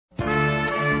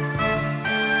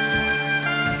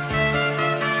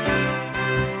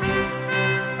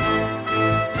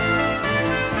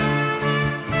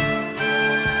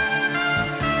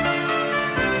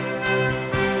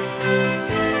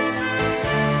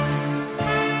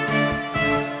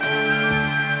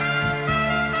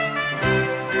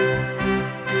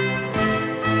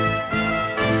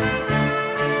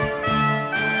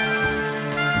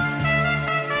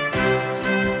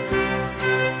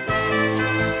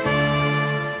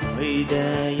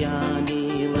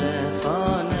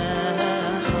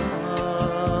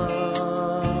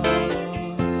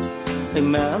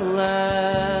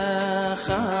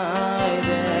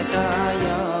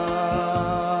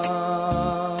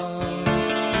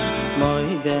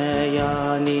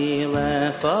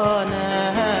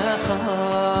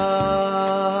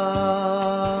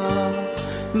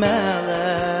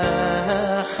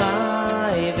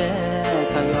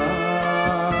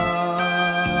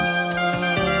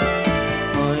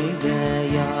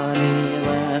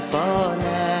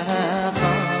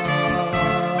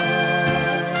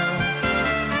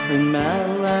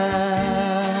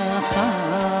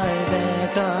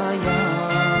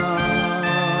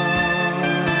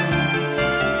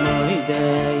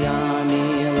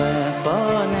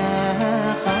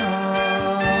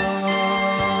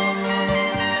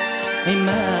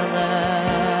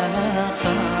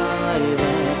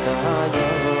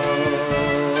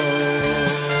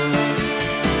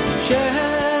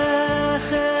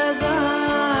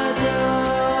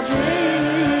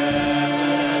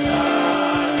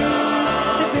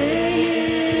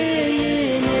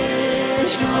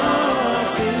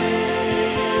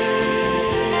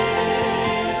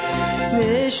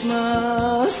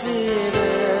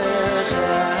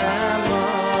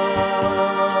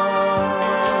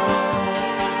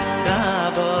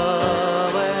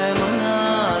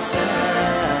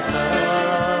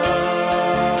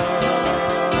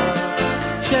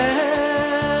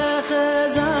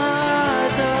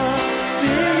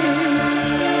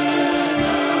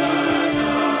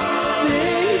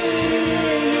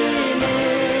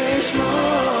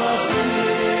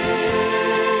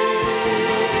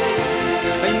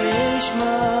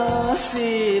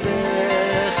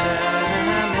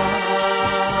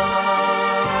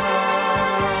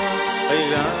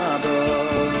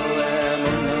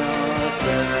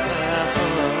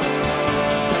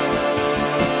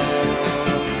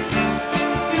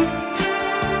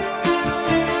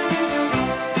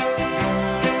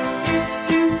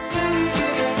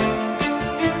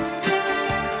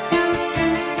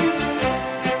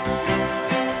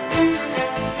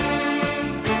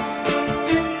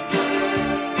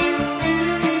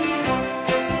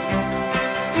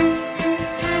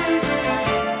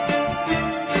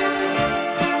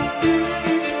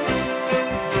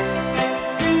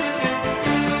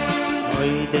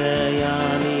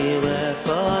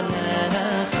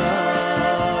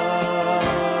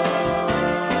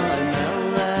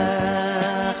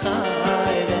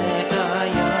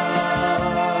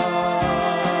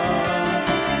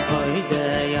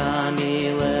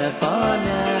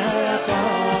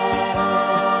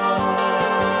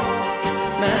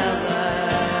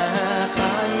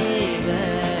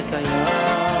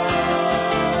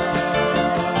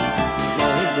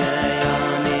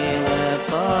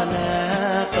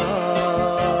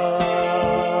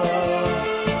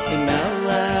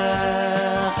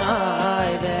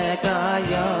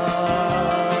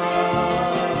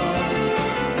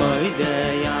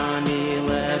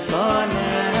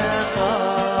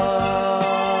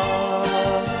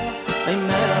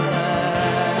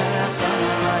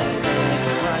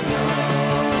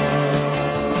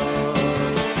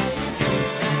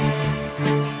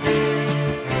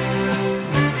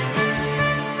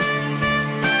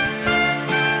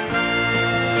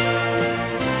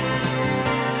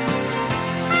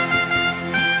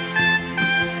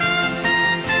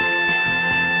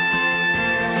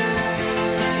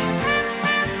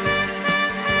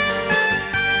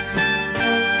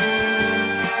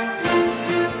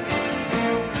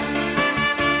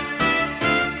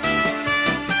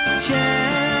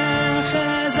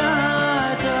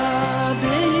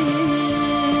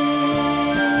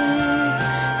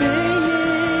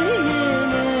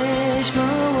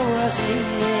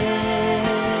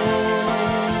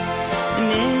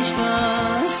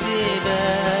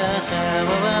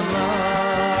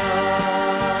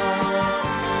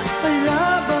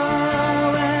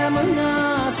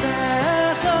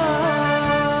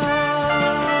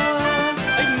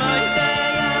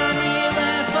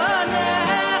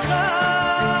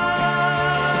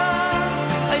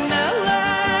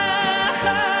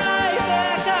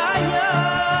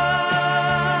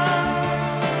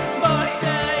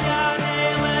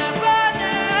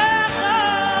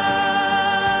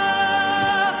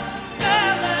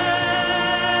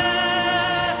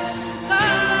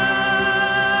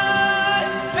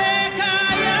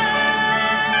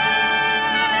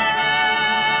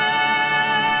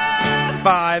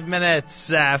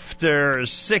Minutes after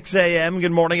 6 a.m.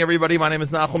 Good morning, everybody. My name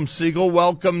is Nachum Siegel.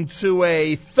 Welcome to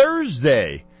a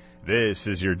Thursday. This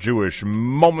is your Jewish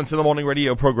Moments in the Morning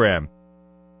radio program.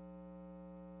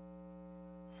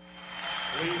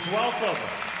 Please welcome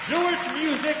Jewish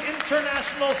music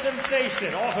international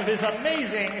sensation off of his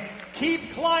amazing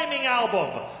Keep Climbing album,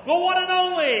 the one and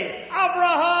only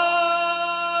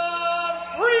Avraham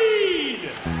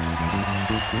Fried.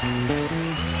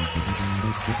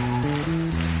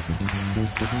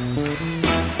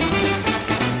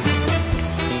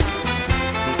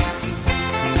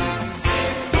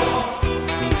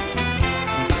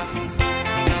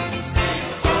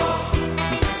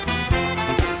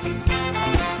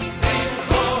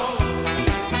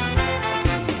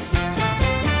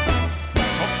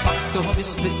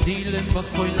 Misbedielen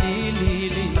mocholi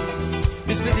lili,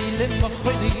 misbedielen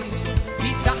mocholi,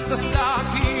 pitach the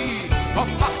saki. Of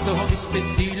pachto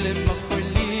misbedielen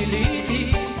mocholi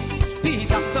lili,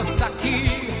 pitach the saki.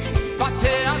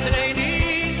 Bate azreini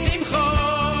simcho.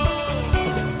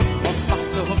 Of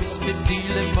pachto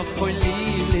misbedielen mocholi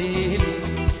lili,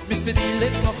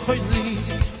 misbedielen mocholi,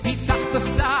 pitach the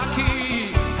saki.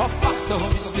 Of pachto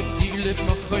misbedielen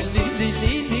mocholi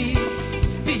lili,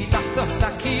 pitach the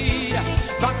saki.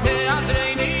 Bate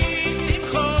azreini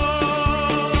simcho,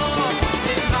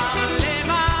 leman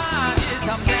leman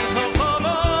yizamel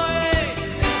chochovoy,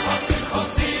 simcho simcho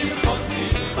simcho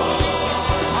simcho.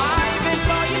 Ay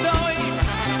velo yidoy,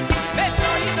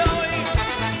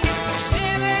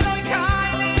 Hashem Eloi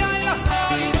kai le'oy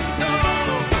lafoy vito.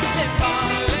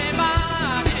 Leman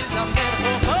leman yizamel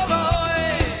chochovoy,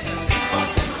 simcho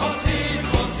simcho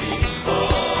simcho simcho.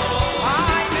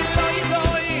 Ay velo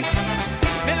yidoy.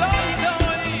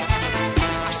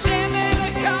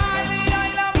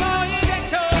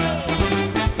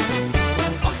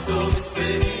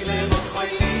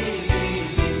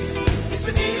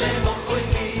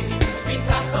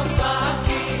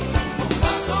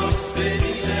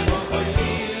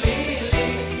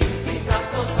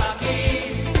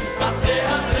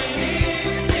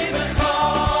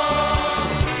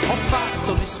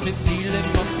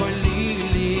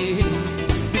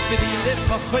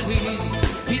 Mocholi,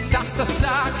 pitach the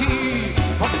saki.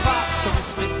 Of facto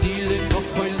misbedilen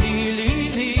mocholi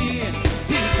lili,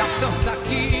 pitach the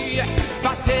saki.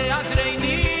 Bate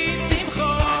azreini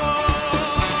simcho,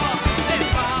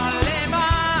 leman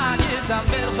leman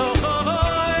yizamel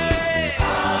chochovoy.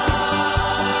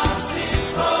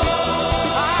 Simcho,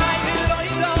 ay velo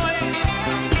yidoy,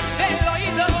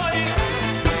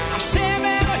 Hashem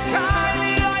Eloi kai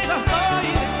le'oy lafoy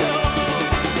vito.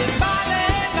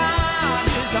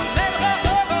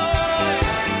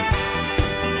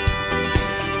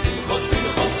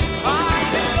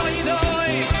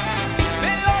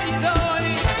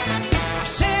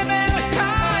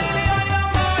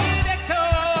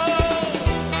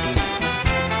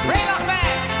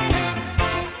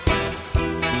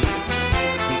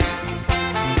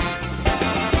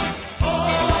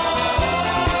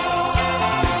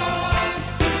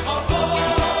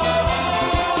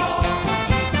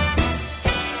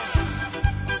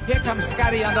 Here comes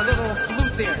Scotty on the little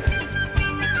flute there.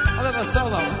 A little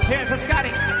solo. Here for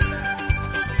Scotty.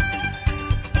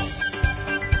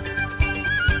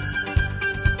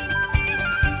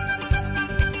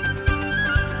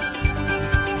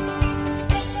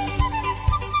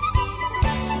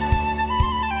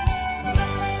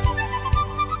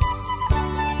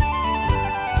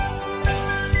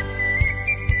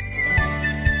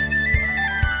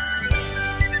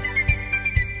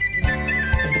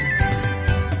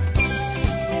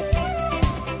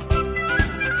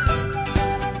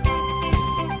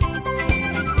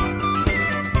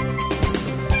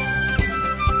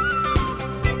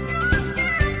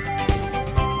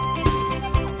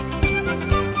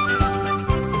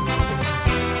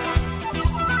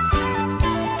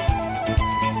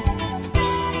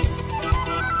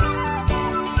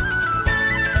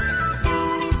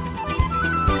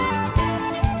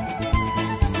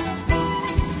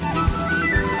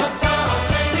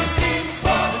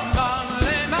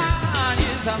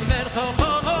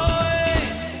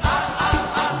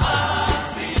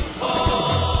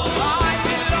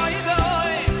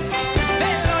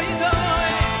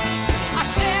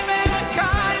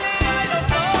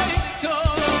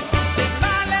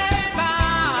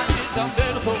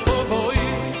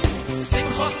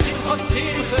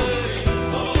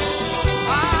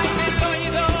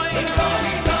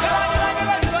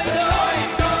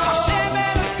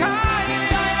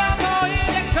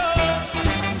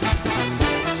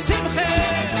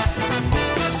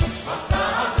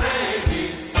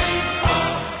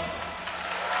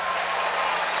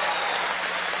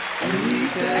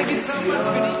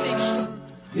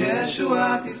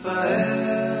 ישועת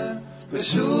ישראל,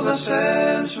 ושוב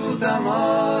השם שבות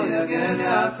עמו, יגן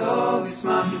יעקב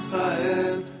ישמח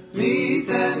ישראל, מי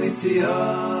ייתן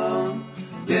מציון,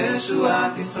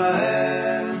 ישועת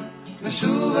ישראל.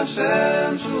 ושוב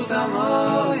השם שוט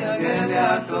עמו, יגן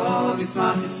יעקב,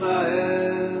 ישמח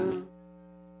ישראל.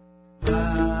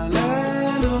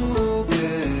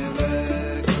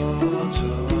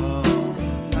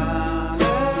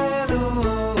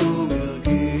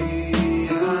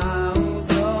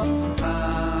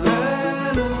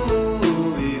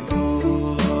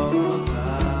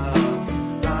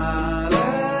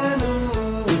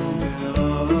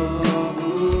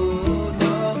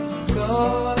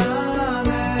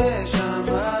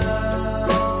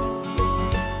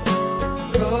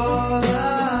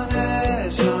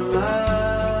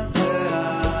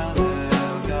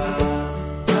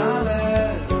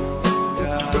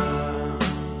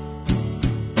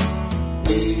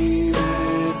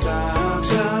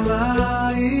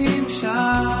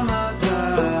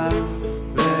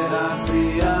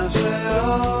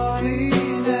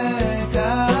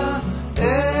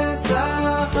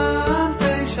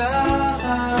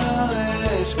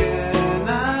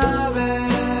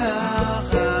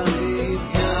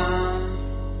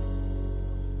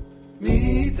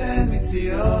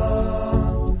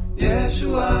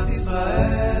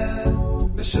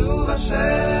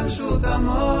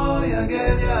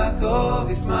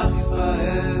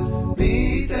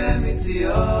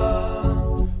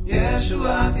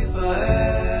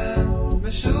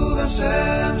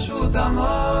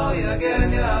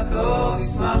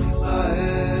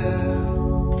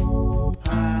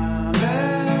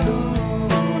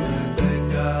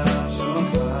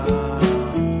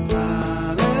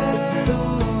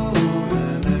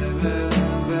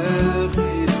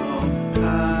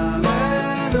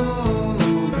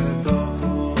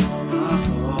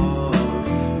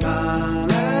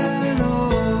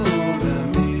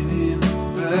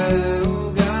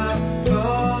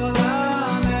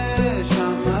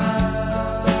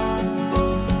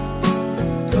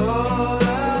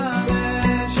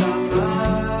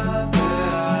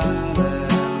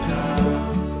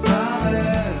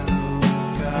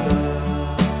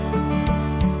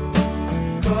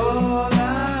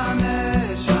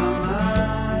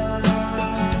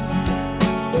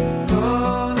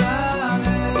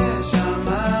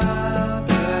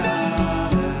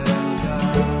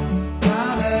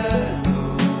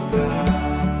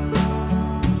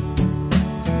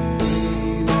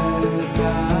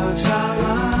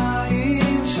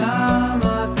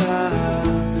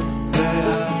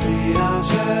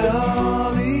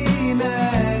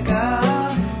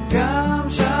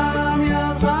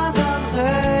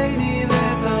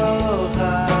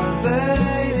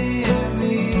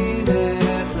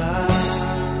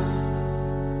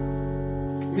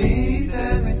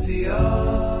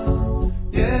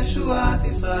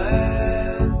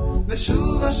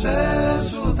 השם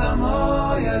שוט עמו,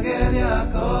 יגן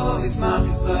יעקב, ישמח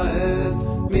ישראל.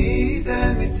 מי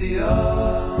ייתן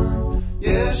מציון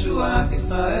ישועת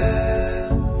ישראל.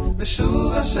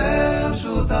 ושוב השם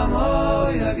שוט עמו,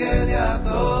 יגן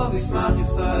יעקב, ישמח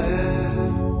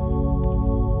ישראל.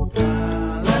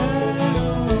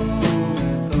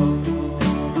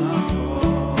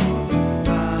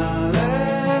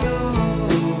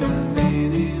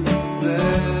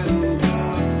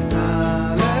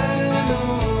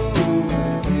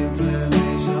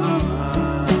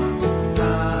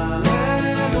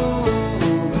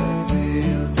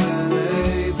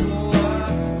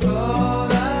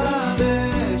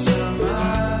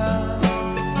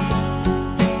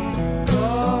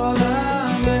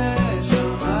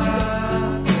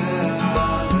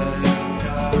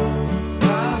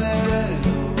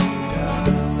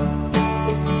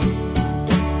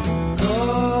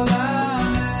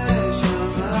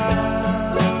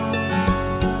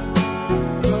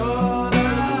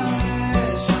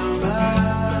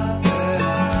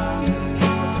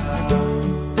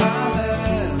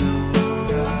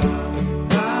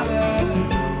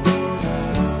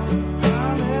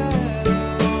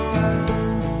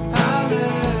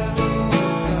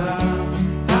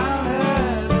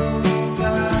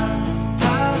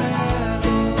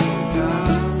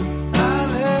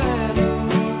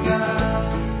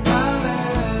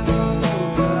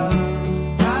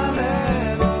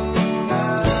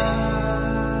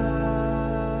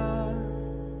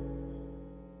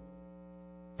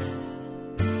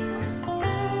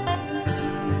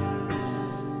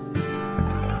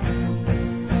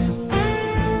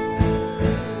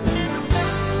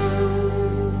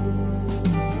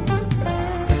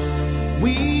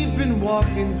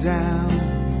 Down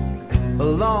a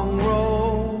long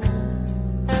road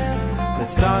that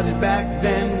started back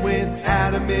then with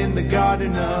Adam in the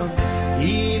Garden of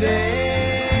Eden.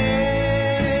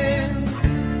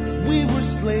 We were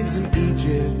slaves in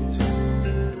Egypt,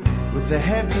 with a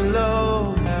heavy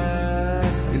load,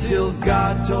 until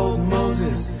God told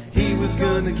Moses he was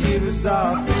gonna give us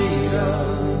our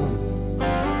freedom.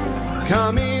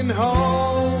 Coming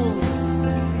home,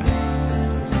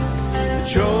 the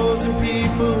chosen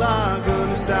people are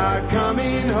gonna start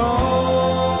coming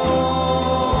home.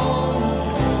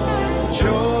 The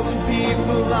chosen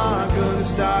people are gonna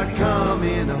start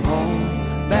coming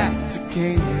home, back to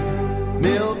Canaan,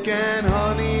 milk and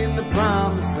honey in the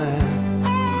promised land.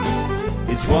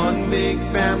 It's one big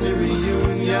family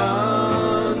reunion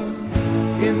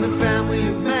in the family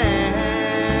of man.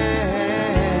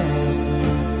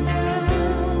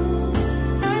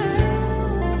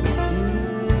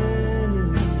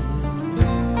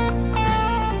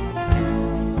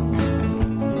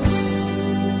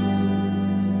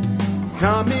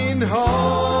 Coming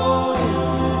home,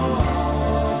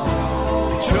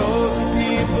 the chosen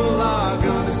people are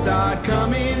gonna start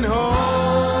coming home.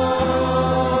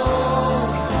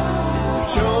 The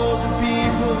chosen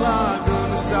people are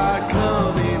gonna start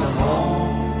coming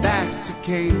home, back to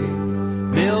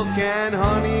Canaan, milk and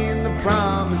honey in the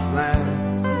promised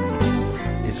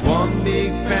land. It's one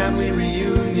big family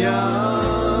reunion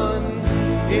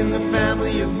in the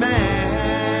family of man.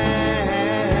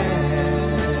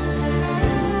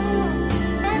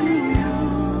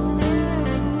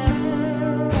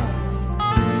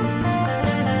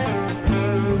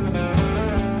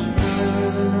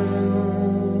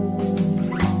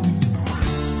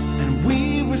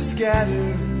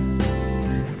 Scattered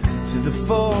to the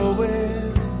four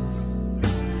winds.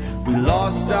 We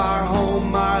lost our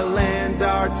home, our land,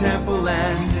 our temple,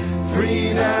 and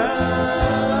freedom.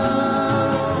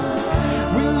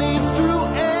 We lived through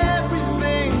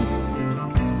everything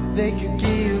they could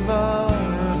give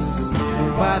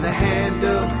us. By the hand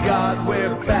of God,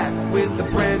 we're back with a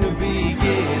brand new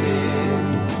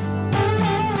beginning.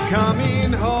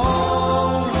 Coming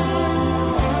home,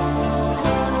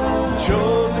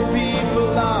 chosen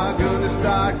people are gonna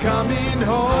start coming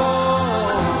home.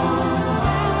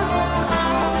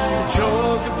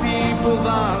 Chosen people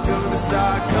are gonna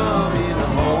start coming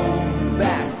home,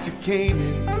 back to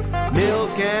Canaan,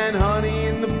 milk and honey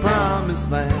in the promised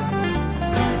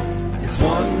land. It's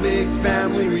one big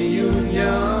family reunion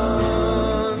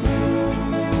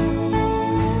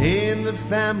in the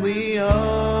family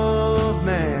of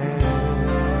man.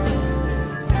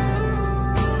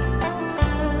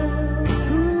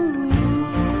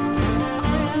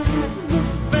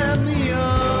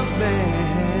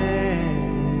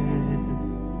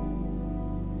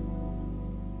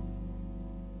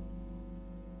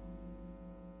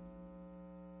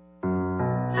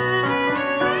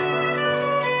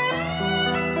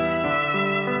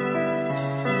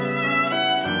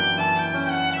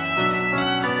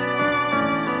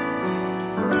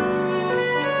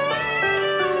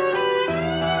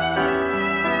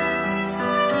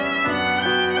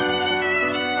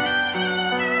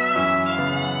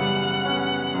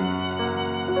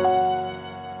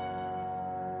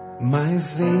 My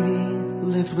Zadie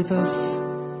lived with us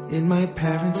in my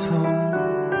parents' home.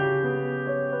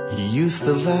 He used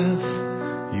to laugh,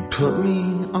 he put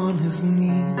me on his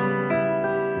knee.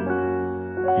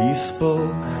 He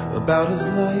spoke about his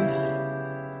life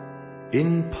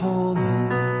in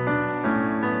Poland.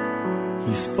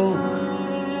 He spoke,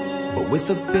 but with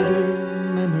a bitter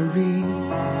memory.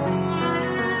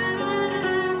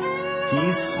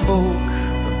 He spoke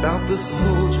about the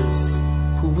soldiers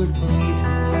who would beat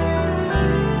him.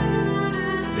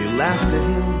 They laughed at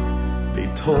him, they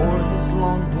tore his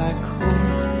long black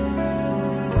coat.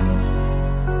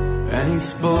 And he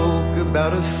spoke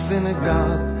about a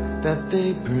synagogue that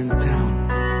they burned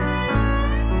down,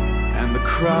 and the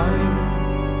crying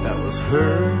that was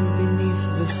heard beneath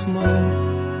the smoke.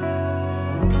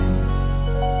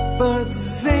 But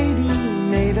Zadie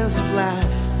made us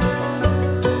laugh,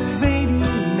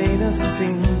 Zadie made us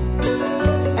sing,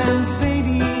 and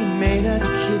Zadie made a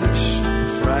kiddush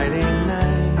Friday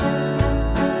night.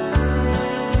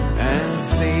 And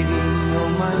Zadie, oh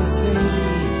my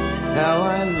Zadie, how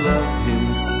I love him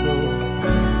so.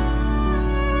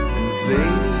 And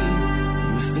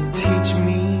Zadie used to teach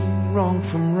me wrong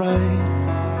from right.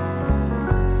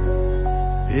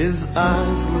 His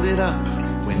eyes lit up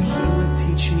when he would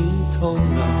teach me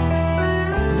Torah.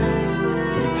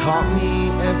 He taught me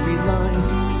every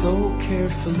line so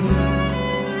carefully.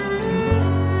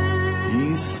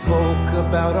 He spoke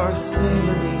about our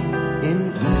slavery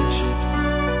in Egypt,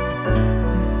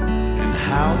 and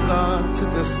how God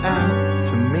took us out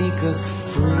to make us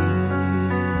free.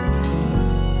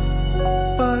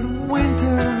 But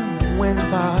winter went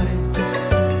by,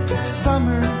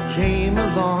 summer came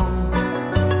along.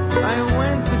 I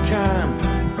went to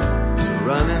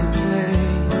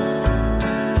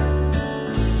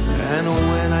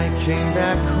came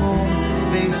back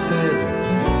home, they said,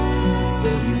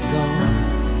 Sadie's gone.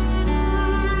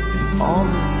 And all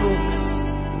his books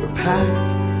were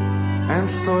packed and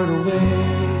stored away.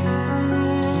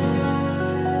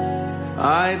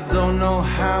 I don't know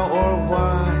how or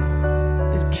why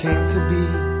it came to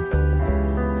be.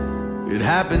 It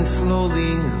happened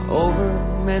slowly over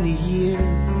many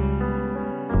years.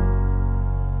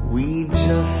 We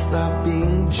just stopped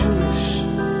being Jewish,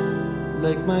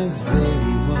 like my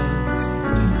Zadie was.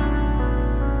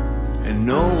 And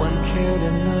no one cared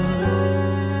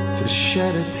enough to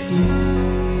shed a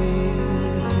tear.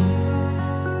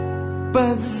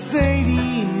 But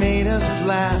Zadie made us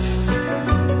laugh,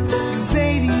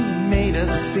 Zadie made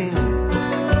us sing,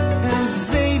 and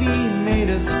Zadie made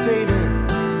us Seder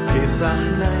Pesach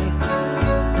night.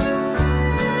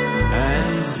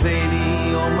 And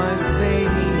Zadie, oh my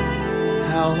Zadie,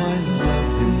 how I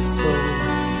loved him so.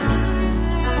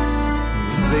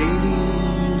 Zadie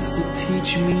used to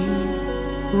teach me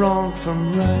wrong from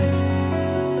right.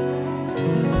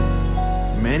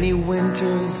 Many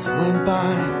winters went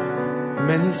by,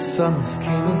 many summers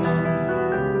came along,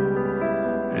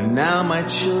 and now my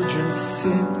children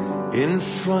sit in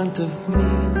front of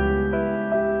me.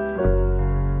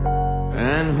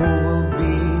 And who will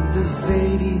be the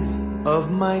Zadies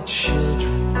of my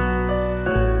children?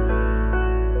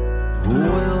 Who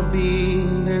will be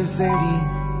their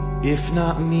Zadie if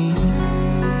not me?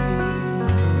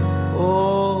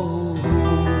 Oh, who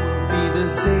will be the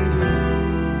Zadies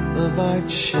of our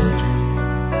children?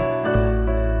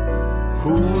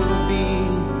 Who will be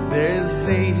their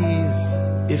Zadies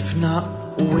if not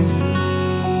we?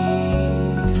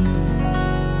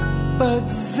 But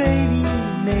Zadie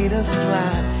made us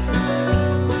laugh,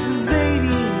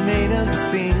 Zadie made us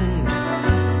sing,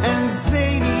 and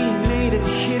Zadie made a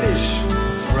Kiddush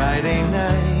Friday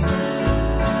night.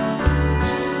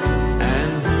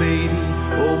 And Zadie,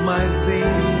 oh my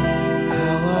Zadie,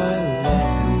 how I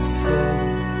loved him so.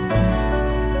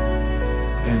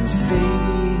 And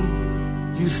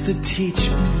Zadie used to teach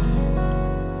me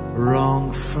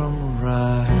wrong from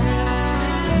right.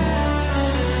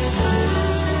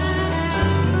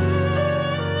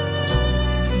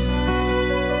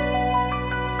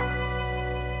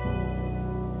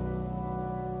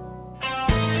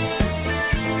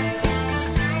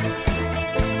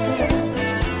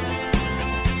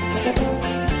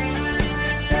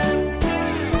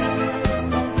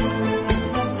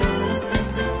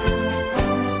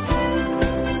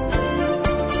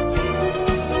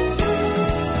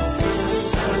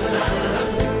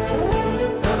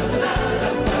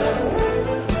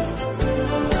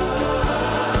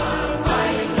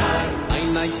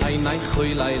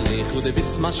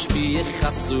 Mashpie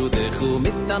chasudechu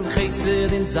mit an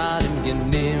chesed in Zarim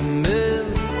genimmen.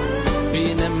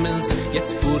 Wir nehmen sich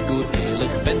jetzt vor gut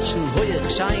ehrlich Menschen hoch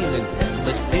scheinen,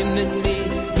 ehrlich innen nie,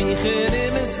 mich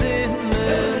in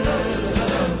Simmen.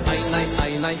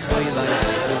 Ein, choilai,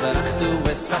 überach du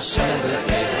es Hashem,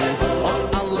 auf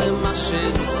alle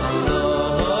Maschen Sando.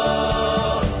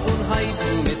 Und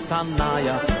heiden mit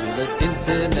Anayas, alle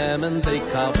Tinte nehmen die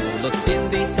Kabule, in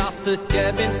die Tate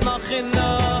gewinn's noch in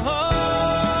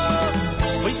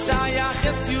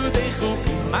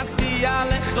Must be a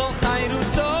lechol chayru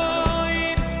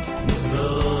zoin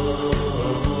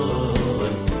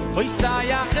Oy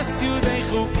sayach es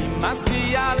yudechu Must be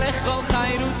a lechol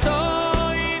chayru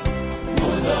zoin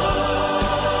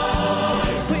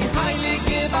Oy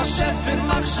heilige Vashem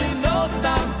mach shinot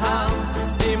dam ham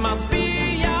It must be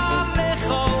a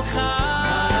lechol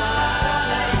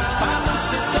chay Panas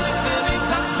etoy mit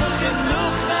atzmoch en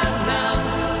luchanam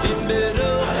Im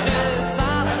beruches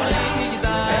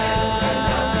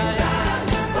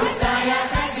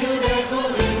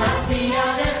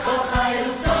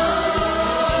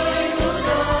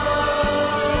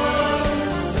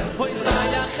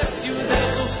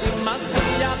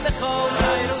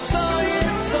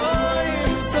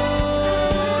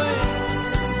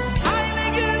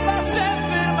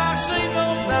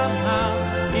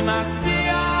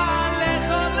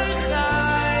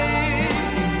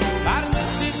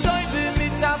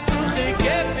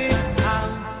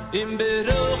in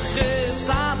beruches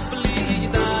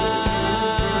ablidai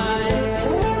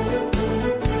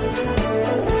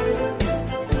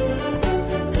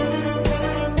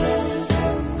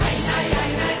Ein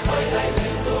choilai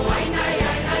lecho Ein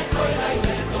choilai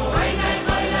lecho Ein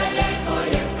choilai lecho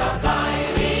yes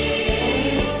abayri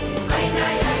Ein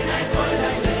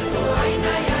choilai lecho Ein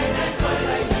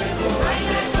choilai lecho Ein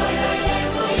choilai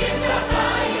lecho yes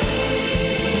abayri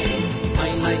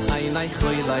Ein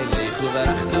choilai lecho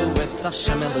verachtu es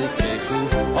Hashem Elokechu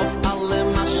auf alle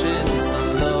Maschen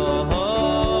Sando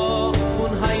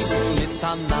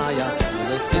Hanayas,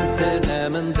 the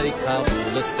Tinten and they cover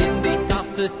the Tindi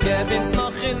Tatte Kevin's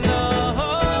noch in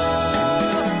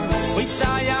we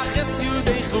say a Jesu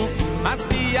de Hu, must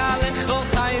be a lechol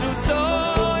chayru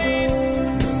tzoin.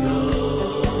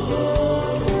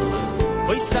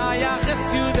 We say a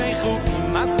Jesu de Hu,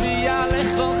 must be a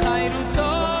lechol chayru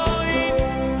tzoin.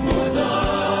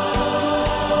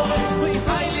 We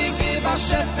heilige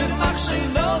Vashefer mach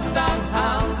shinot dan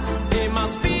han, it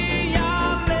must be a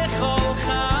lechol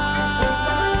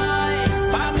chay.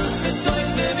 Panus etoy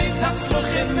nevit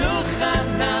hatzloch en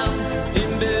milchanam,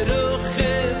 in beruch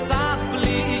esat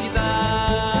blidai.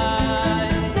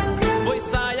 Boy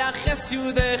say a Jesu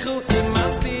de Hu, it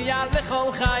must be a lechol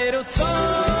chayru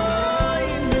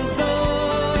tzoin.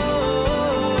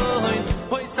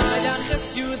 Boy say a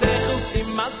Jesu de Hu, it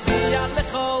must be a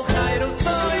lechol chayru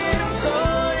tzoin.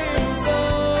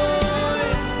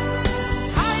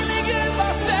 Heilige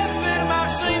Vashefer mach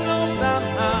shinot dan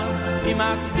han, it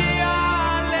must be a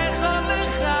lechol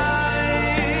chay.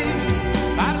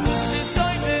 Panus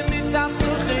etoy nevit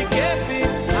hatzloch en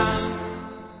milchanam.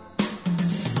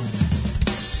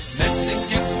 Messing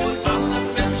jetzt wohl alle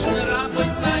Menschen, Rabbi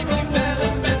sei wie viele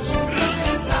Menschen, Bruch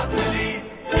ist Satellit.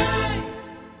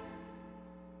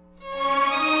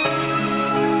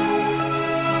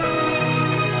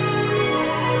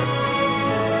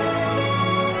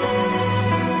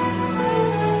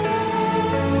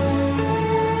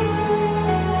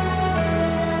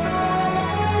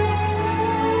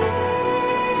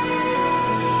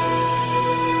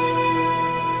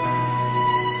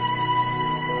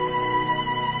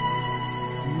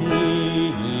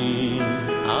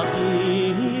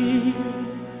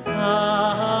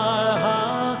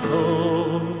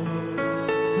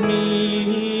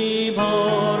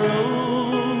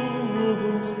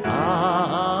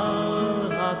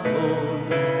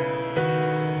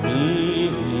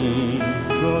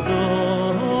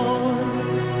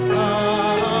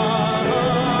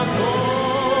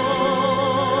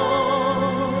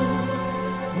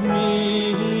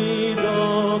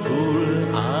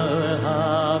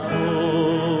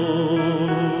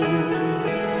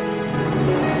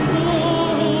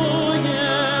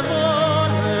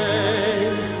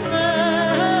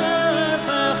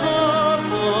 Oh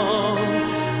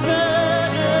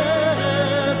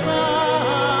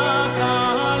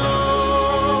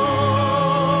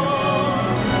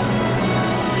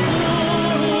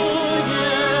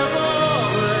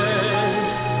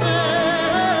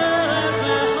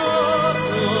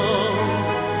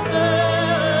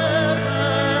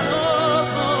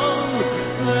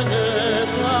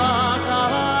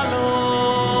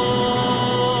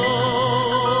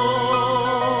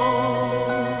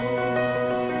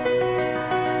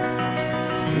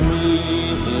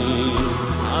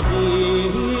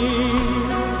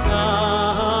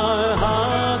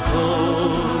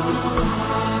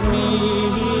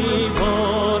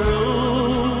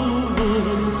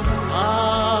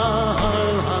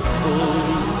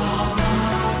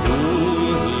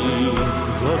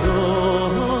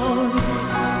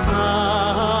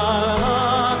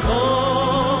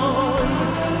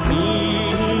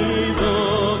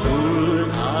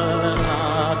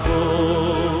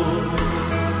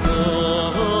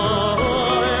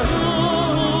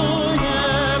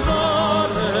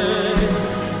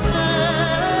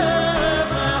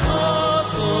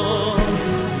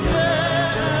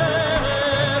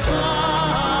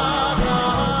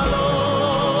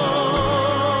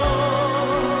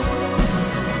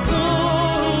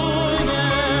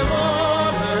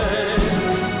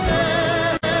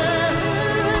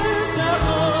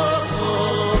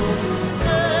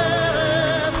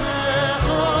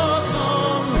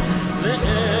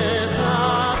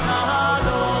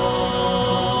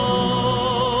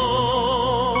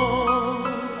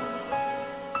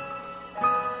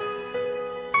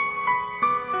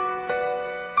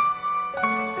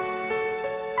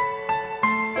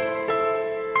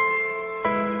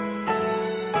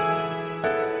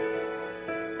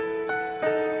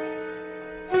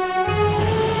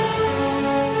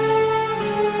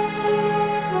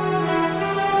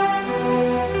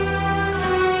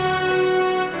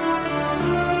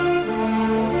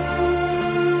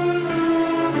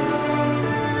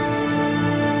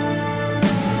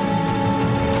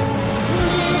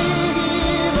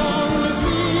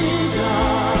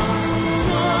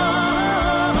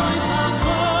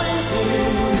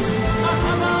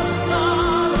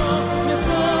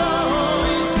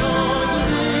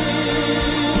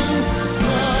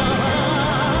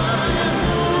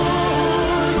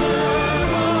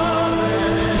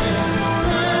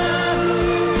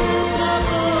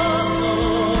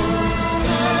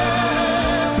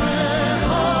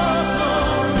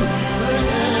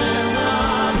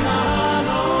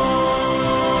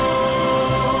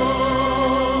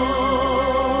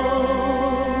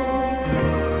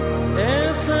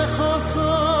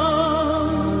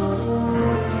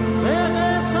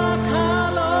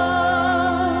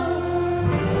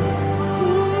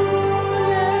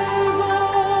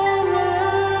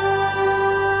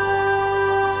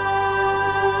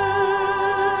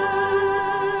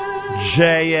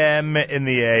JM in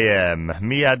the AM.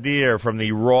 Miadir from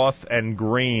the Roth and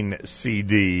Green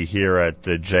CD here at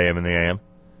JM in the AM.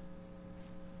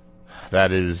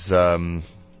 That is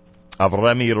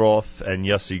Avremi Roth and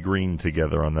Yossi Green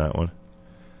together on that one.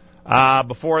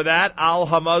 Before that, Al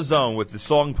Hamazon with the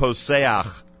song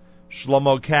Poseach.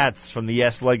 Shlomo Katz from the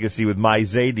Yes Legacy with Mai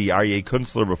Zaidi. Aryeh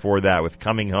Kunstler before that with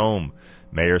Coming Home.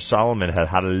 Mayor Solomon had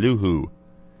Hallelujah.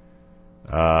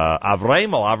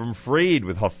 Avram Fried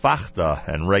with Hafachta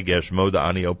and Regesh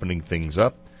Modani opening things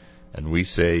up. And we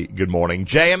say good morning.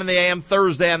 JM in the AM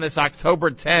Thursday on this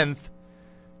October 10th,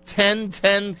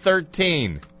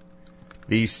 10/10/13.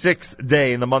 The 6th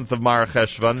day in the month of Mar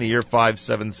Cheshvan, the year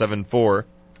 5774.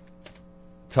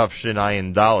 Tufshin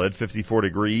Ayin Dalet, 54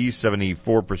 degrees,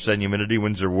 74% humidity,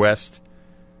 winds are west,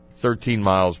 13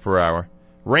 miles per hour.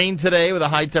 Rain today with a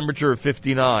high temperature of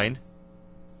 59.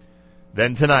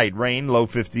 Then tonight, rain, low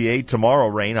 58. Tomorrow,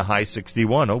 rain, a high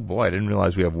 61. Oh boy, I didn't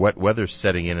realize we have wet weather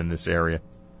setting in this area.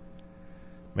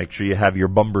 Make sure you have your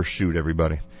bumper shoot,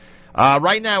 everybody.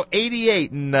 Right now,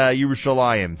 88 in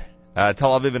Yerushalayim.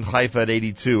 Tel Aviv and Haifa at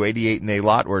 82. 88 in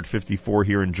Eilat. We're at 54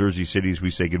 here in Jersey City as we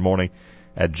say good morning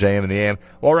at JM in the AM.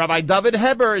 Well, Rabbi Dovid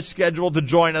Heber is scheduled to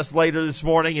join us later this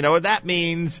morning. You know what that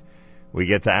means? We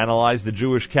get to analyze the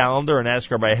Jewish calendar and ask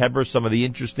Rabbi Heber some of the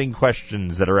interesting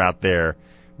questions that are out there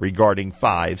regarding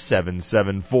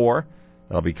 5774.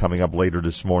 That'll be coming up later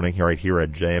this morning right here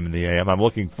at JM in the AM. I'm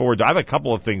looking forward to I have a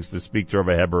couple of things to speak to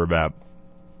Rabbi Heber about.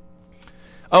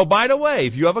 Oh, by the way,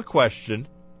 if you have a question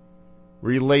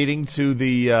relating to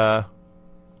this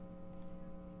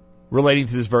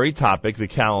very topic, the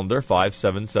calendar,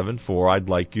 5774, I'd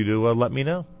like you to let me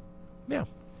know. Yeah.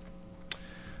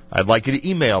 I'd like you to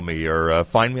email me or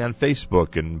find me on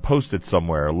Facebook and post it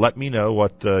somewhere. Let me know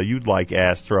what you'd like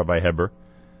asked Rabbi Heber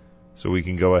so we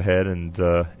can go ahead and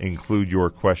include your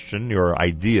question, your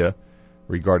idea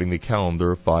regarding the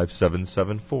calendar of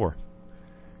 5774.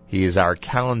 He is our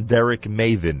calendaric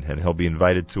maven, and he'll be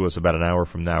invited to us about an hour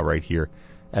from now right here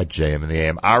at JM in the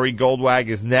AM. Ari Goldwag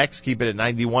is next. Keep it at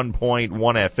 91.1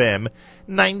 FM,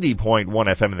 90.1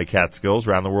 FM in the Catskills,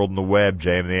 around the world on the web,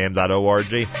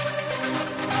 jmintheam.org.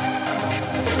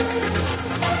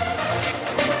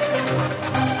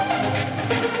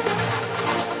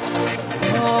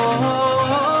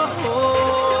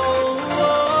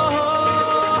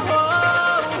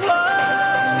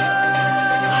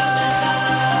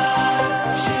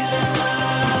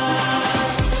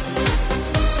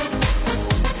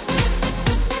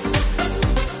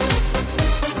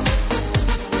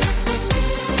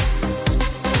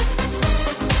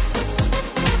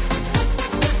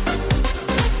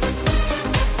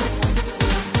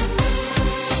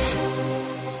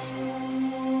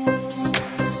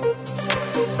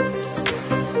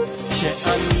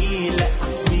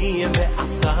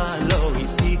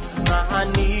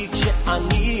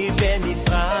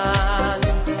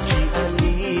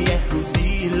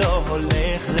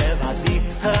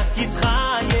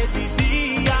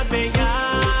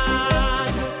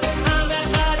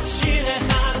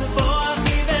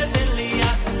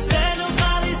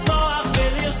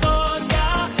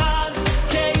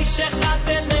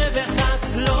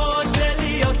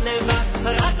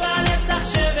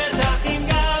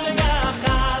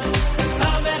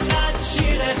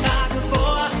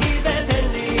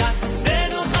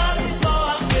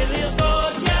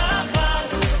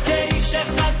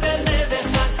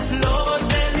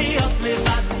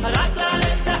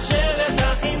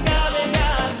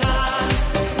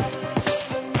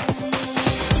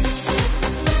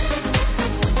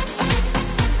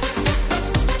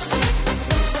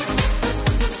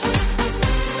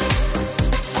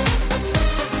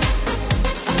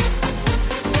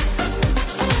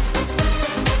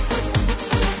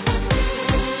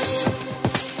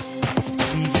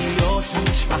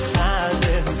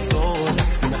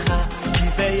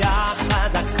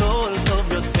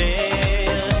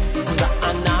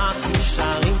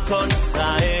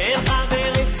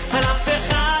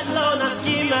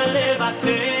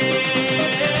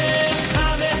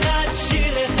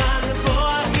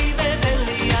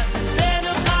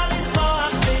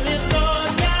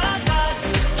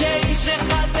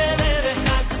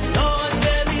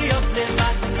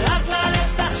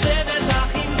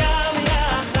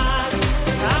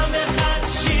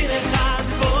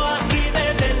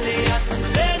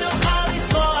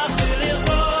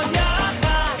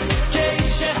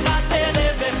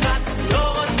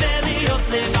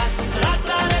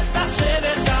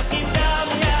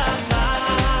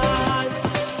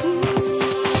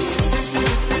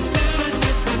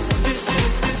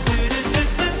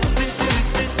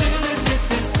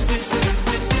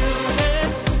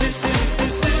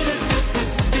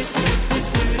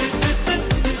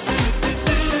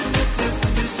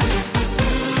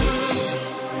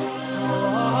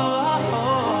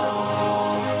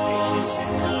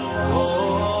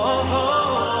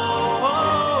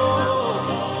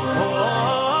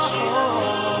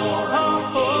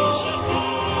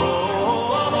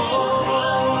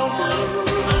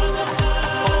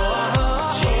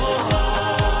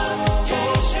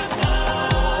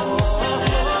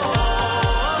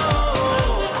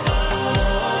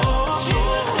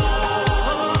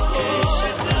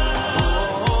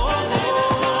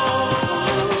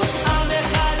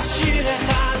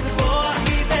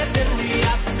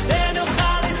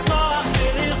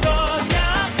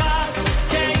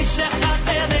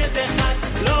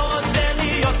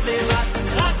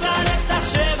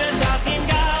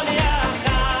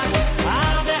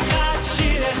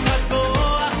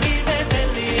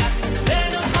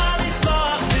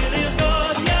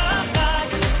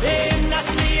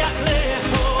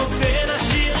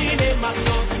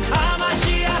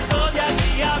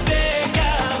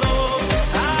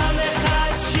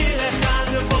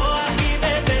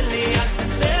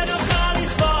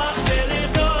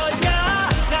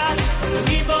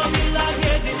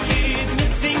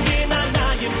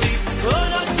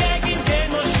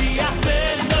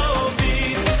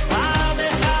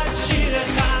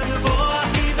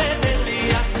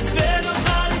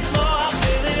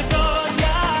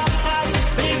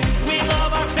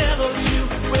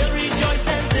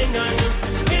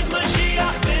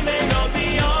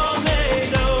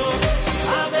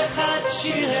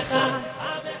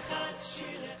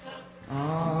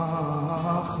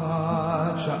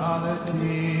 אחת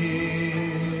שאלתי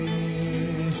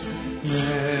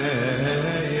מאת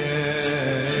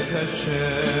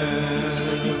השם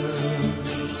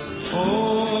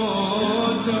אותה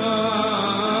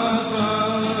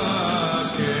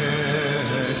בקש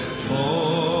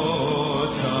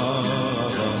אותה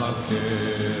בקש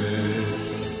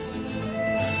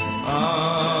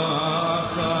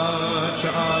אחת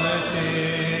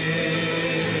שאלתי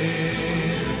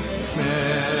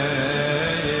מאת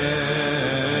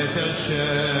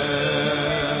השם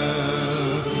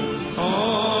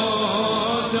אותה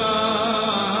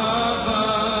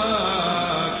בקש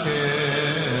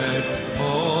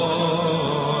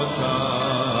אותה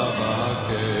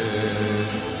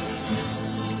בקש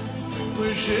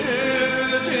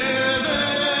ושתבן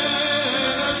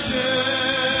השם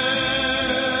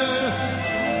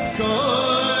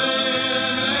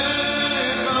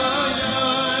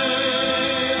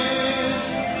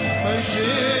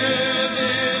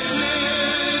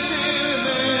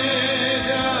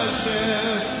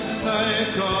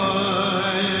כל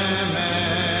ימי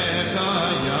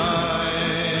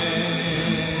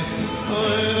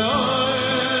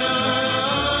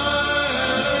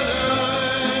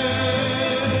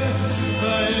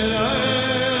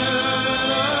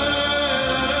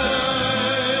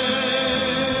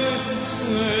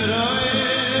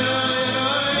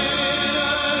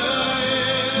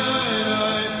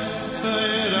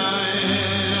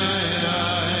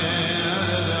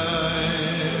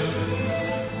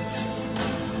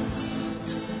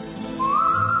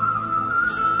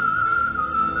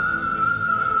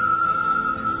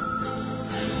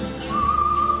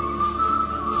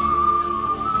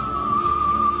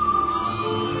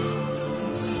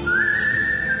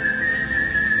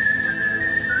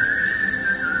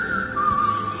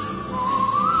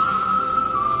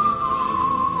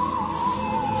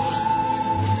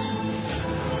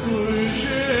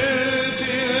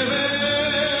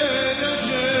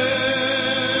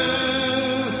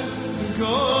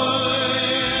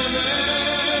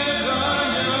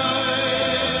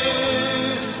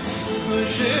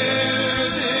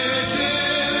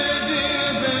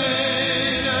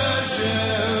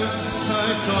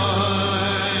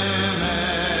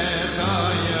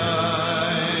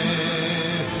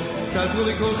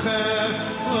חיי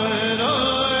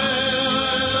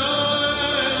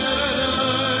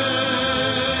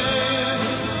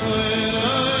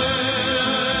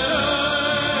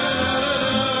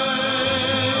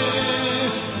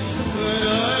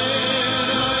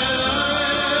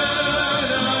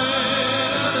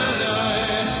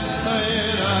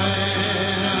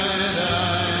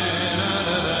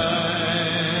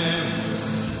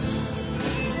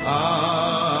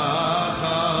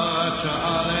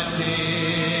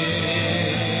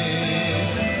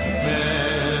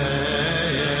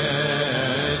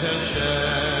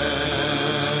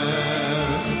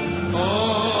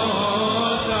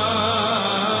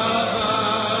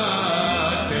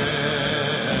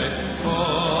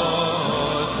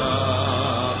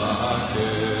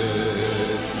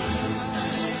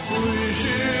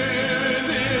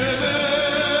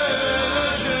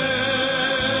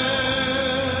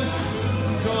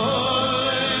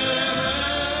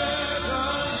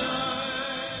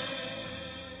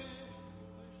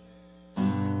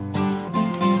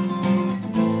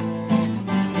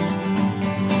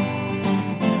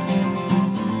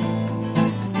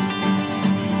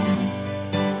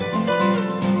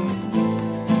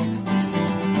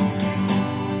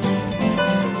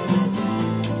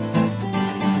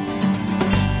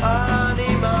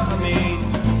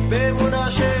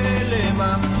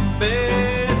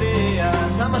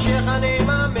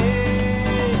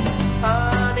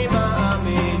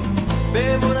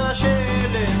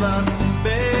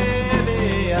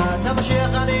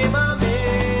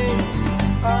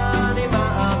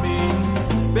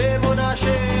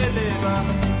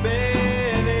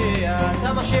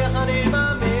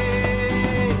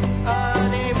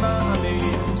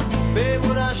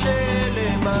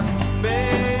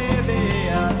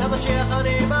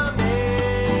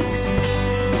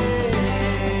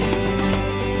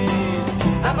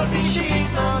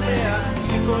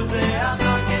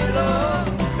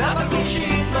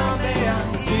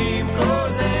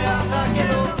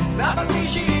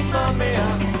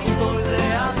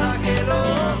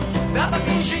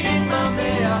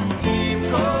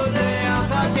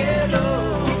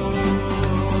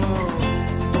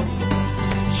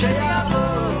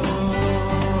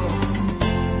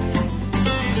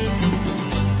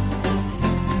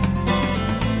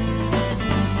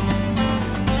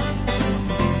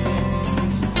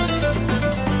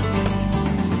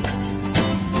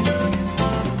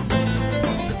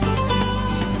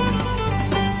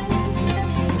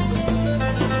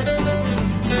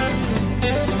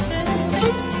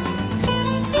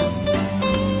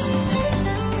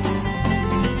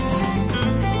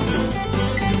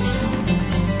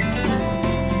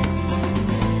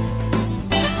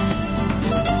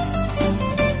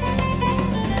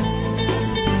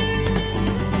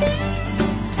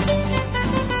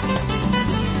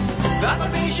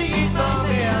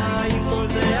שיתמרמע עם כל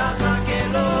זה אחכה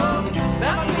לו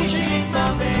ואף על פי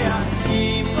שיתמרמע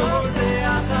עם כל זה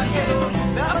אחכה לו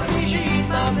ואף על פי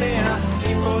שיתמרמע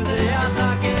עם כל זה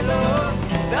אחכה לו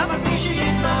ואף על פי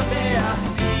שיתמרמע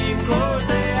עם כל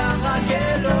זה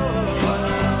אחכה לו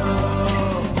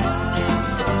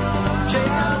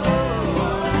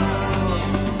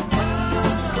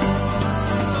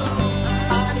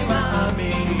אני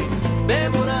מאמין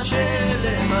באמונה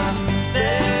שלמה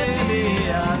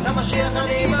בביאת המשיח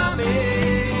אני מאמין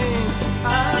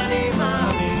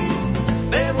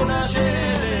באמונה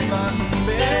שלמה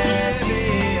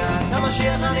בביאת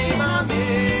המשיח אני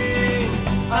מאמין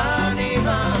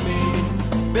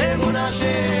באמונה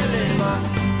שלמה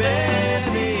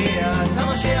בביאת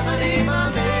המשיח אני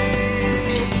מאמין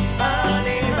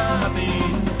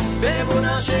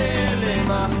באמונה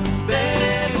שלמה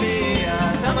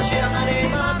בביאת המשיח אני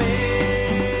מאמין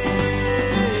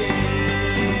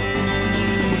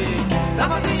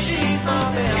למה תשית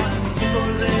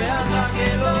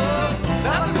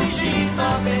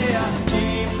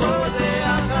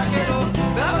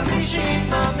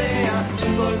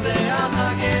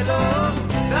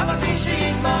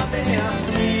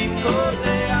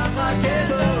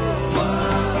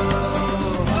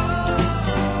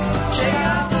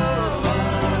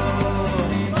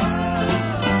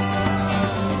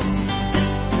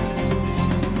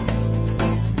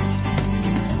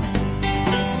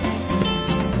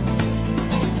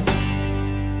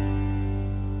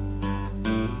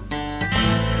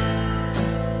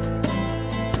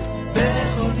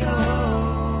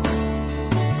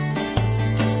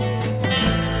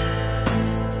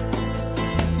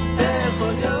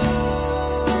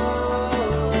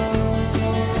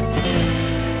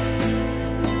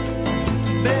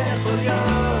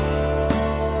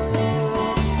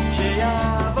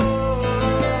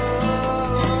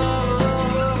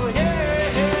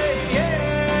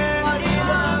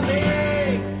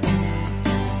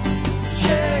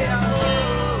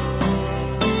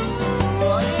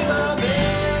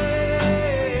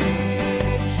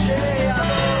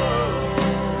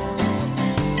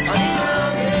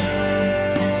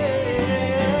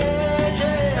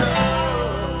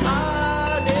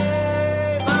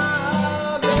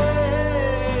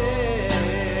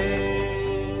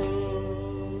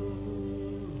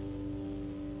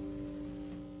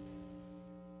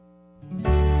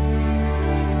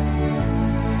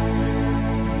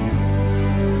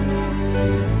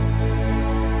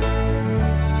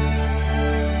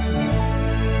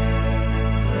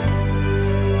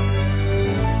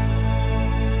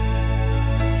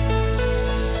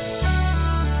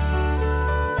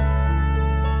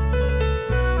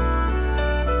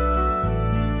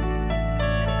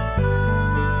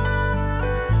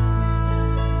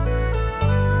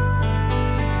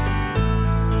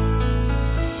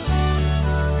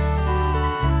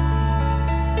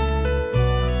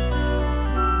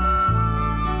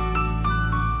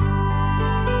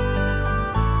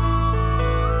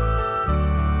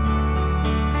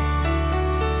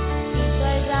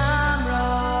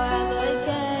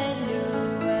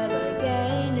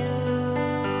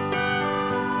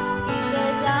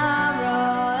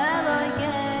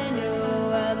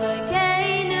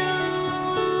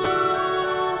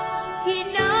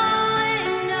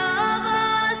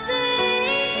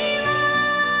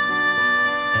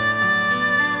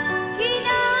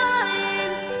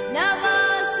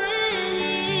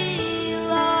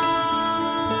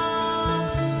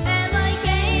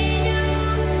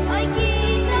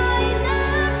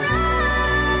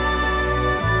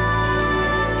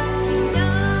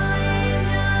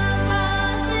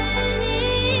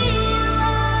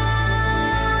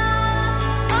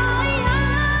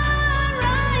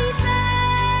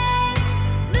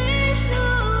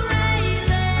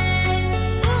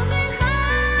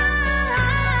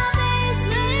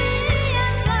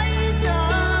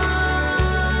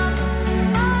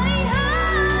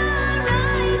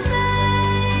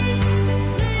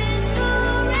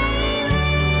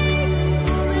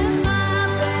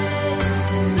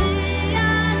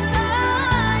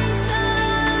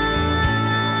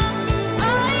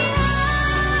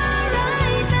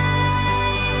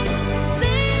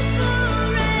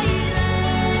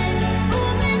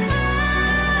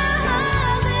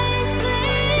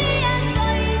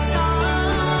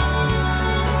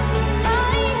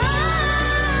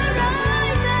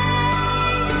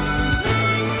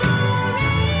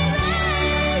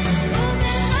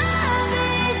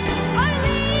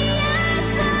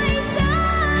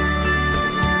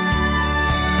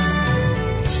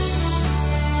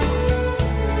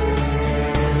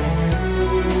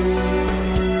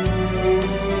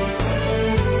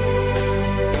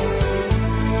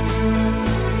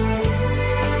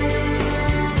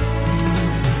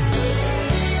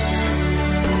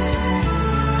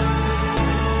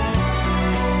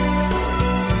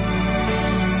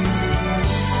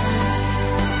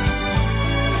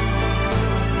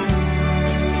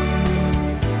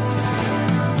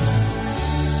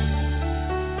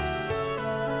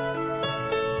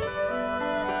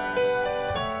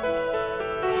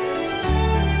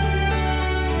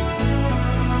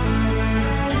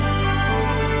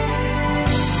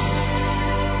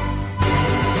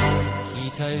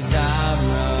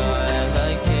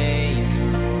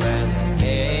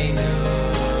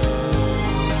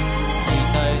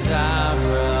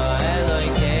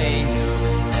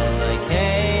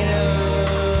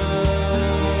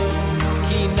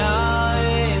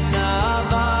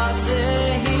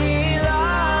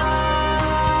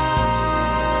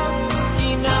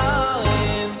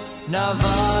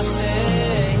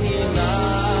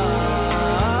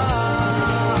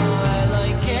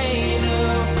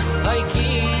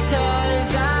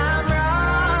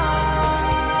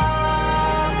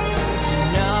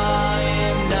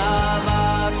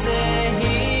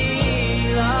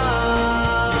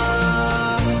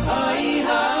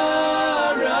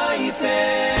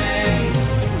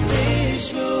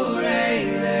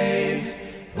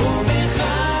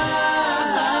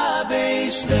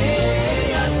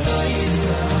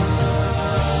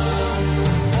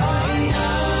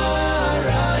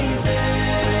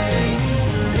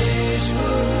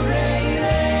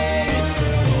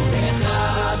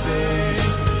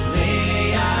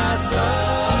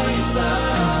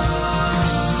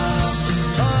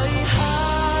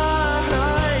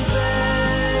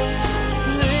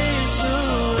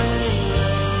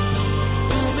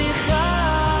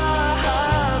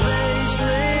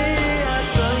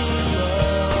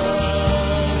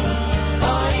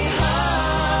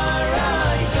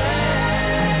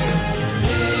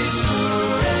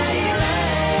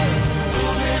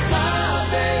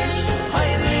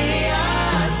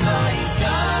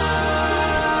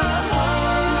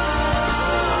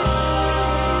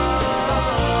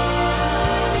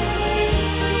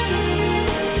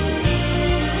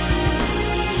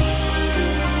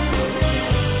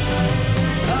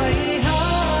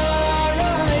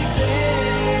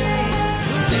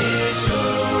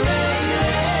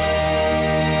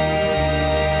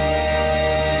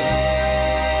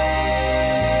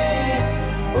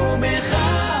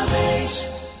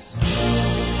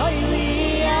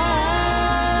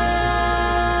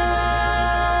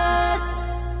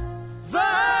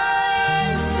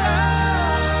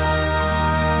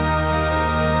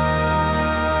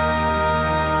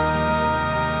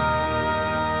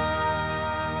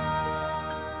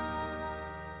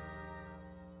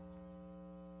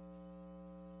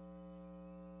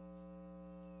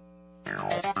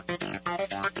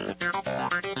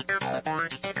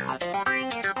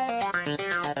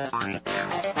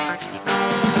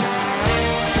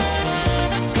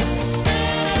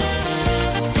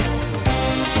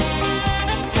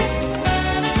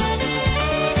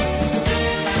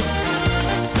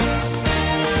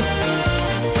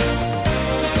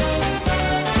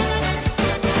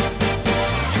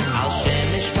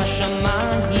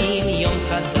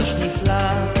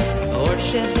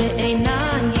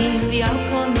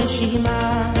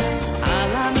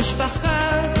המשפחה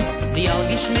ועל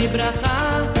גשמי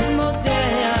ברכה מודה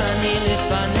אני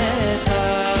לפניך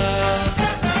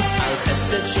על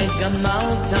חסד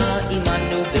שגמלת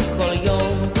עמנו בכל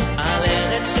יום על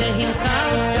ארץ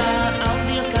שהנחלת על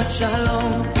ברכת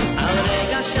שלום על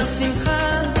רגע של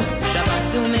שמחה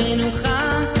שבת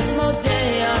ומנוחה מודה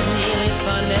אני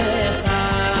לפניך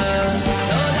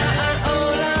תודה על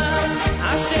עולם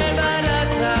אשר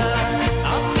בראת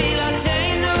על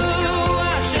תפילתנו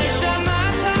אשר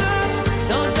שמעת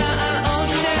תודה על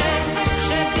אושר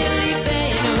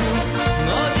שבליבנו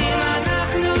מודים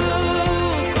אנחנו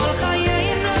כל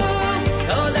חיינו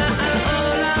תודה על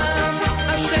עולם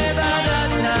אשר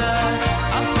בראת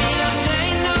על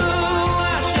תפילתנו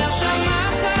אשר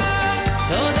שמעת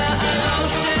תודה על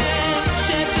אושר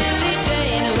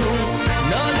שבליבנו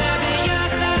נודה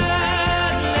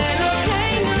ביחד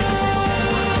לאלוקינו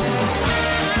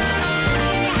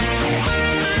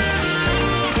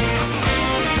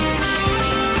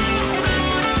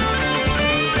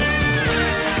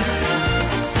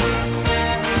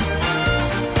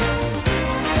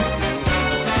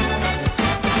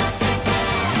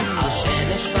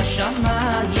השמש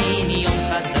בשמיים יום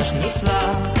חדש נפלא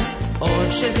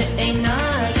אור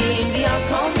שבעיניים ועל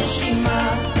כל נשימה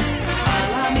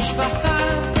על המשפחה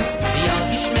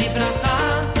ועל גשמי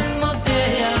ברכה מודה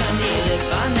אני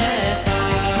לפניך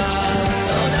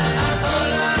תודה על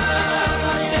עולם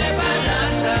אשר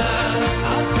בראת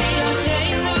על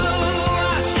תפילתנו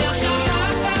אשר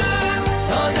שמעת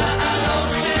תודה על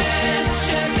אושר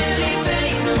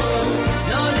שבליבנו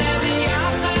נודה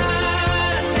ביחד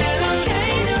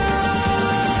לאלוקינו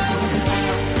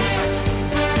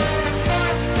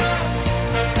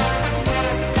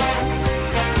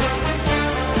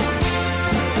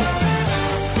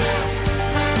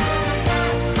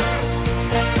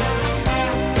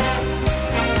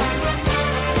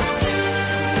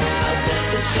על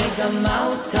חסד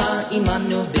שגמלת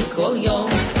עמנו בכל יום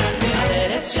על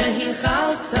ארץ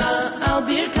שהנחלת על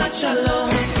ברכת שלום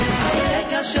על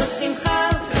רגע של שמחה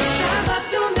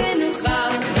שבת ומנוחה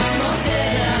מודה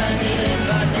אני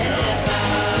לפניך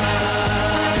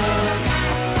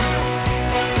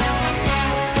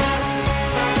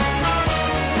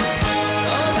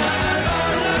תודה על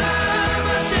עולם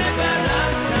אשר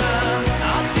בראת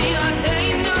על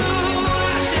תפילתנו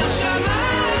אשר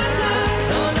שמעת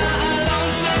תודה על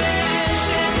אושר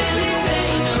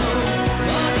שבליבנו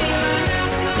מודים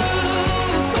אנחנו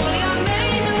כל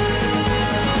ימינו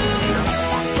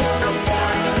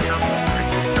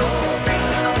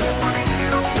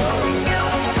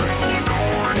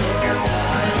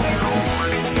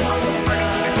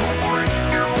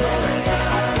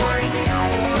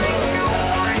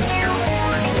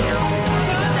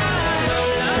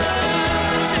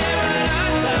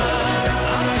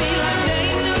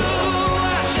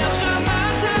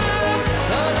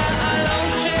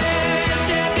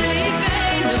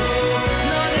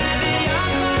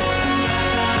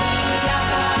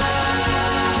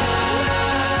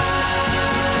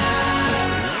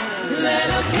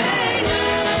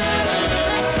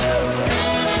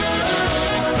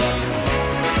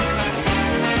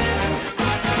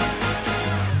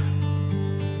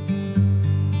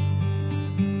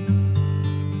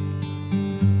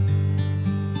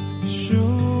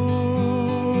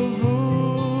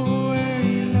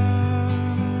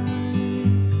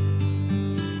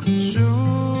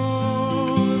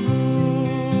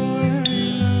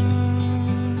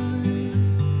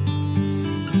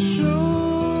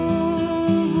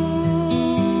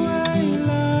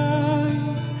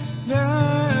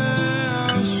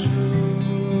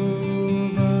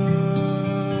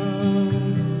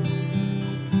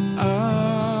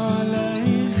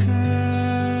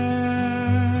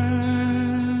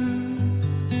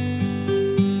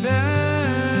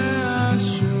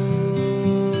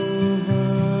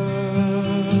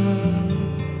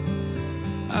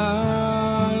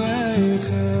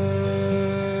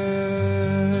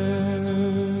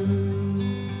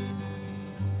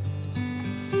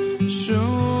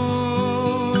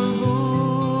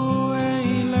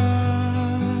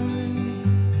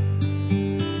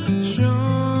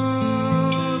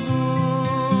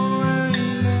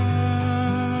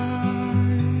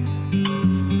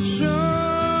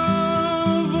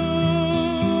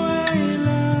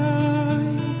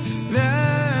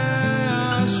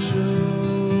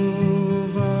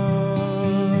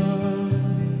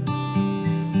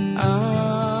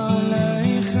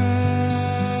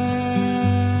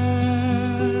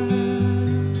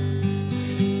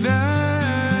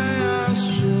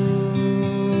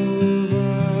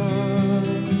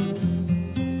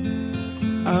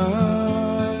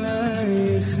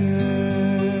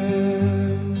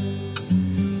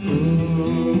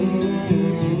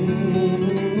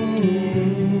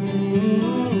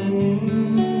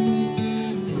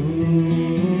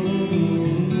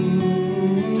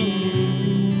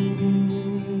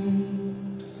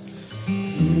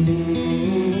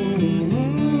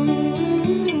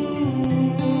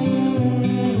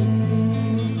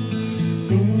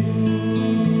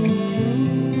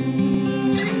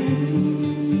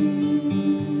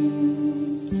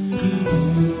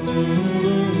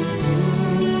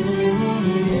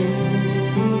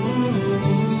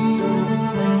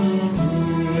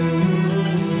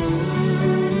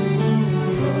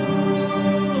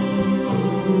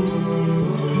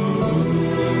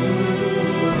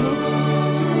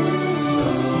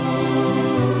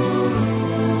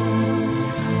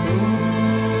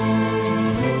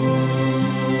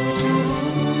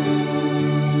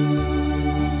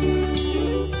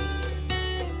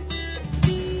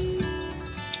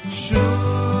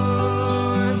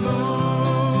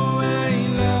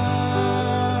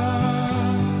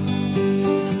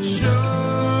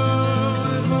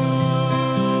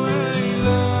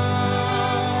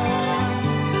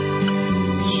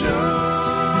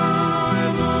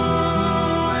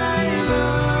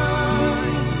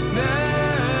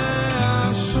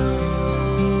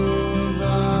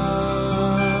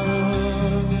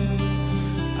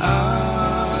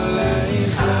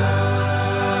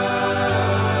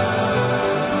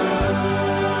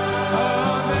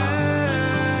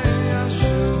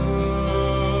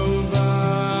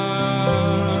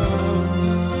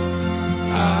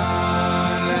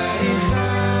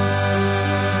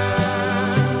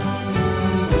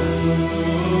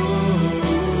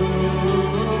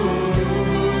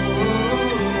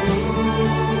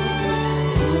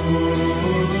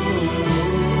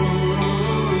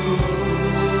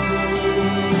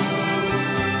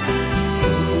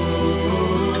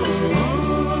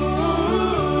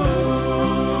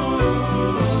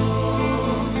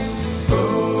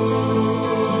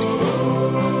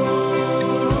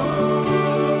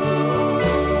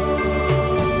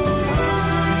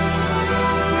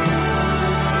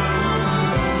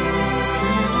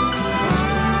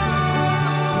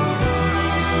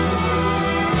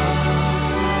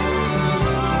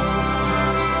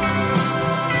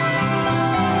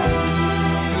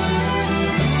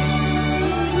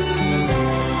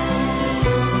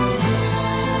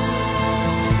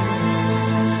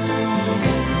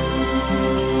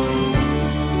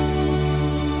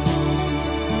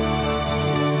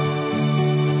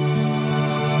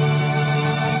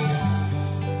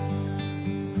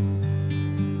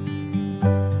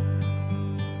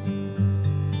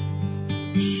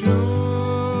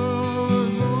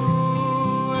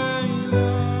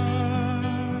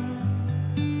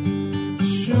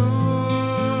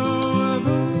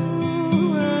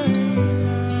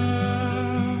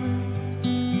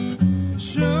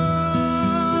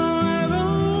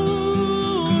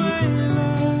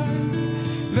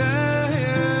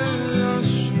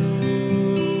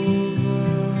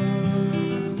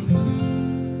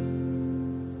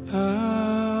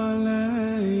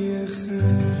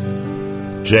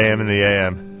JM in the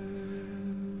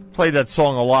AM. Played that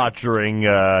song a lot during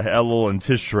Elul and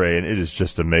Tishrei, and it is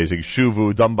just amazing.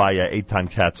 Shuvu, done by Eitan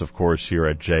Katz, of course, here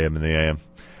at JM in the AM.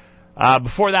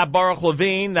 Before that, Baruch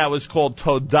Levine, that was called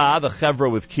Todah, the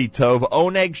Chevra with Kitov.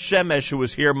 Oneg Shemesh, who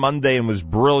was here Monday and was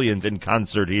brilliant in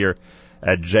concert here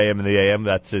at JM in the AM.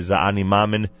 That's his Ani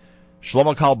Mamin.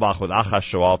 Shlomo Kalbach with Achash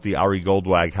Shoalti. Ari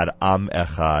Goldwag had Am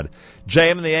Echad.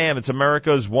 JM in the AM, it's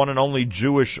America's one and only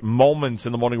Jewish Moments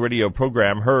in the Morning radio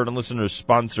program, heard on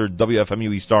listeners-sponsored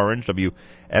WFMU East Orange,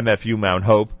 WMFU Mount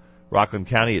Hope, Rockland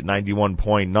County at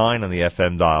 91.9 on the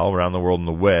FM dial, around the world on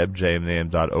the web,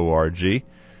 jmintheam.org.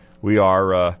 We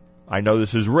are, I know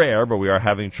this is rare, but we are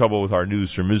having trouble with our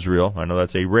news from Israel. I know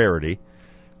that's a rarity.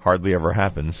 Hardly ever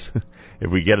happens.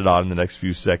 If we get it on in the next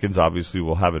few seconds, obviously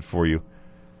we'll have it for you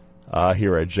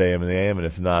here at JM in the AM, and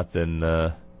if not,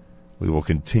 then we will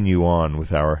continue on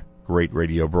with our great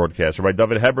radio broadcast. Rabbi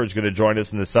Dovid Heber is going to join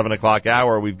us in the 7 o'clock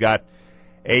hour. We've got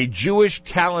a Jewish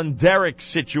calendaric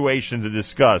situation to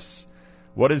discuss.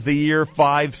 What is the year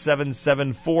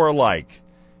 5774 like?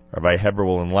 Rabbi Heber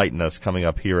will enlighten us coming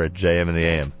up here at JM in the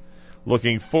AM.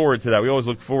 Looking forward to that. We always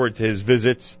look forward to his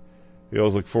visits. We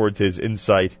always look forward to his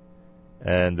insight,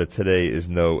 and today is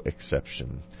no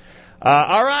exception.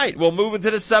 All right, we'll move into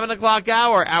the 7 o'clock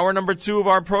hour number 2 of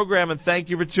our program, and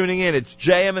thank you for tuning in. It's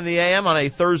JM in the AM on a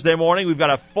Thursday morning. We've got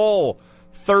a full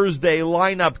Thursday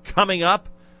lineup coming up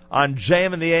on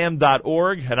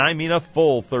jmintheam.org, and I mean a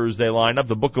full Thursday lineup.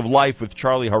 The Book of Life with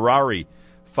Charlie Harari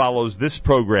follows this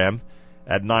program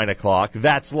at 9 o'clock.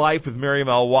 That's Life with Miriam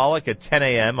L. Wallach at 10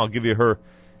 a.m. I'll give you her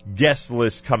guest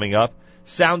list coming up.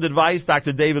 Sound Advice,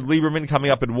 Dr. David Lieberman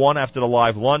coming up at 1 after the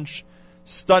live lunch.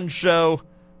 Stunt Show.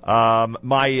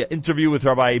 My interview with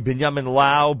Rabbi Binyamin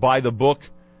Lau by the book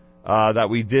that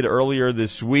we did earlier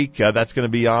this week. That's going to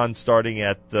be on starting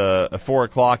at 4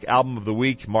 o'clock. Album of the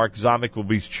Week. Mark Zamek will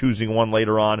be choosing one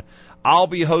later on. I'll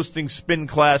be hosting Spin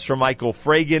Class for Michael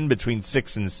Fragan between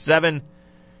 6 and 7.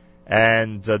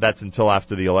 And that's until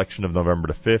after the election of November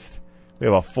the 5th. We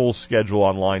have a full schedule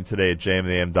online today at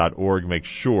jmintheam.org. Make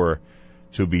sure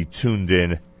to be tuned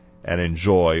in and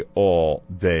enjoy all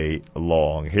day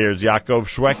long. Here's Yaakov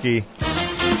Shweki.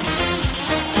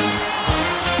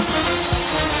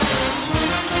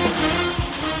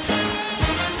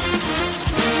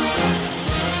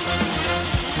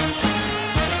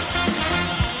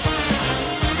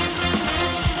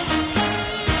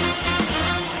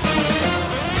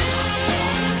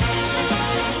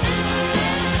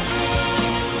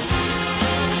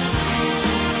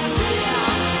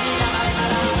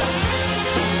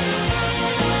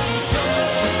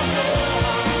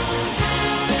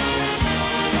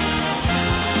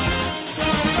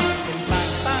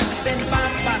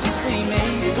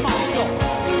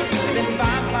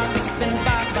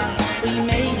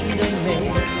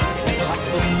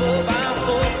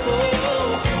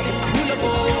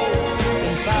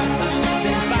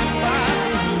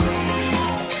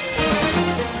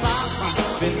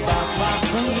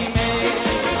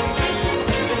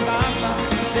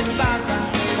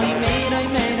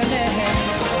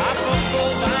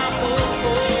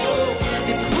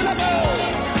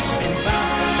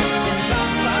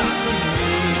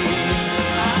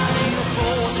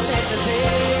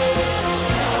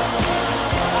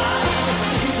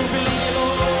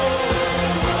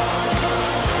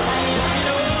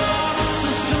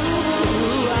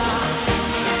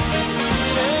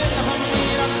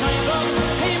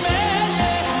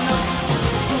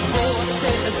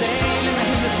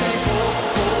 Say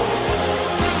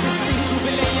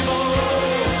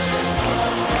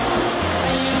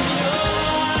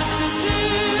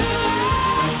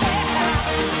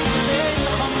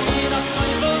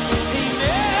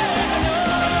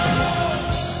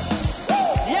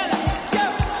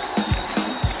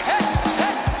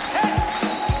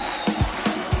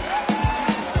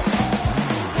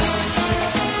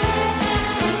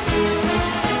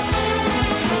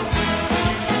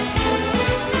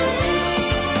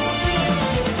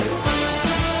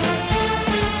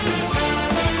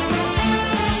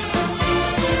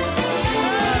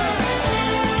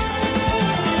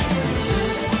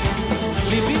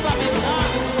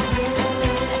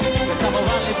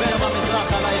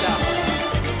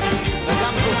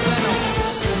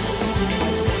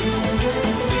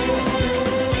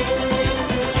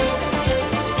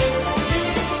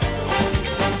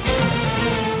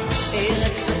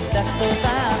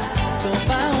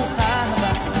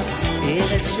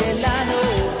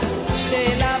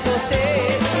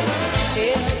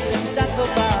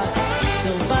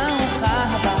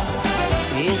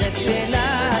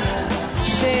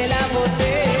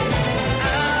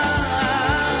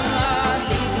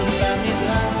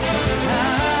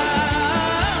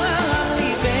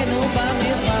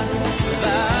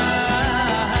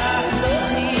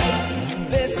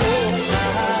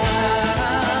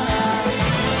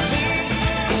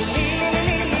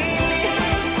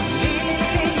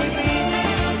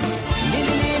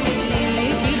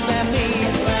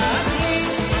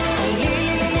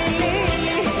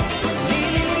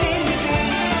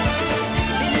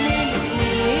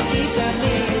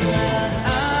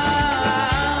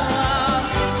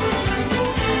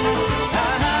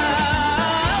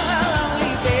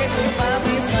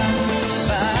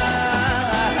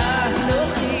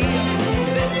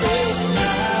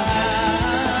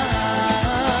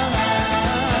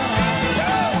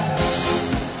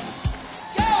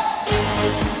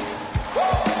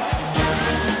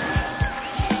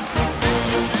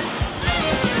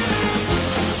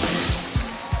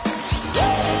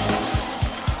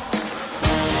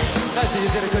Nancy,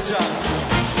 you did a good job.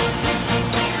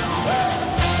 Whoa!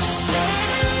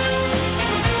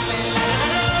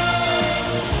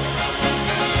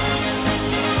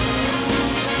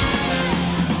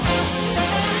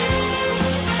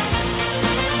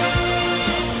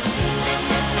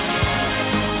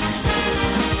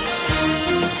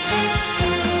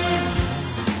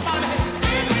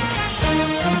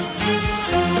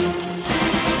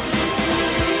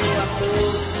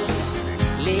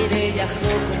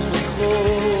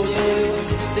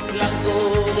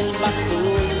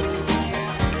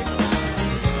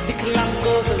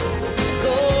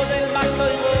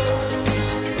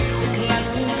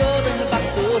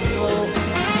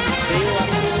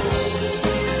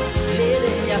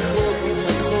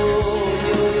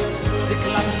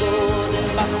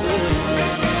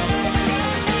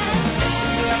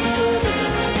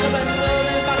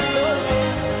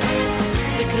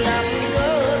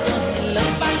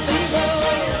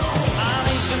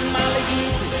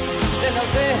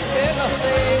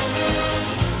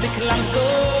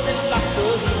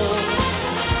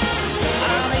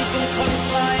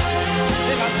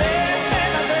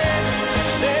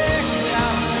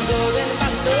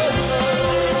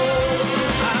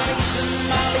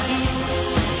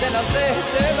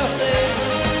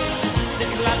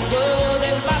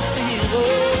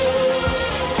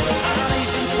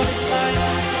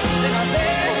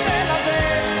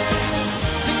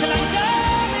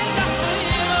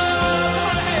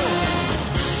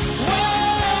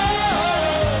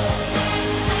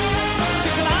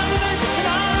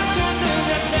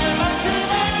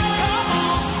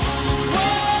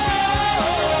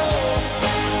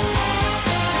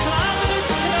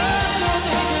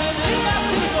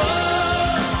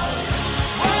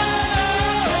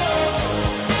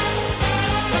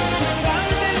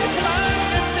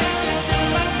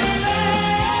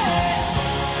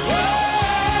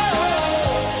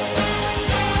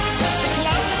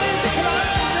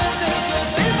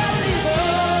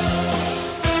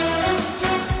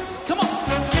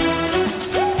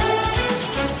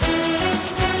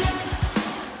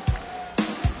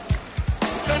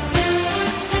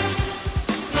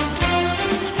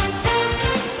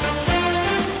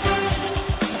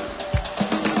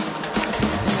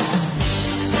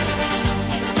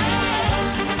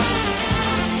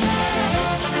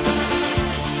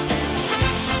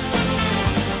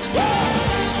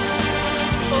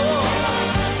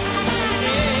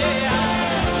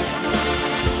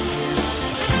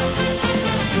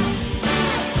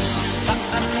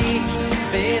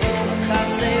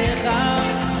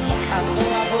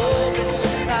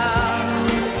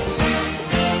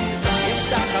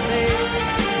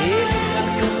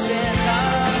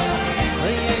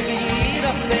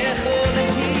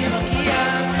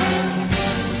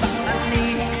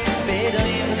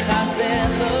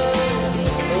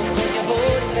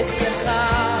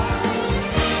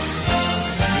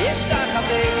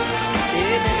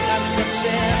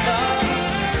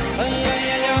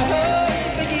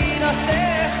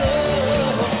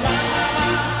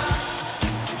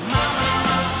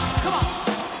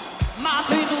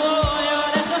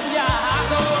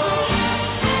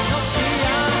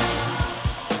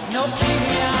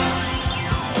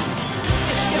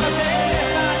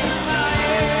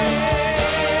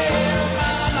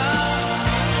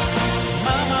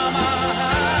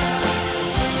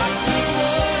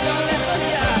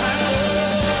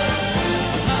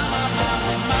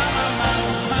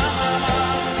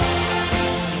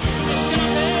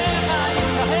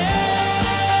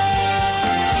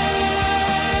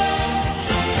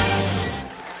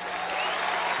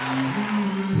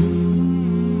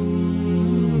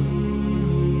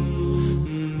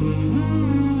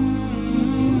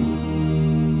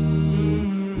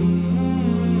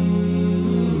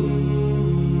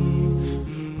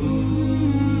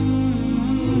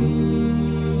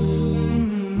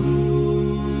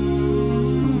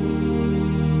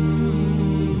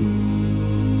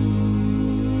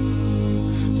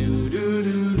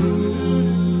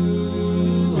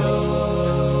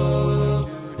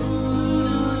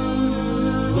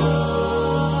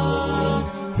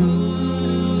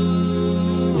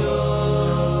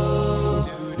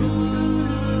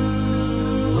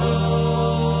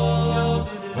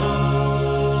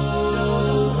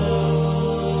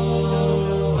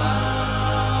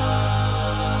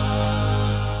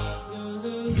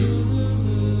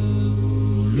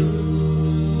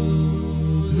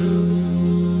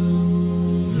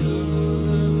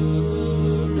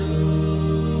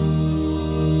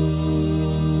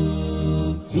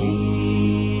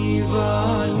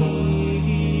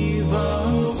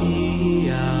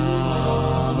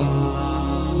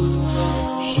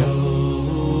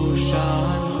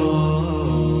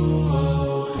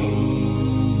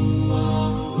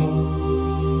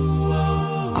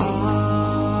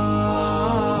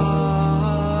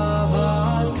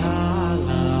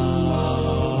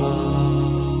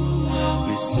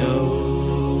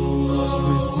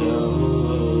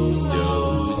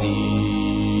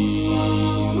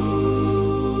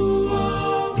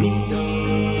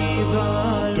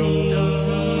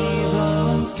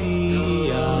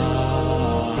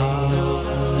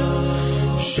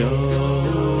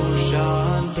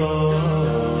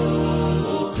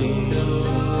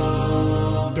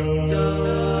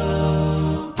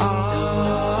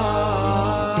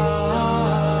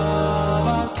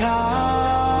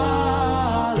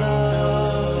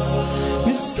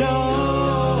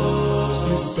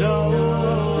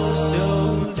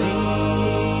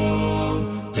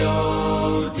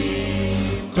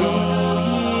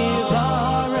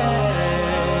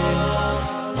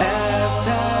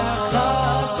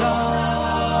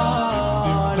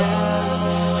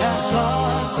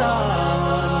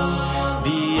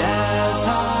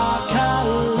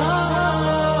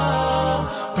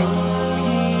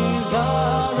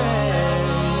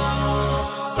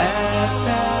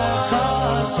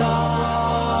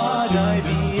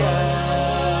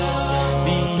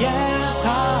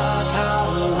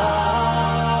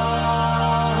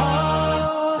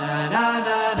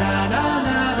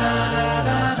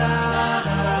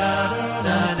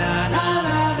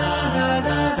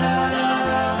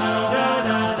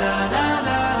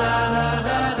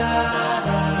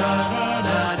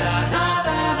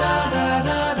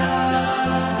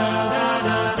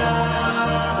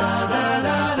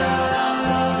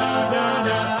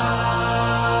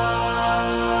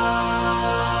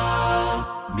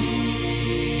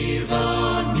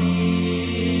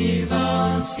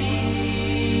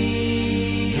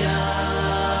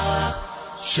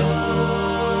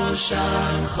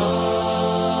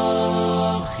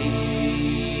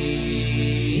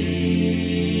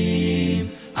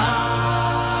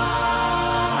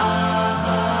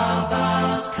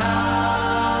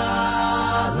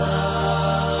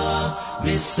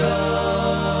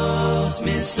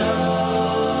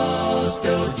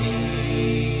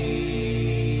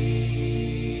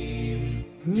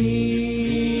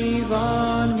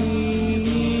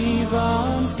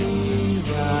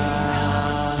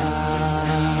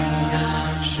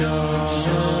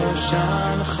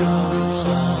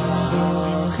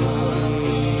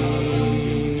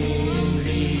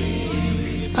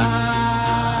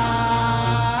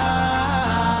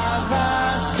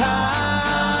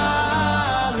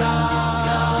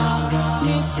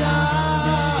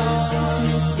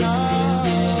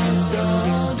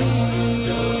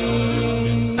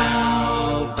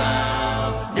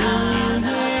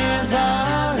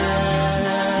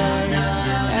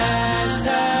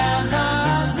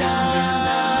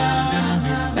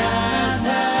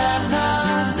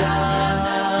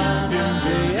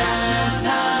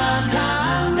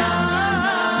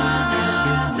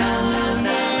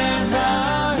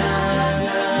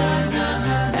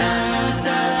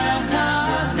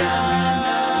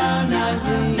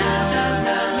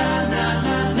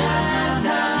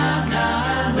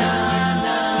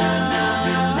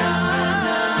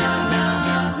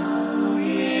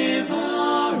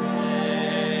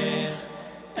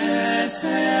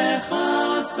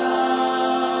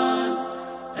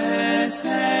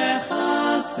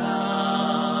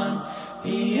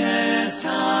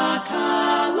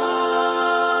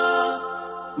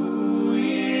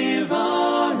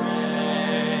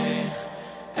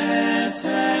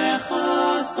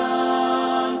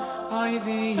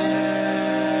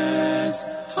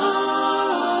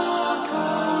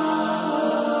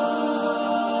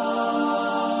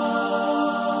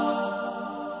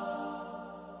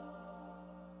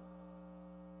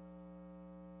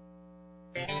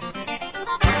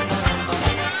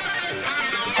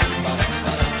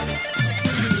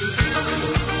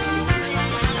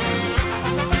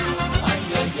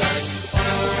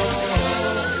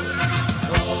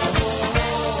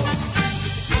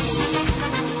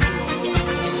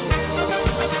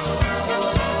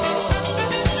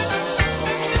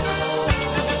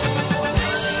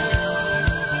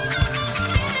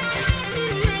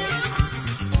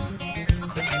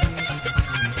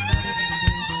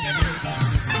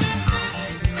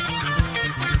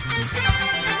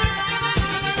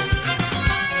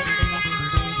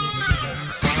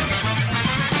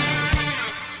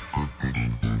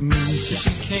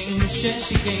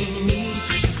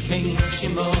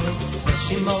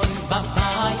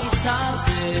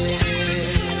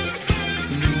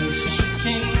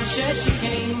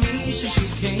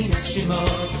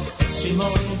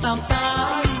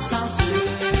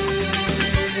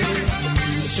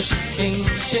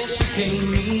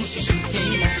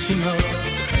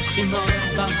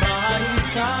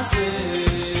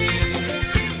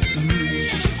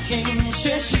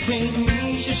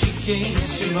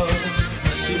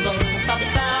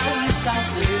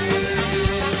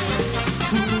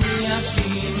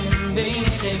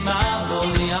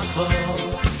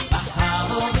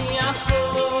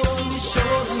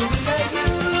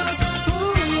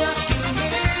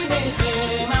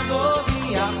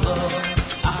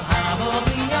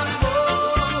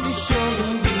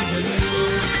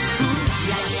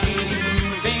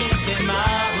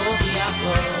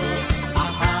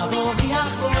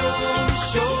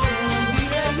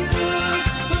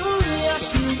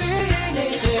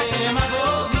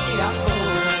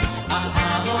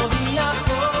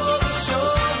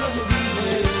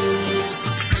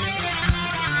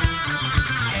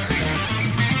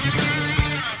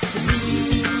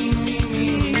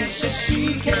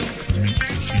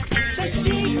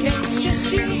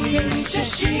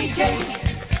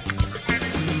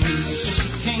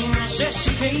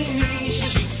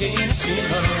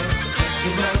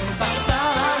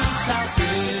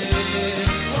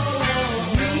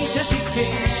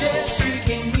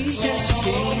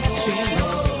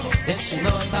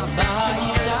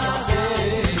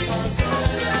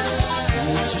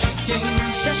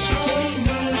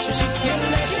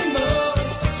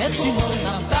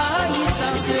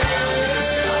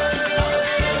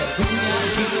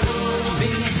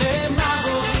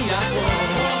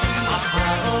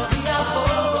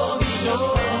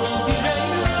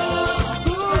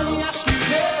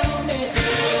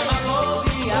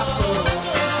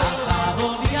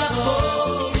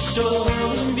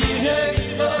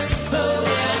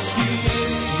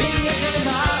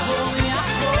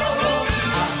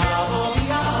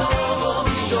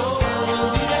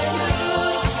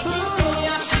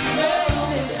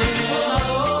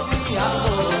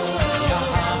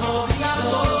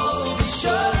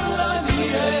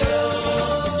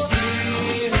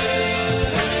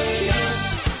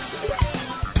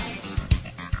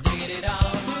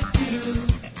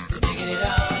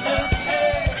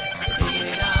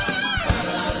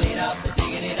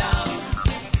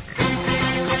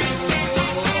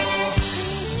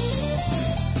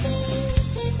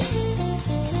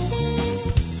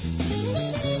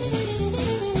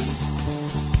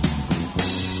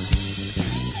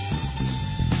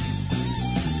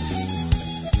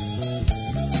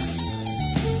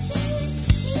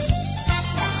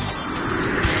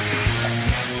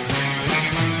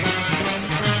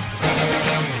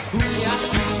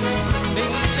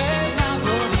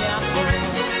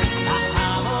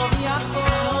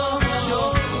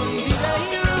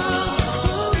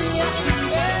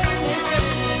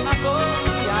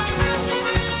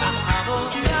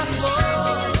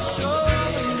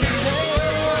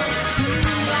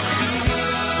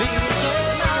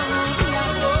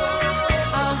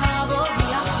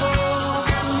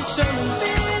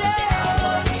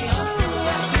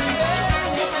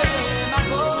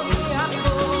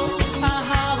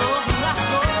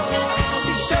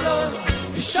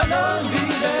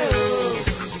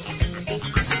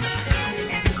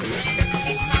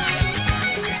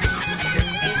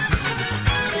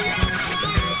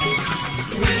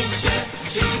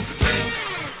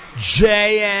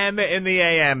 JM in the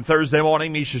AM. Thursday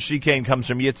morning, Misha Shikane comes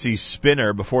from Yitzi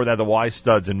Spinner. Before that, the Y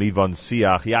Studs and Mivon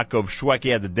Siach. Yaakov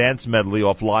Shweki had the dance medley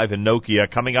off Live in Nokia.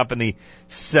 Coming up in the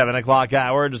 7 o'clock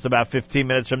hour, just about 15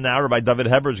 minutes from now, Rabbi Dovid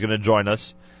Heber is going to join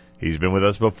us. He's been with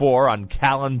us before on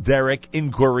calendaric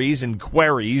inquiries and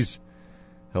queries.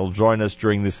 He'll join us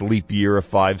during this leap year of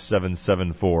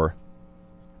 5774.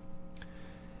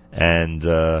 And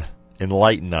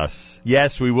enlighten us.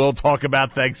 Yes, we will talk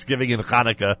about Thanksgiving and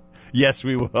Hanukkah. Yes,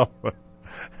 we will.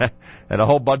 And a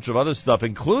whole bunch of other stuff,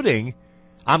 including,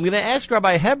 I'm going to ask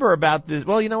Rabbi Heber about this.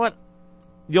 Well, you know what?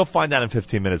 You'll find out in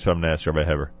 15 minutes what I'm going to ask Rabbi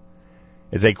Heber.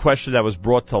 It's a question that was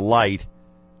brought to light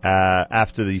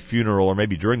after the funeral, or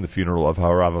maybe during the funeral, of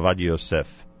Harav Avad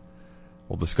Yosef.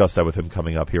 We'll discuss that with him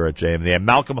coming up here at JM.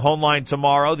 Malcolm Hoenlein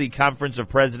tomorrow. The Conference of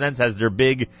Presidents has their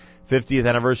big 50th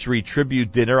anniversary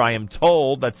tribute dinner. I am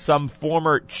told that some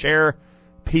former chair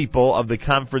people of the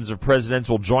Conference of Presidents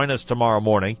will join us tomorrow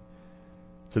morning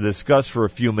to discuss for a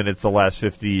few minutes the last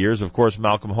 50 years. Of course,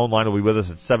 Malcolm Hoenlein will be with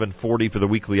us at 7:40 for the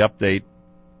weekly update.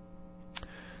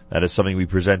 That is something we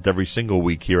present every single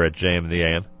week here at JM in the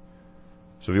AM.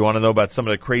 So if you want to know about some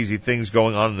of the crazy things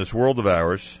going on in this world of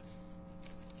ours,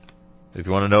 if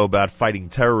you want to know about fighting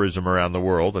terrorism around the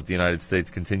world that the United States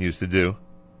continues to do,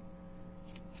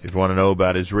 if you want to know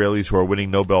about Israelis who are winning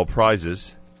Nobel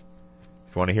Prizes,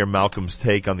 if you want to hear Malcolm's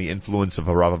take on the influence of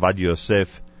Harav Avad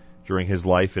Yosef during his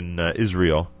life in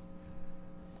Israel,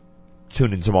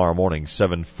 tune in tomorrow morning,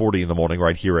 7:40 in the morning,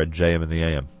 right here at JM in the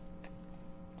AM.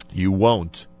 You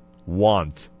won't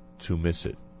want to miss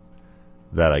it.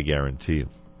 That I guarantee you.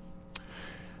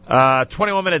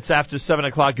 21 minutes after 7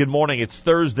 o'clock. Good morning. It's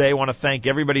Thursday. I want to thank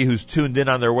everybody who's tuned in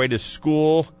on their way to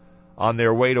school, on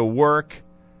their way to work.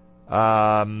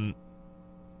 I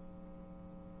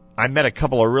met a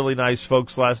couple of really nice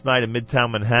folks last night in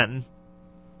Midtown Manhattan,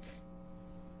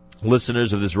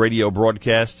 listeners of this radio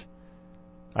broadcast.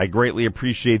 I greatly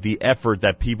appreciate the effort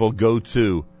that people go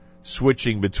to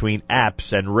switching between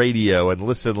apps and radio and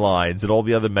listen lines and all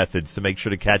the other methods to make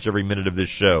sure to catch every minute of this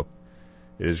show.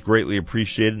 It is greatly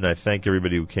appreciated, and I thank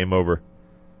everybody who came over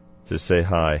to say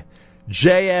hi.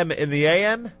 JM in the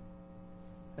AM,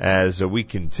 as we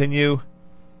continue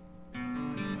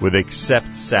with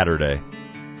Accept Saturday.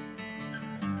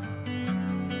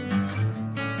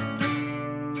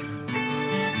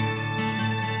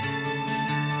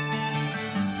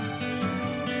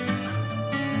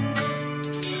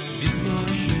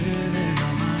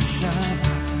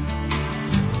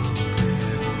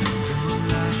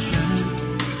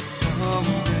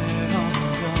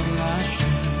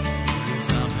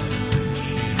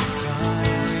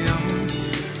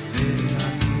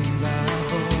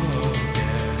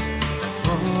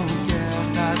 Oh,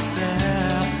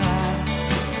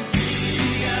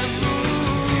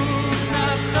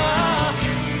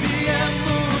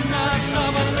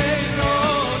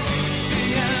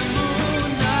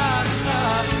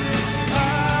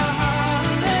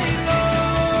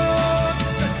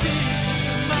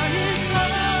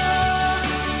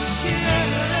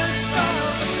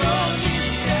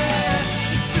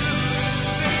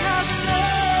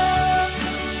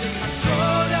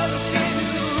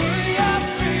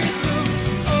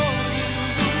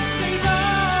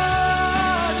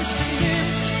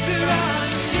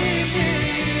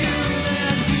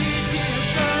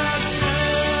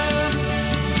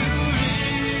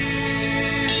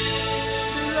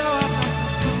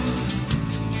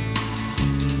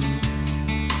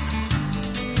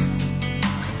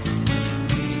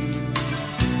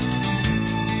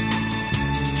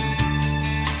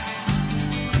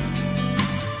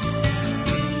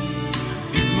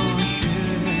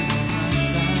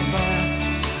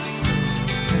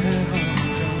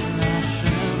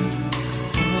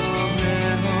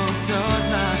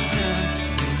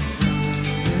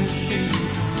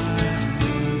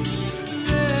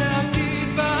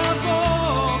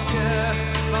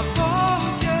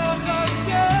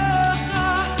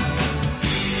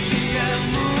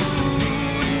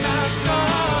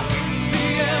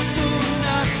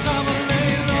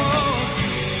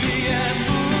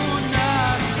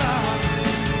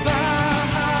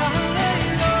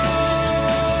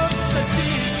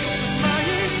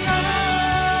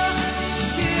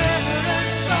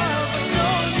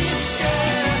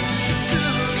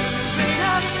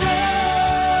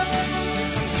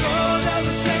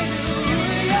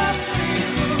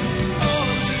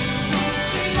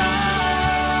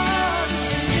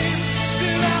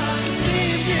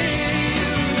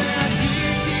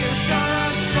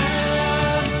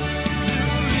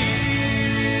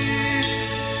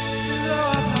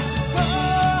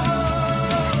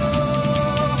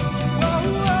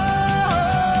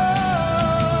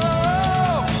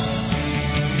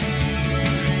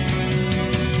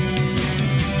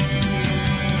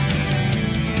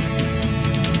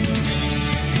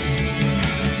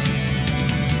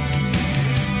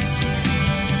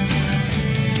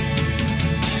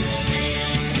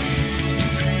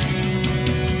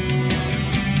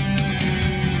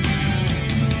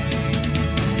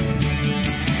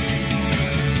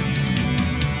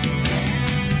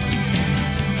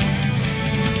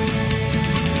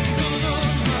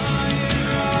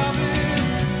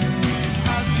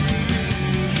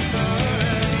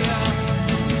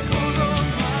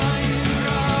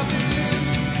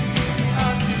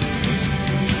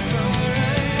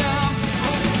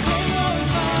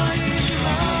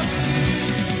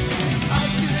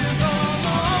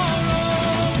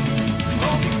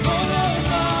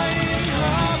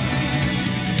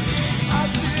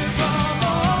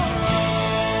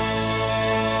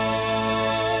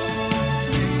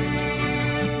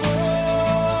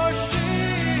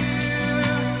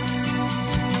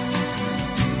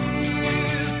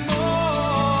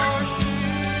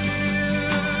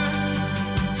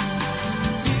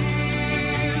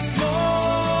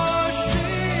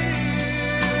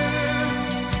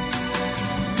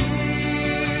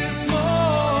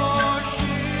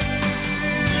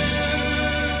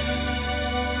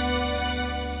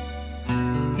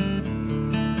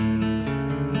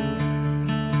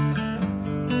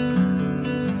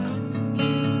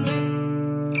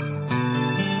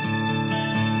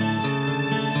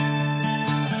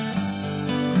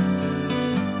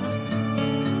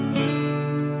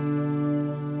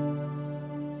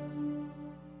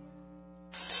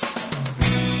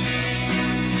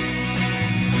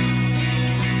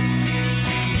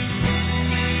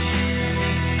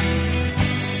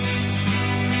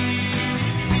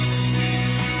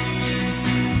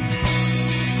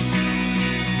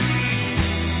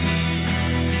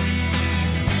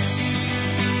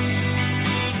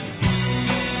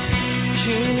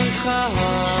 Nichal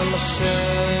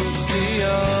Hashem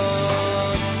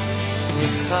Tzion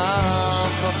Nichal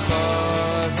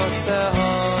Chachar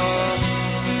Vaseha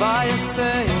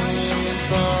Vayasei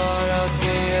Barak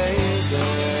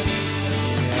Yeiden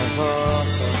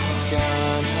Yavasa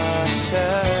Gan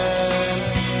Hashem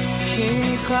Ki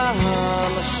Nichal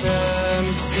Hashem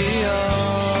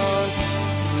Tzion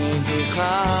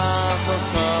Nichal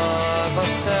Chachar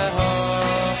Vaseha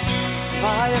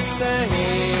Vayasei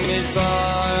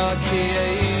Barak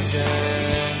Yeiden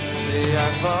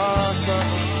Yavasa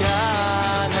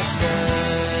Gan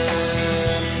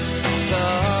Hashem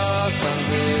Sasam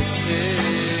V'Simcha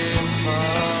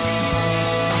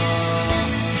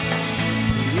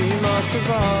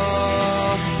Yimasava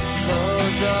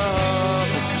Toda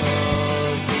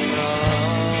V'Kozina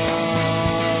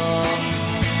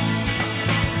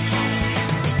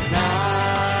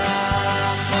Nachamu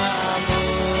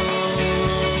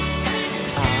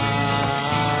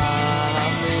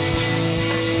Amin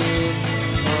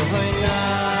Ohoy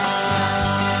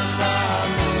Nachamu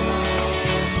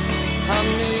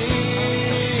Amin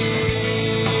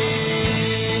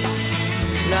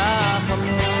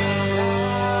Nachamu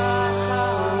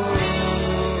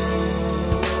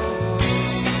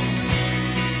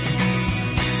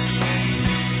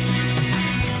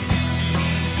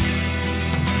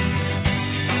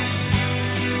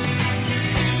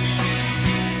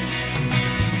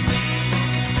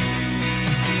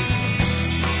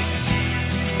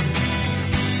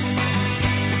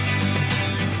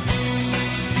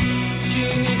Ki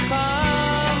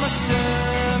Nichal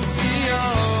Hashem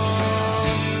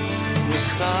Tzion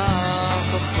Nichal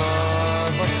Chachar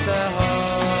Vaseha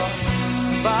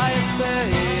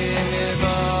Vayasei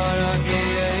Barak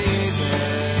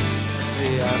Yeiden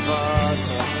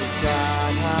V'Yavasa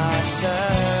Gan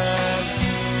Hashem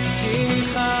Ki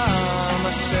Nichal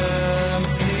Hashem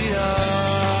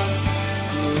Tzion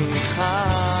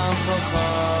Nichal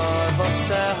Chachar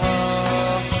Vaseha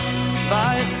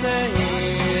Vayasei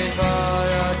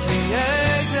Barak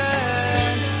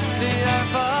Yeiden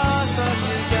V'Yavasa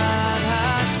Gan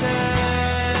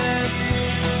Hashem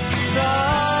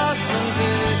Sasam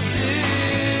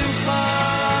V'Simcha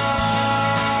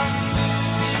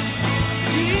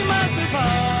Yimatzva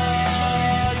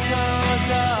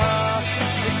Toda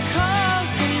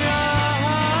V'Kozina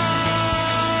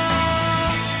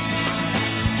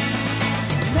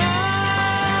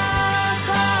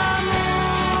Nachamu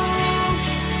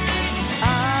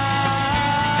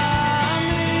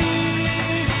Amin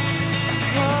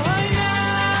Ohoy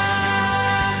Nachamu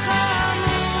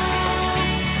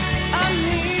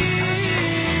Amin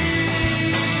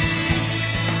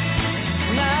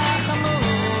Nachamu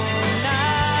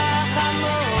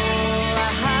Nachamu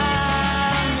Amin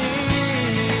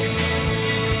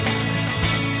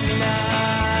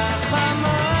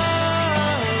Nachamu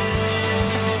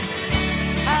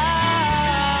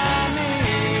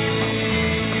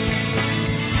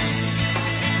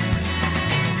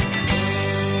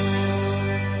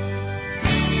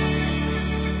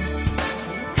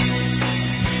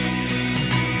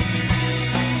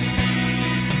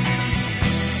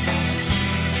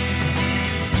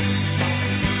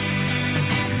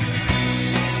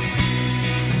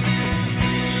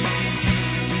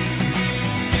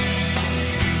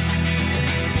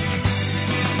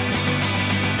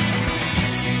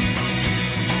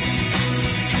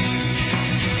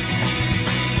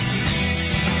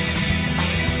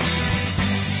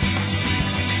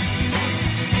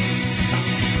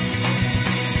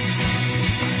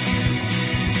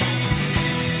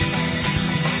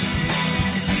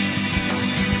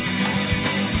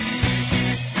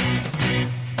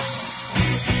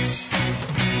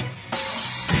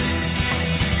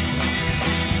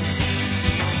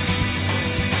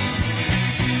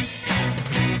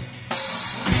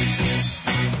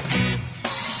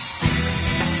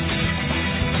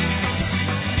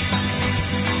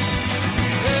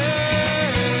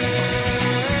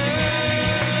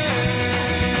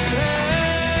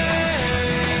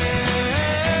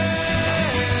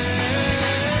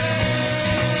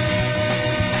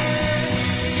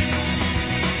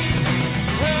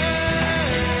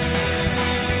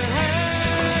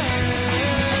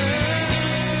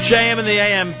JM in the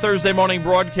AM Thursday morning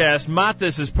broadcast.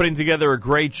 Matis is putting together a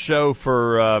great show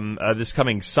for this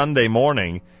coming Sunday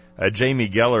morning. Jamie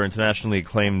Geller, internationally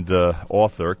acclaimed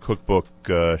author, cookbook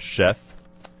chef,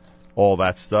 all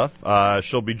that stuff.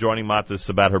 She'll be joining Matis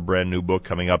about her brand new book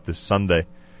coming up this Sunday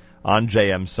on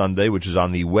JM Sunday, which is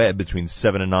on the web between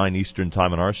 7 and 9 Eastern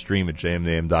Time on our stream at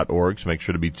jmnam.org, so make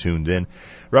sure to be tuned in.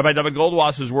 Rabbi Dovid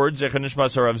Goldwasser's words, Zecher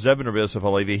Nishmas Harav Zeb ben Rabbi Yosef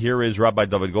Halevi. Here is Rabbi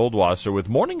Dovid Goldwasser with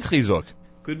Morning Chizuk.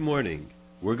 Good morning.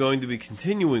 we're going to be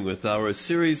continuing with our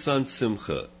series on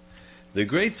Simcha. The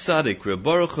great tzaddik, Reb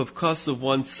Baruch of Kosov,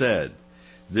 once said,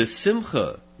 the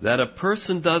Simcha that a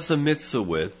person does a mitzvah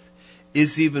with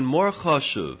is even more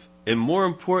chashuv and more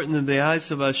important in the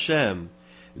eyes of Hashem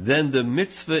than the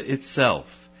mitzvah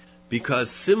itself,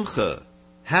 because Simcha,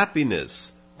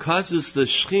 happiness, causes the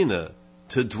Shechina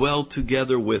to dwell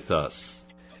together with us.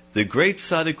 The great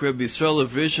tzaddik Rabbi Yisrael of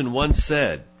Vision once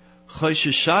said,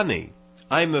 Chosheshani,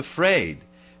 I'm afraid,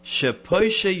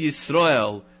 shepoishe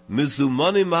Yisrael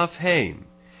mizumonim afheim,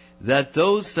 that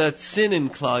those that sin in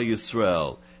Klal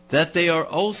Yisrael, that they are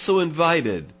also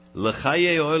invited,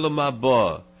 l'chaye olam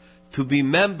haba, to be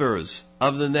members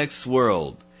of the next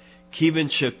world, kivin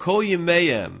sheko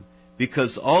yimeyem,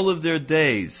 because all of their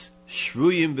days,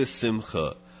 shruyim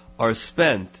b'simcha, are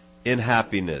spent in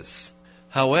happiness.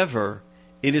 However,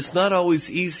 it is not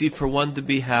always easy for one to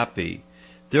be happy.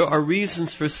 There are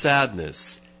reasons for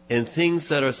sadness, and things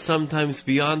that are sometimes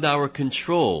beyond our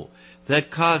control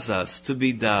that cause us to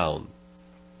be down.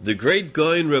 The great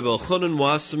Goyen Rebbe Elchanan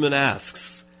Wasserman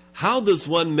asks, how does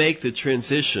one make the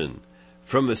transition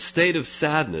from a state of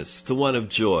sadness to one of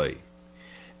joy?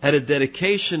 At a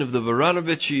dedication of the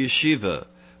Varanovich Yeshiva,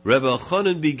 Rebbe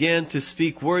Elchanan began to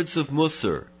speak words of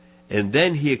Musar, and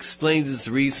then he explained his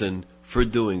reason for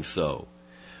doing so.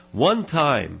 One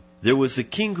time, there was a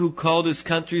king who called his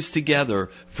countries together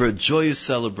for a joyous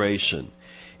celebration.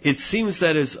 It seems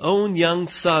that his own young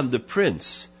son, the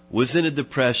prince, was in a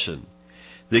depression.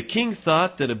 The king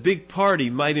thought that a big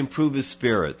party might improve his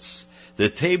spirits. The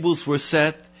tables were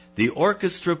set, the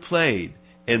orchestra played,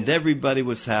 and everybody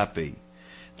was happy.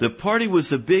 The party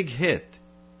was a big hit,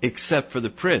 except for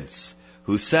the prince,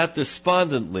 who sat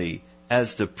despondently,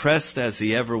 as depressed as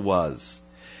he ever was.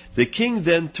 The king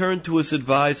then turned to his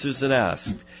advisors and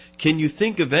asked, can you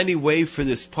think of any way for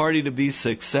this party to be a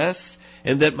success,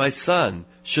 and that my son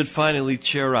should finally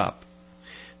cheer up?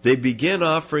 They began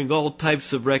offering all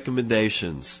types of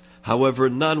recommendations. However,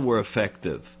 none were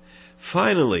effective.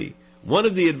 Finally, one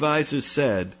of the advisors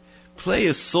said, play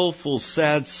a soulful,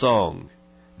 sad song.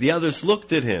 The others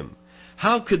looked at him.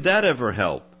 How could that ever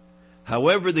help?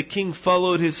 However, the king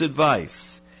followed his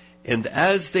advice, and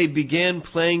as they began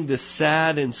playing the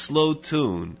sad and slow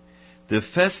tune, the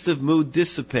festive mood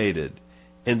dissipated,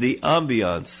 and the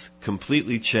ambiance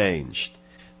completely changed.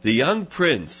 The young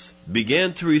prince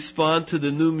began to respond to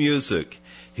the new music.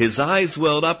 His eyes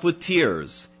welled up with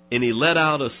tears, and he let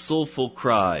out a soulful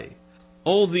cry.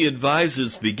 All the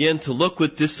advisors began to look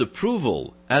with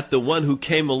disapproval at the one who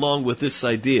came along with this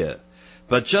idea.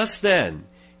 But just then,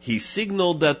 he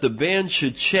signaled that the band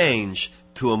should change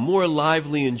to a more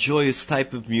lively and joyous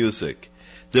type of music.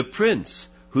 The prince,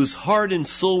 whose heart and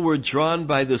soul were drawn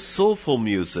by the soulful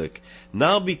music,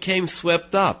 now became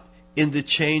swept up in the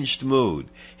changed mood.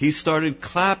 He started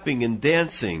clapping and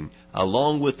dancing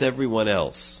along with everyone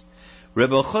else.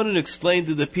 Rebbe Elchanan explained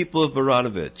to the people of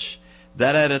Baranovich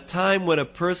that at a time when a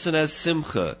person has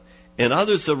simcha and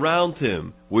others around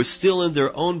him were still in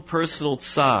their own personal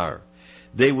tsar,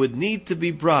 they would need to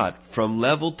be brought from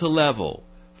level to level,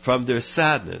 from their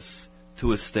sadness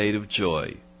to a state of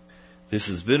joy. This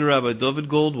has been Rabbi Dovid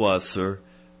Goldwasser,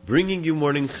 bringing you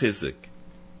morning chizuk.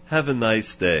 Have a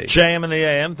nice day. JM in the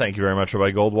AM. Thank you very much,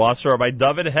 Rabbi Goldwasser. Rabbi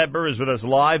Dovid Heber is with us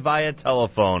live via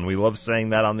telephone. We love saying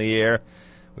that on the air.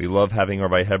 We love having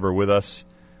Rabbi Heber with us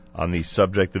on the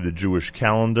subject of the Jewish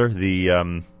calendar.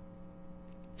 The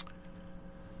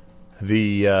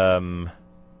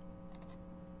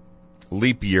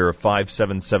leap year of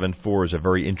 5774 is a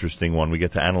very interesting one. We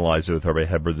get to analyze it with Rabbi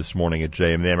Heber this morning at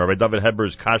JM. Rabbi Dovid Heber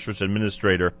is Kashrus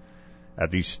Administrator at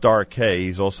the Star K.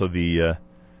 He's also the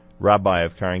Rabbi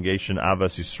of Congregation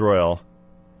Avas Yisrael,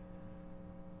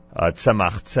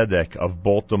 Tzemach Tzedek of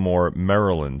Baltimore,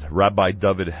 Maryland. Rabbi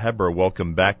Dovid Heber,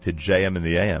 welcome back to JM in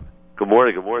the AM. Good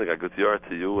morning. Good year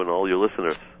to you and all your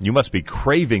listeners. You must be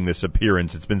craving this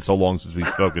appearance. It's been so long since we've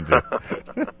spoken to.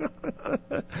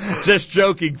 Just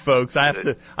joking, folks. I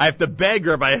have to beg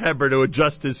Rabbi Heber to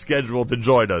adjust his schedule to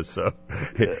join us. So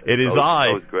it is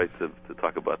always great to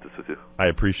talk about this with you. I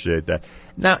appreciate that.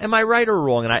 Now, am I right or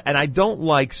wrong? And I don't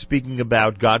like speaking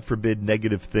about, God forbid,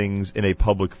 negative things in a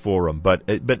public forum, but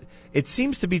it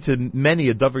seems to be to many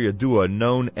a Davar Yadua, a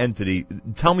known entity.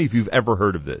 Tell me if you've ever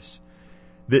heard of this.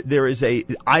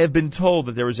 I have been told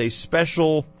that there is a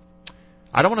special,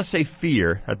 I don't want to say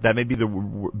fear, that may be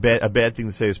a bad thing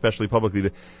to say, especially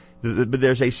publicly, but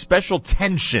there's a special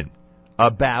tension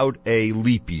about a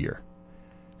leap year.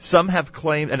 Some have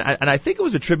claimed, and I think it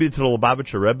was attributed to the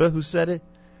Lubavitcher Rebbe who said it,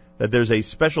 that there's a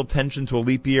special tension to a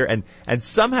leap year, and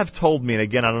some have told me, and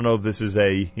again, I don't know if this is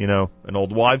an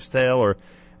old wives' tale or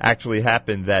actually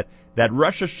happened, that that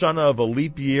Rosh Hashanah of a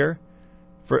leap year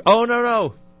for, oh,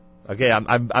 no. Okay,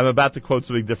 I'm about to quote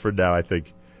something different now, I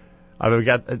think.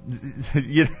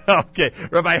 Okay,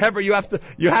 Rabbi Heber, you have to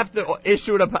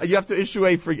issue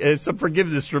some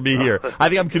forgiveness for me here. I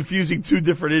think I'm confusing two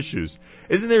different issues.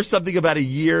 Isn't there something about a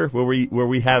year where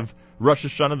we have Rosh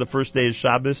Hashanah, the first day is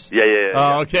Shabbos?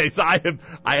 Yeah. Okay, so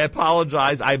I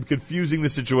apologize. I'm confusing the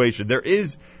situation. There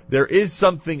is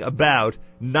something about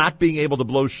not being able to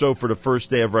blow shofar the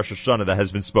first day of Rosh Hashanah that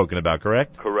has been spoken about,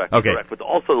 correct? Correct. Okay. Correct. But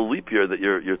also the leap year that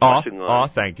you're touching on.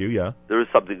 Thank you. Yeah. There is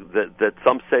something that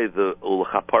some say the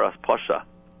Ulchaparas Pasha,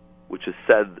 which is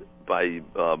said by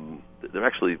there are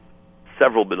actually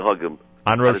several minhagim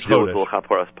on Rosh Chodesh.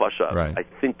 Ulchaparas Pasha. Right. I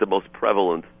think the most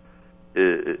prevalent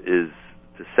is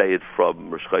to say it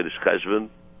from Rosh Chodesh Cheshvan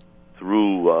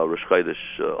through Rosh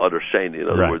Chodesh Adar Sheni. In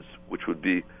other words, which would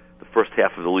be the first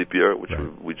half of the leap year, which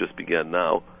we just began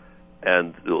now,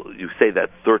 and you say that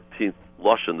 13th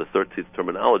lashon, the 13th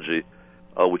terminology,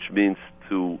 which means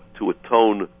to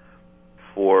atone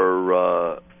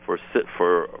for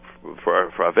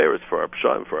averos, for our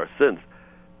pshaim, for our sins.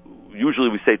 Usually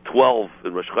we say 12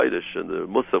 in Rosh Chodesh, and the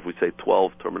Musaf we say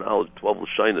 12 terminology, 12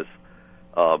 lashonos,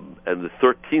 and the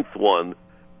 13th one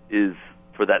is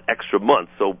for that extra month.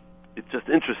 So it's just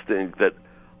interesting that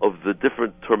of the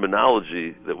different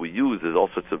terminology that we use, there's all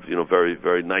sorts of very,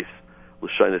 very nice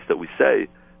lashonos that we say.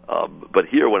 But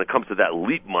here, when it comes to that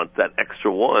leap month, that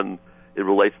extra one, it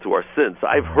relates to our sins. So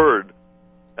I've heard,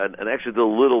 and I actually did a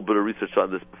little bit of research on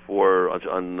this before.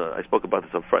 I spoke about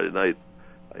this on Friday night.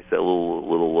 I said a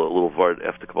little vart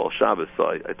after Kabbalah Shabbos, so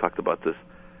I talked about this,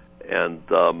 and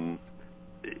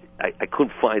I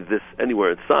couldn't find this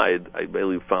anywhere inside. I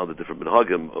mainly found the different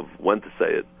minhagim of when to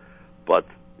say it, but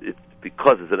it's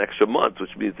because it's an extra month,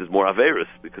 which means there's more averis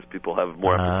because people have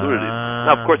more opportunities.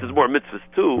 Now, of course, there's more mitzvahs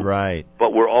too, right?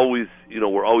 But we're always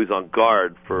on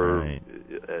guard for.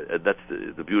 And that's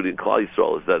the beauty in Klal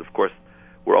Yisrael is that, of course,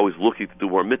 we're always looking to do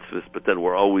more mitzvahs, but then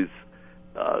we're always,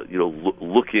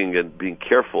 looking and being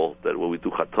careful that when we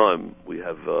do chatam, we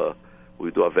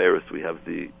do averis, we have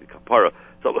the kapara.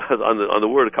 So on the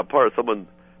word kapara,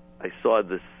 I saw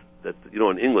this that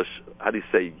in English, how do you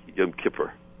say Yom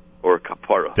Kippur or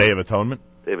kapara? Day of Atonement.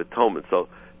 Day of Atonement. So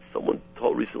someone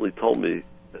recently told me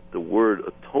that the word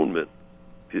atonement,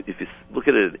 if you look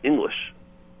at it in English,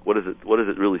 what does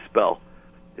it really spell?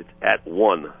 It's at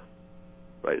one,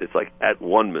 right? It's like at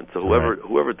one-ment. So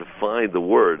whoever defined the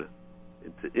word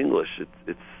into English,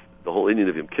 it's the whole Indian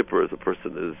of Yom Kippur as a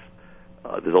person is.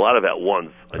 There's a lot of at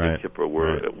ones on Yom Kippur.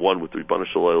 We're at one with the Ribbon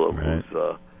Shalom,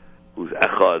 who's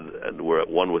echad, and we're at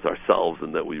one with ourselves,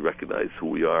 and that we recognize who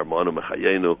we are. Manu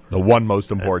Mechayenu, the one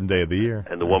most important day of the year,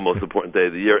 and the one most important day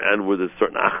of the year, and where there's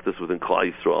certain achdus within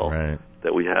Klal Yisrael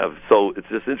that we have. So it's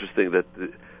just interesting that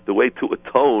the way to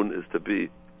atone is to be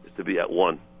at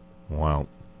one. Wow.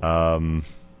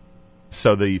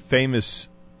 So the famous,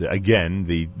 again,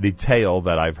 the tale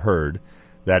that I've heard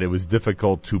that it was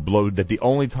difficult to blow, that the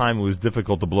only time it was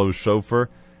difficult to blow shofar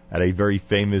at a very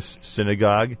famous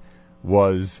synagogue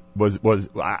was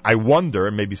I wonder,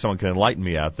 and maybe someone can enlighten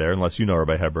me out there, unless you know,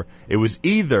 Rabbi Heber, it was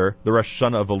either the Rosh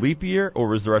Hashanah of a leap year or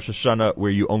was the Rosh Hashanah where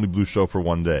you only blew shofar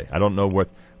one day. I don't know what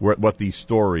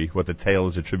the tale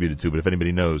is attributed to, but if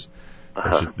anybody knows,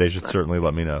 they should certainly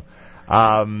let me know.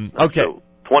 Okay. So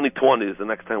 2020 is the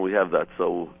next time we have that,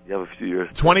 so you have a few years.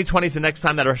 2020 is the next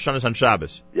time that Rosh Hashanah is on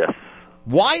Shabbos? Yes.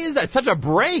 Why is that? Such a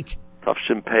break.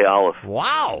 Tafshin Pei Aleph.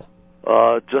 Wow.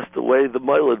 Just the way the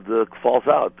Milad falls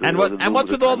out. And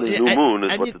what's with all the new moon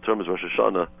is what determines Rosh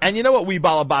Hashanah. And you know what we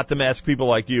balabatim ask people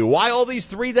like you? Why all these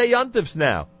 3-day yontifs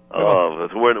now?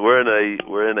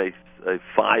 We're in a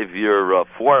 5-year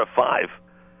 4 or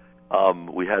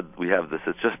 5. We have this.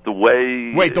 It's just the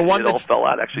way it all fell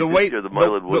out. Actually, this year the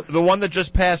Milad was the one that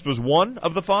just passed was one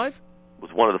of the 5.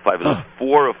 Was one of the 5. It was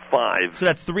 4 of 5. So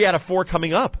that's 3 out of 4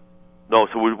 coming up. No,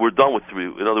 so we're done with 3.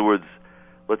 In other words,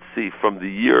 let's see. From the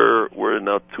year we're in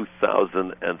now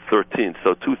 2013.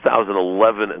 So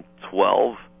 2011 and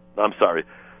 12. No, I'm sorry,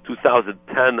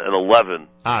 2010 and 11.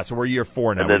 So we're year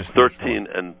 4 now. And then 13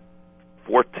 and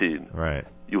 14. Right.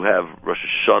 You have Rosh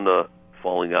Hashanah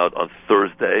falling out on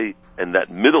Thursday, and that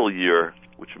middle year,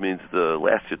 which means the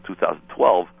last year,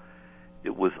 2012,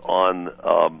 it was on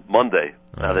Monday.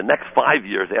 Right. Now, the next 5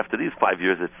 years, after these 5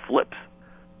 years, it flips.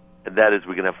 And that is,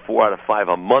 we're going to have 4 out of 5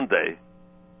 on Monday,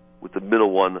 with the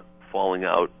middle one falling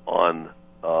out on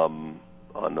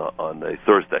a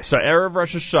Thursday. So Erev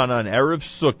Rosh Hashanah and Erev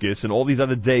Sukkot and all these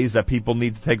other days that people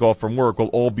need to take off from work will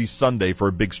all be Sunday for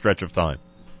a big stretch of time.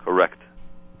 Correct.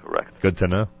 Good to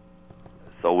know.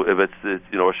 So if it's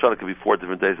Rosh Hashanah could be 4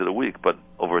 different days of the week, but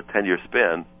over a 10-year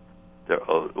span,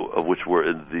 of which we're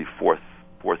in the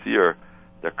fourth year,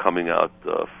 they're coming out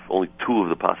only 2 of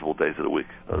the possible days of the week.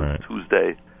 Right.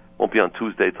 Tuesday won't be on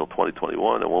Tuesday till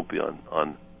 2021. It won't be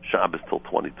on Shabbos till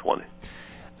 2020.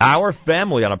 Our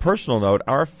family, on a personal note,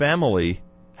 our family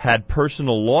had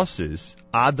personal losses.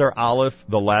 Adar Aleph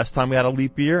the last time we had a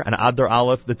leap year, and Adar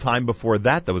Aleph the time before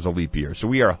that was a leap year. So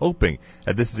we are hoping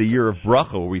that this is a year of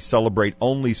bracha where we celebrate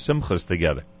only simchas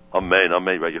together. Amen,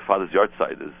 amen. Right, your father's yard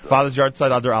site is father's yard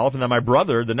site Adar Aleph, and then my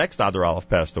brother, the next Adar Aleph,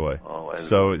 passed away. Oh,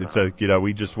 so it's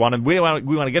we just want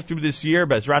to get through this year,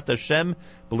 Bezrat Hashem,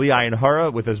 B'li Ayin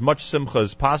Hara, with as much simcha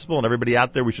as possible, and everybody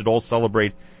out there, we should all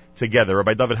celebrate together.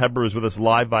 Rabbi Dovid Heber is with us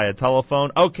live via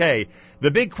telephone. Okay,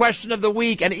 the big question of the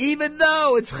week, and even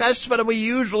though it's Cheshvan and we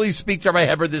usually speak to Rabbi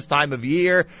Heber this time of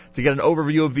year to get an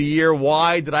overview of the year,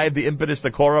 why did I have the impetus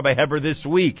to call Rabbi Heber this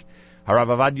week? Harav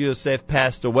Avad Yosef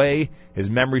passed away. His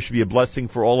memory should be a blessing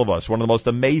for all of us. One of the most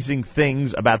amazing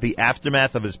things about the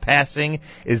aftermath of his passing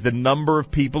is the number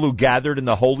of people who gathered in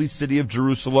the holy city of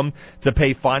Jerusalem to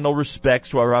pay final respects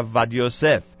to Harav Avad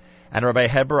Yosef. And Rabbi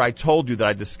Heber, I told you that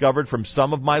I discovered from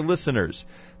some of my listeners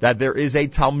that there is a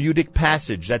Talmudic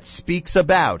passage that speaks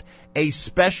about a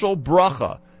special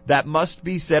bracha that must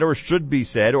be said or should be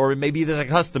said, or maybe there's a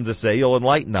custom to say, you'll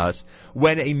enlighten us,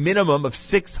 when a minimum of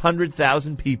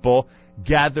 600,000 people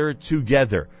gather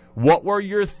together. What were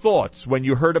your thoughts when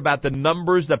you heard about the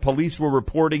numbers that police were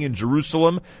reporting in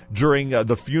Jerusalem during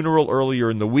the funeral earlier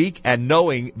in the week, and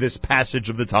knowing this passage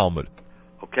of the Talmud?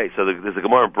 Okay, so there's a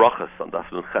Gemara in Brachas on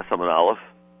Daf Nun Chesam and Aleph,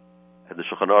 and the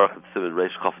Shulchan Aruch and Siman Reish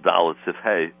Chaf Dalet Sif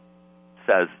Hey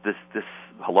says this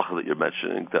halacha that you're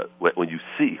mentioning, that when you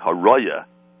see Haraya,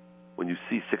 when you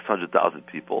see 600,000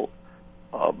 people,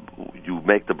 you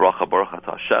make the bracha Baruch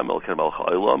Atah Hashem Elokeinu Melech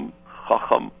Haolam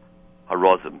Chacham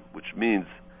Harazim, which means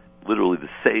literally the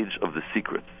sage of the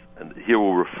secrets. And here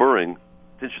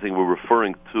it's interesting, we're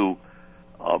referring to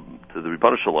the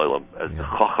Ribbon Shalom as the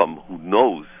Chacham who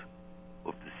knows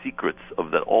of the secrets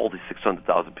of that all these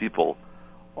 600,000 people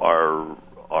are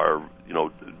I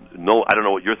don't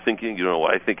know what you're thinking, you don't know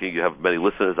what I'm thinking, you have many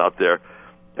listeners out there,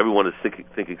 everyone is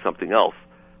thinking something else.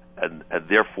 And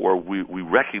therefore, we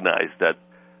recognize that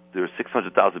there are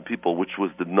 600,000 people, which was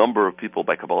the number of people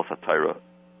by Kabbalah Satira.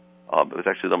 It was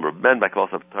actually the number of men by Kabbalah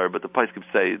Satira, but the Poskim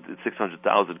say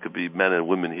 600,000 could be men and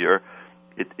women here.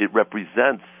 It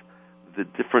represents the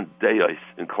different deyos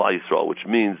in Klal Yisrael, which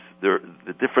means the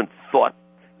different thoughts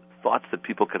that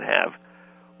people could have.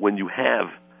 When you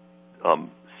have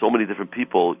so many different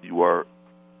people,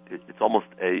 it's almost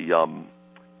a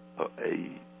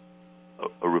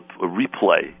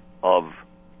replay of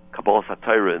Kabbalah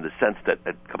Satira, in the sense that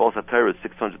at Kabbalah Satira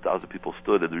 600,000 people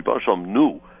stood, and the Rebbe Shalom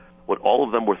knew what all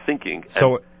of them were thinking,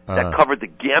 and that covered the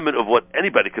gamut of what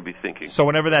anybody could be thinking. So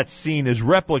whenever that scene is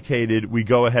replicated, we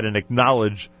go ahead and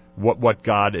acknowledge what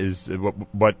God is,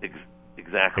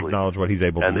 exactly, acknowledge what He's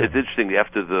able to do. And it's interesting,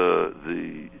 after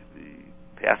the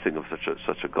passing of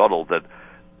such a gadol, that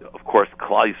of course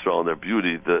Klal Yisrael and their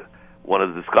beauty, one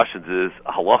of the discussions is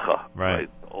halacha, right?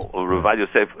 Rabbi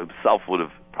Yosef himself would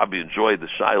have probably enjoyed the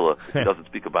shaila. He doesn't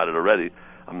speak about it already.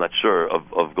 I'm not sure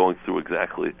of going through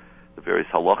exactly the various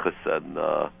halachas and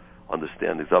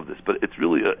understandings of this, but it's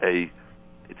really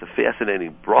it's a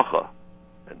fascinating bracha,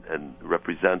 and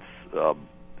represents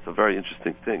some very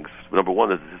interesting things. Number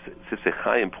one, as Sifsei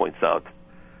Chaim points out,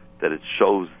 that it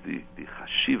shows the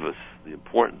chashivas, the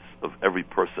importance of every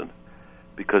person,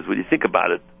 because when you think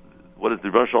about it, what is the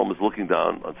Rebbe Shalom is looking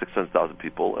down on 600,000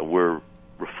 people, and we're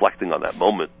reflecting on that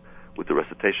moment with the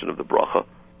recitation of the bracha,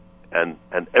 and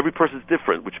every person is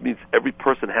different, which means every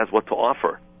person has what to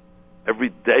offer. Every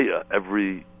day,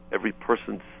 every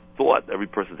person's thought, every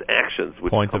person's actions,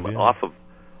 which come off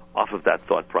of that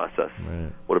thought process.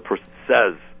 Right. What a person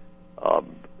says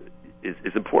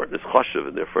is important, is chashuv,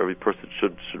 and therefore every person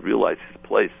should realize his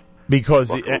place.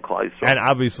 Because, and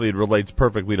obviously it relates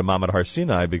perfectly to Mamad Har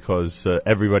Sinai, because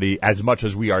everybody, as much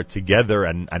as we are together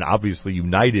and obviously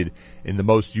united in the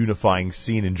most unifying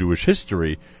scene in Jewish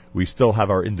history, we still have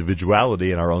our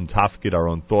individuality and our own tafkid, our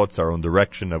own thoughts, our own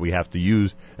direction that we have to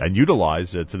use and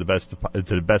utilize in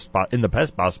the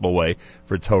best possible way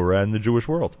for Torah and the Jewish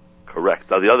world. Correct.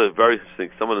 Now, the other very interesting,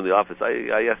 someone in the office,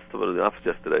 I asked someone in the office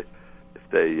yesterday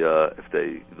if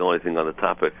they know anything on the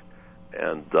topic,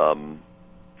 and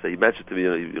so he mentioned to me,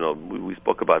 we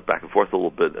spoke about back and forth a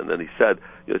little bit, and then he said,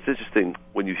 it's interesting,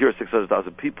 when you hear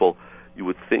 600,000 people, you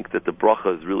would think that the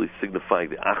bracha is really signifying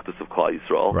the achdus of Klal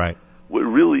Yisrael. Right. We're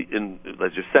really,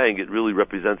 as you're saying, it really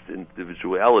represents the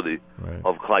individuality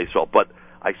of Klal Yisrael. But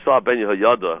I saw Ben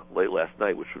Yehoyada late last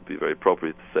night, which would be very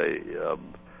appropriate to say,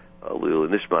 Lil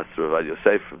Nishmas Rav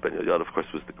Yosef. Ben Yehoyada, of course,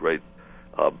 was the great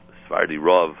Sephardi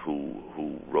Rav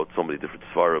who wrote so many different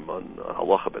svarim on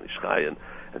Halacha Ben Ishchai and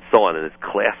so on, and his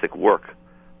classic work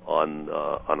on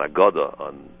Agada,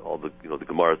 on all the the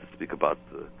Gemaras that speak about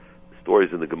the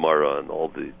stories in the Gemara and all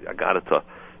the Agadata.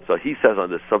 So he says on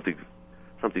this something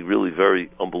really very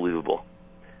unbelievable,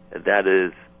 and that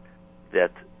is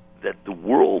that the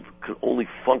world can only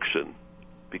function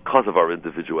because of our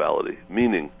individuality.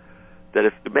 Meaning that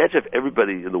imagine if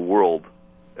everybody in the world,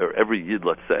 or every Yid,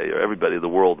 let's say, or everybody in the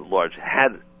world at large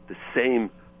had the same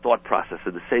thought process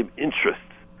and the same interests.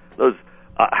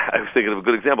 I was thinking of a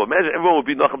good example. Imagine everyone would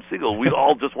be Nachum Segal. We'd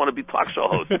all just want to be talk show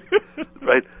hosts,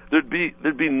 right? There'd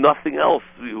be nothing else.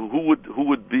 Who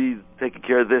would be taking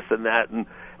care of this and that, and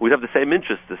we'd have the same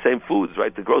interests, the same foods,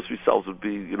 right? The grocery shelves would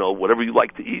be, whatever you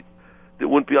like to eat. It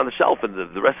wouldn't be on the shelf, and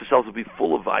the rest of the shelves would be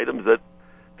full of items that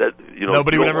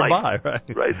nobody would ever buy, right?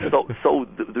 Right. So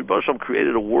the Baruch Hashem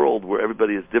created a world where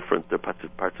everybody is different. They're parts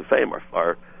of fame.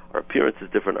 Our appearance is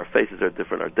different. Our faces are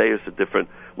different. Our days are different.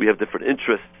 We have different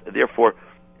interests, and therefore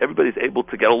everybody's able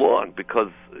to get along because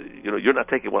you're not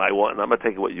taking what I want, and I'm not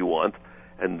taking what you want,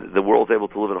 and the world's able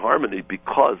to live in harmony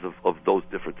because of those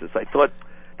differences. I thought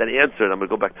that answer, and I'm going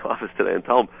to go back to office today and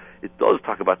tell them it does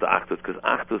talk about the Achdus, because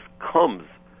Achdus comes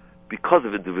because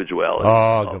of individuality.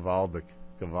 Oh,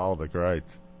 Gavaldik, right.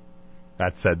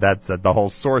 That's the whole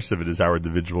source of it is our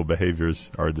individual behaviors,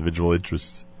 our individual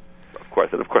interests. Of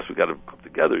course we got to come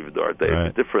together, even though our days are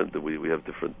different, that we have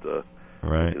different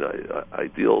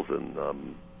ideals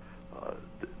and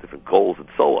different goals and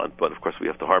so on. But of course we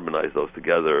have to harmonize those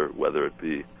together, whether it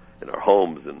be in our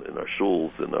homes, in our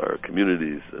shuls, in our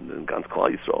communities, and in Gans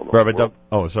Klal Yisrael. Rabbi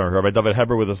Dovid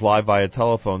Heber with us live via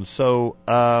telephone. So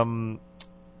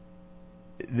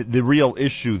the real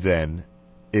issue then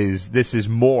is this is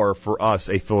more for us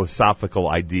a philosophical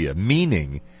idea,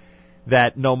 meaning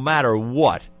that no matter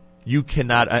what, you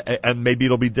cannot, and maybe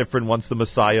it'll be different once the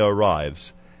Messiah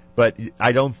arrives, but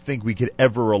I don't think we could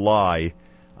ever rely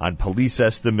on police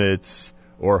estimates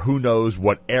or who knows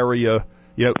what area,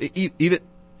 even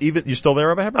you're still there,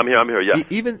 Rabbi Heber? I'm here, yeah.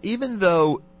 Even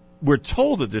though we're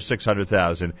told that there's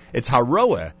 600,000, it's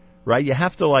haroeh, right? You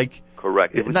have to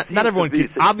correct. Not everyone could,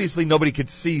 obviously nobody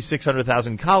could see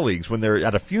 600,000 colleagues when they're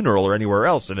at a funeral or anywhere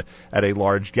else at a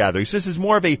large gathering. So this is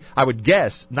more of I would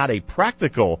guess, not a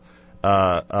practical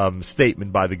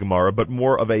statement by the Gemara, but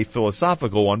more of a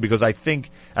philosophical one, because I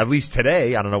think, at least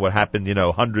today, I don't know what happened,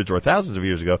 hundreds or thousands of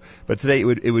years ago, but today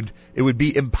it would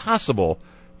be impossible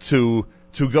to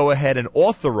go ahead and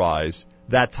authorize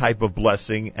that type of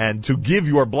blessing and to give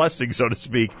your blessing, so to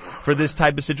speak, for this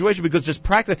type of situation, because just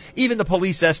even the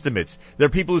police estimates, there are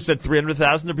people who said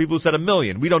 300,000, there are people who said 1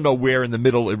 million. We don't know where in the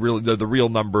middle the real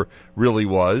number really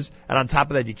was, and on top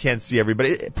of that, you can't see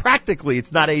everybody. Practically,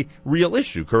 it's not a real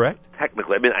issue, correct?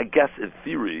 Technically, I guess in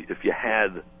theory, if you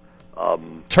had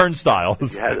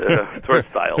turnstiles. You had a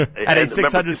turnstile at a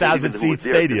 600,000 seat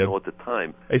stadium. At the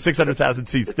time, a 600,000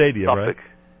 seat stadium, Suffolk, right?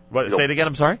 What, say it again,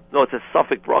 I'm sorry? No, it's a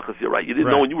Suffolk brachas, you're right. You didn't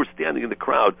know when you were standing in the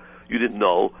crowd, you didn't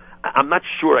know. I'm not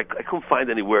sure, I couldn't find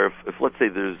anywhere, if let's say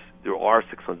there are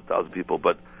 600,000 people,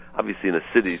 but obviously in a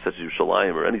city such as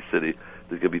Yerushalayim or any city,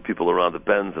 there's going to be people around the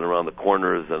bends and around the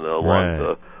corners and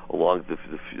along the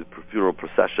funeral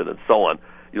procession and so on.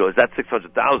 Is that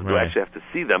 600,000? You actually have to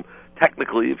see them.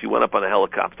 Technically, if you went up on a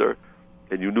helicopter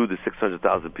and you knew the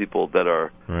 600,000 people that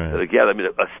are together,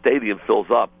 a stadium fills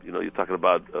up. You're talking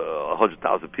about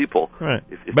 100,000 people. Right.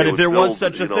 If there was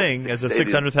such a thing as a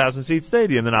 600,000 seat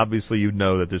stadium, then obviously you'd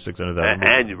know that there's 600,000.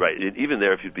 And you're right. And even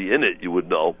there, if you'd be in it, you would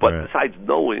know. But besides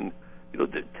knowing,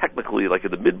 technically, like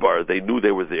in the midbar, they knew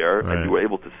they were there, and you were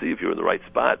able to see if you were in the right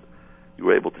spot. You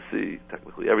were able to see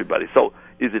technically everybody. So,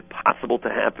 is it possible to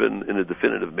happen in a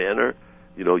definitive manner?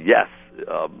 Yes.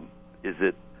 Is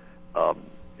it?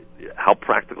 How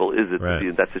practical is it to be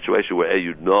in that situation where A,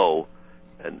 you'd know,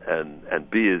 and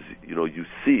B is, you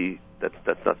see,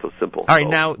 that's not so simple. All right,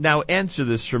 now answer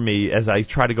this for me as I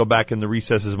try to go back in the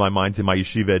recesses of my mind to my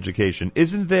yeshiva education.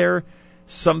 Isn't there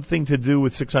something to do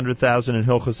with 600,000 in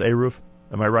Hilchos Eruv?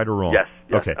 Am I right or wrong? Yes,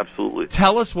 okay. Absolutely.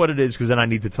 Tell us what it is, because then I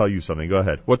need to tell you something. Go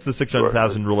ahead. What's the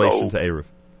 600,000 relation to Eruv?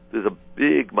 There's a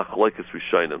big machlokes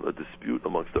rishonim, a dispute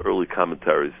amongst the early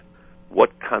commentaries.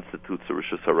 What constitutes a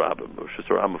Rishus Harabim? A Rishus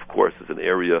Harabim, of course, is an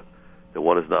area that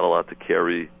one is not allowed to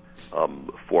carry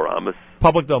 4 amas.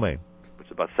 Public domain. Which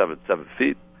is about 7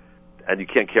 feet. And you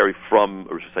can't carry from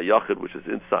a Rishus HaYachid, which is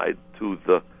inside, to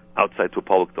the outside to a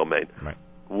public domain. Right.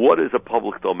 What is a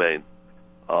public domain?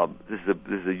 This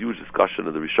is a huge discussion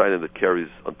in the Rishonim that carries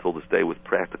until this day with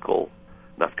practical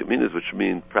nafkaminas, which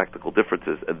mean practical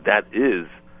differences. And that is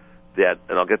that,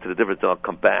 and I'll get to the difference and I'll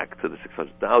come back to the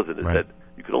 600,000, is that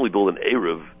you can only build an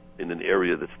Eruv in an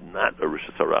area that's not a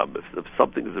Rishus Harabim. If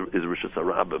something is a Rishus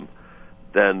Harabim,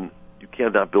 then you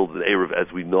cannot build an Erev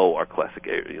as we know our classic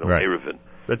Erevin.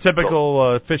 The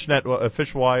typical fish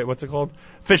wire, what's it called?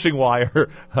 Fishing wire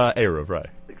Erev, right?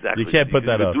 Exactly. You can't put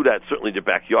that up. You could do that certainly in your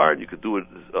backyard. You could do it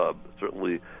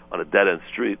certainly on a dead-end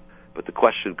street. But the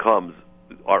question comes,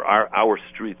 are our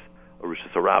streets a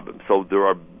Rishus Harabim? So there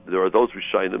are those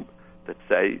Rishonim that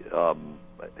say,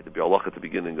 the Bialach at the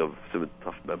beginning of Siman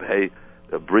Taf Mem Hey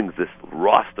brings this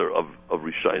roster of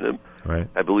Rishonim. Right.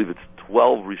 I believe it's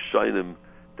 12 Rishonim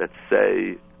that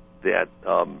say that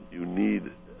you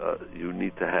need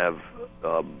to have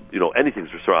anything's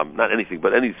Rishus Harabim, not anything,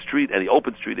 but any street, any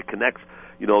open street, it connects.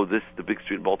 The big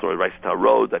street in Baltimore, Rice Town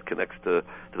Road, that connects to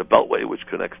the Beltway, which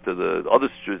connects to the other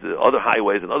streets, the other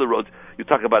highways and other roads. You're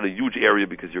talking about a huge area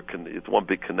because it's one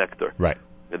big connector. Right.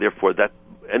 And therefore, that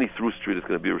any through street is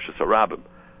going to be Rishus Harabim.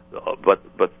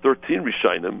 But 13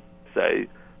 Rishonim say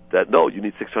that no, you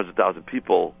need 600,000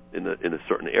 people in a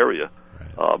certain area.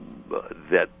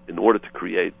 That in order to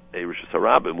create a Rishus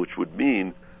Harabim, which would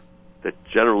mean that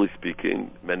generally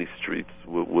speaking, many streets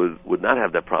would not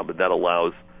have that problem, but that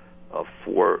allows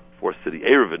for city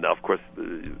Erevin. Now, of course,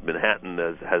 Manhattan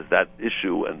has that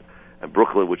issue, and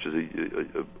Brooklyn, which is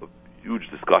a huge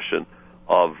discussion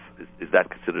of is that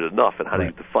considered enough, and how do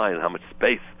you define how much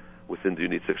space within do you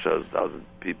need 600,000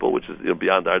 people, which is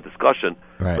beyond our discussion.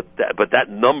 Right. But that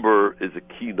number is a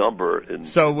key number.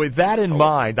 So with that in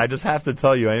mind, I just have to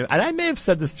tell you, and I may have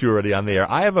said this to you already on the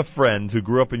air. I have a friend who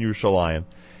grew up in Yerushalayim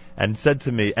and said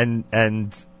to me, and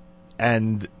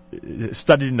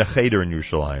studied in the Heber in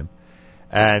Yerushalayim,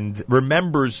 and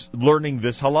remembers learning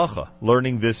this halacha,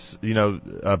 learning this,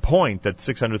 point that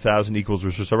 600,000 equals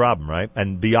Rishus Harabim, right?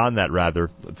 And beyond that, rather,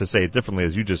 to say it differently,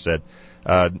 as you just said,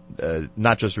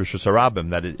 not just Rishus Harabim,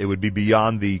 that it would be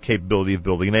beyond the capability of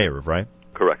building an Erev, right?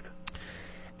 Correct.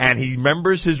 And he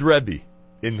remembers his Rebbe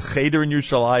in Heber in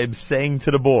Yerushalayim saying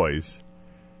to the boys,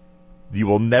 you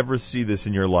will never see this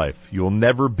in your life. You will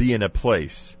never be in a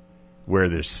place where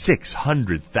there's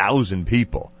 600,000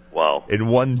 people. Wow. In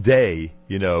one day,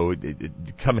 this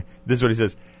is what he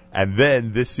says. And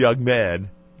then this young man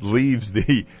leaves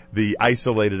the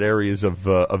isolated areas of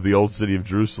the old city of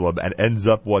Jerusalem and ends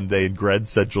up one day in Grand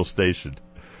Central Station.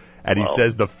 And he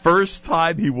says the first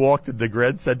time he walked into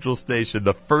Grand Central Station,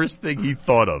 the first thing he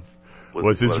thought of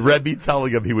was his Rebbe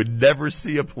telling him he would never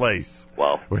see a place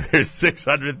where there's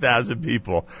 600,000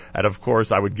 people. And of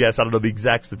course, I would guess, I don't know the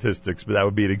exact statistics, but that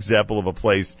would be an example of a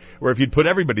place where if you'd put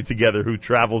everybody together who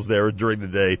travels there during the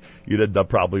day, you'd end up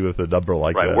probably with a number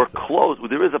like that. Right, we're close.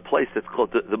 There is a place that's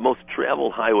called the most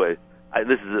traveled highway.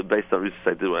 This is based on research I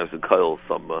did when I was in Kyle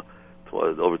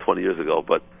over 20 years ago.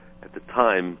 But at the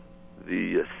time,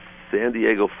 the San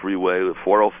Diego Freeway, the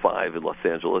 405 in Los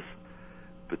Angeles,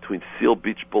 between Seal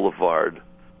Beach Boulevard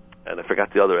and I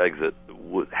forgot the other exit,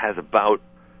 has about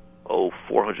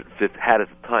 450 had at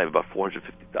the time about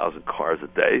 450,000 cars a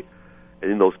day,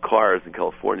 and in those cars in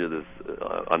California, there's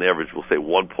on average we'll say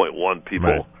 1.1 people.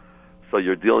 Right. So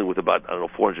you're dealing with about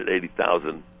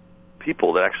 480,000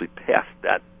 people that actually pass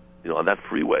that on that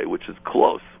freeway, which is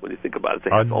close when you think about it.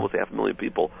 It's almost 500,000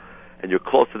 people, and you're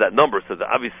close to that number. So that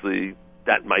obviously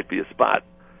that might be a spot.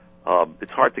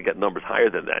 It's hard to get numbers higher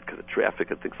than that because of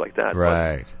traffic and things like that.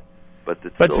 Right. But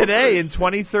today, in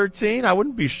 2013, I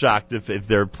wouldn't be shocked if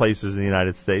there are places in the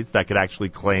United States that could actually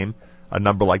claim a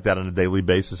number like that on a daily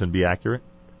basis and be accurate.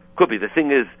 Could be. The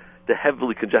thing is, the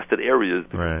heavily congested areas,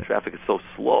 because the traffic is so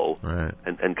slow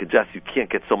and congested, you can't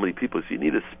get so many people. So you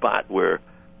need a spot where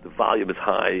the volume is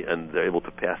high and they're able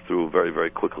to pass through very, very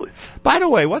quickly. By the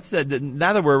way, what's that?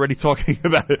 Now that we're already talking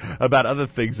about other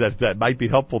things that might be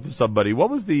helpful to somebody, what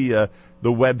was the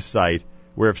website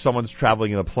where if someone's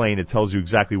traveling in a plane, it tells you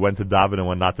exactly when to daven and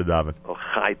when not to daven?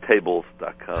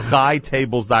 Hightables.com.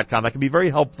 Hightables.com. That can be very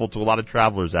helpful to a lot of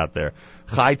travelers out there.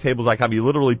 Hightables.com. You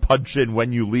literally punch in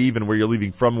when you leave and where you're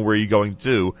leaving from and where you're going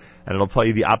to, and it'll tell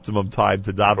you the optimum time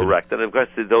to daven. Correct. And of course,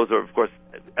 those are of course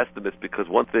estimates because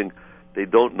one thing they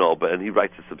don't know, and he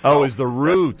writes this himself. Oh, is the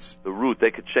route. The route.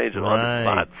 They could change it on the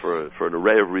spot for an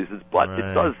array of reasons, but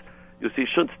it does. You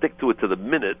shouldn't stick to it to the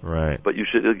minute. Right. But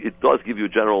it does give you a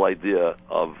general idea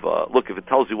of, look, if it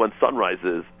tells you when sunrise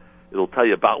is, it'll tell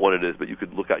you about when it is, but you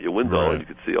could look out your window and you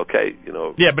could see, okay,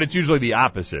 Yeah, but it's usually the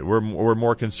opposite. We're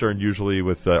more concerned usually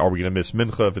with, are we going to miss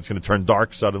mincha if it's going to turn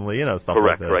dark suddenly, stuff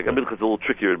like that. Correct. Mincha's a little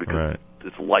trickier because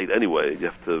it's light anyway. You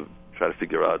have to try to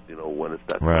figure out, when it's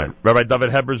that time. Rabbi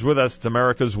Dovid Heber's with us. It's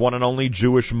America's one and only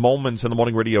Jewish Moments in the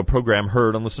Morning radio program,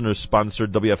 heard on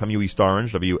listeners-sponsored WFMU East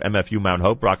Orange, WMFU Mount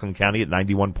Hope, Rockland County at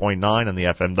 91.9 on the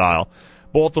FM dial.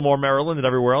 Baltimore, Maryland, and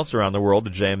everywhere else around the world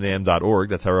at jmnam.org.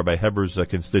 That's how Rabbi Heber's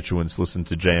constituents listen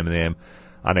to JMNAM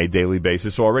on a daily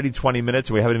basis. So already 20 minutes,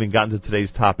 and we haven't even gotten to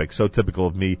today's topic. So typical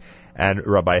of me and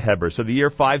Rabbi Heber. So the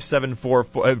year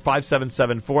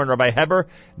 5774, and Rabbi Heber,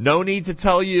 no need to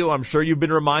tell you. I'm sure you've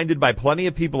been reminded by plenty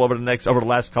of people over the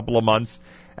last couple of months.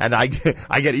 And I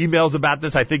get emails about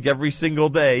this, I think, every single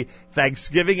day.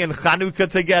 Thanksgiving and Chanukah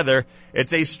together.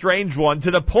 It's a strange one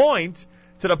to the point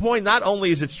not only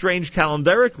is it strange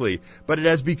calendarically, but it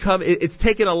has become, it's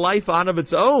taken a life on of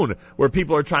its own, where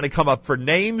people are trying to come up for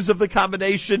names of the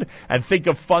combination and think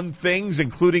of fun things,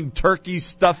 including turkey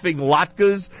stuffing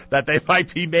latkes that they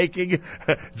might be making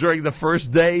during the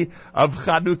first day of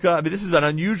Chanukah. I mean, this is an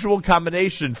unusual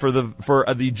combination for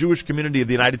the Jewish community of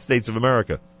the United States of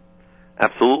America.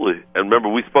 Absolutely. And remember,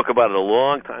 we spoke about it a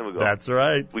long time ago. That's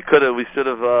right. We should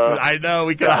have, I know,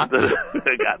 we could have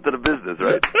got to the business,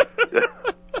 right?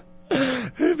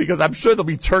 Because I'm sure there'll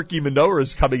be turkey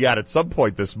menorahs coming out at some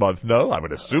point this month. No, I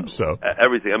would assume so.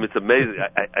 Everything. I mean, it's amazing.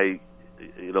 I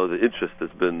the interest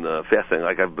has been fascinating.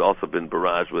 Like, I've also been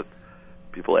barraged with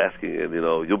people asking, and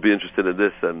you'll be interested in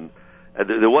this, and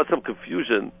there was some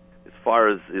confusion as far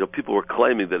as people were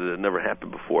claiming that it had never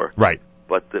happened before. Right.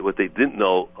 But what they didn't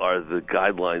know are the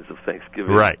guidelines of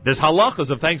Thanksgiving. Right. There's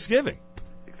halachas of Thanksgiving.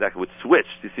 Exactly. Which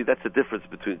switched. You see, that's the difference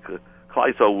between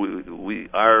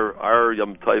our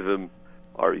Yom Tovim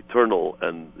are eternal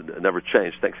and never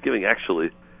change. Thanksgiving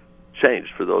actually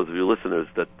changed, for those of your listeners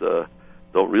that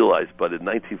don't realize. But in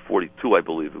 1942, I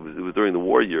believe, it was during the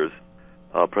war years,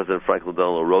 President Franklin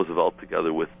Delano Roosevelt,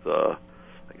 together with I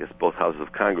guess both houses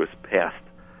of Congress, passed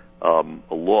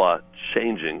a law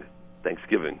changing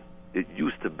Thanksgiving. It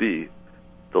used to be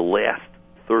the last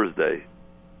Thursday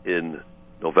in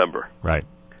November. Right.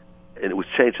 And it was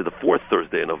changed to the fourth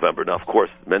Thursday in November. Now, of course,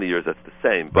 many years that's the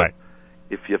same. But right.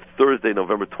 If you have Thursday,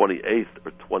 November 28th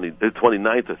or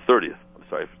 29th or 30th, I'm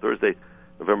sorry, Thursday,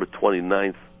 November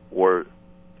 29th or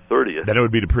 30th. Then it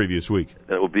would be the previous week.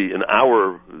 Then it would be in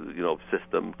our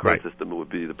system, current right. system, it would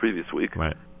be the previous week.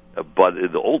 Right. But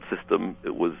in the old system,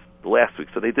 it was the last week.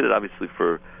 So they did it obviously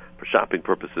for shopping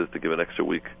purposes, to give an extra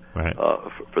week right.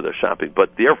 For their shopping.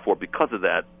 But therefore, because of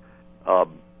that,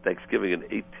 Thanksgiving in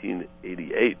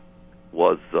 1888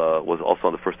 was also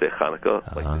on the first day of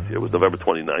Hanukkah, like this year. It was November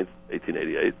 29th,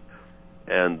 1888.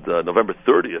 And November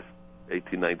 30th,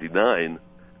 1899,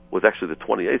 was actually the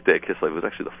 28th day of Kislev. It was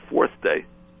actually the fourth day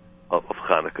of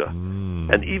Hanukkah.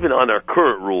 And even on our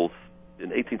current rules,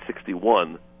 in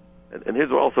 1861, and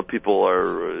here's where also people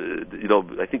are,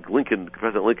 I think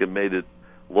President Lincoln made it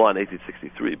law in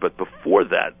 1863, but before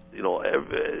that,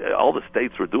 all the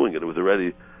states were doing it. It was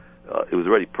already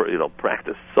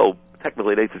practiced. So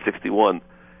technically, in 1861,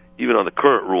 even on the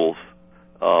current rules,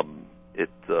 it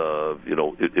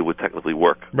would technically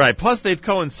work. Right. Plus, they've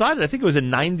coincided. I think it was in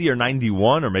 90 or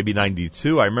 91 or maybe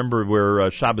 92. I remember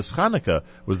where Shabbos Hanukkah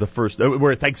was the first,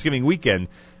 where Thanksgiving weekend.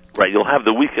 Right, you'll have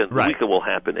the weekend. Right. The weekend will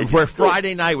happen. Where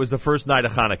Friday night was the first night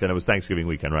of Hanukkah, and it was Thanksgiving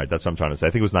weekend. Right, that's what I'm trying to say. I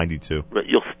think it was 92. Right,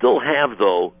 you'll still have,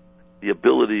 though, the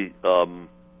ability to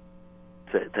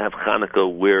have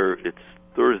Hanukkah where it's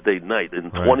Thursday night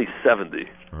in 2070.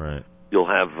 Right. You'll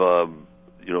have,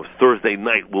 Thursday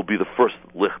night will be the first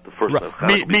night of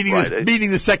Hanukkah.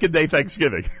 Meaning the second day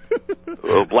Thanksgiving.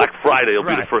 Black Friday will be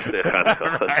the right. first day of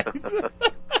Hanukkah. Right.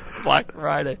 Black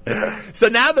Friday. So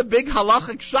now the big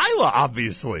halachic shaila,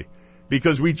 obviously,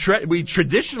 because we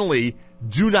traditionally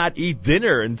do not eat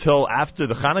dinner until after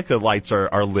the Hanukkah lights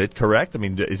are lit. Correct? I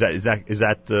mean, is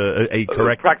that a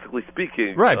correct? Practically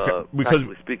speaking, right? Because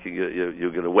practically speaking,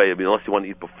 you're going to wait. I mean, unless you want to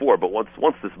eat before, but once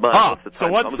this month. So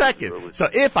 1 second. So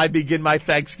if I begin my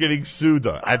Thanksgiving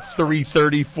Suda at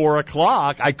 3:30, 4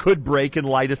 o'clock, I could break and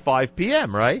light at 5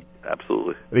 p.m. Right?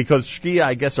 Absolutely. Because Shkia,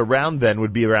 I guess, around then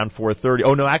would be around 4:30.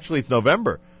 Oh no, actually it's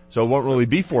November, so it won't really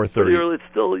be 4:30. It's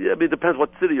still, I mean, it depends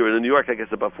what city you're in. In New York, I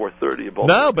guess about 4:30.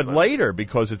 No, but later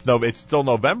because it's still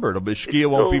November. It'll be Shkia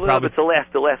won't be probably. It's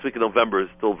the last week of November is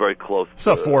still very close.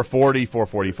 So 4:40,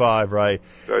 4:45, right?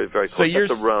 Very, very close. So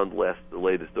that's around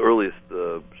the earliest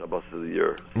Shabbos of the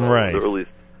year. Right. The earliest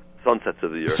sunsets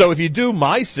of the year. So if you do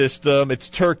my system, it's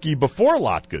turkey before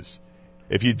latkes.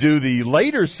 If you do the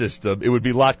later system, it would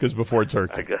be latkes before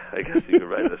turkey. I guess you could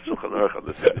write a Shulchan Aruch on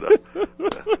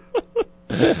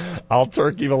this. Al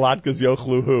turkey v'latkes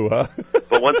yochluhu, huh?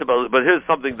 But here's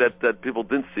something that people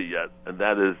didn't see yet, and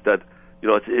that is that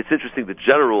it's interesting. The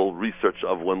general research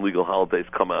of when legal holidays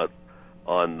come out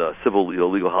on civil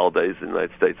legal holidays in the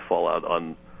United States fall out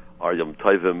on our Yom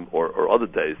Tovim or other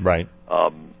days. Right.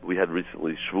 We had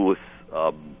recently Shavuos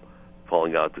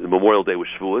falling out. Memorial Day was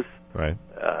Shavuos. Right.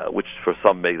 Which for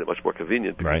some make it much more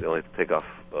convenient because Right. they only have to take off.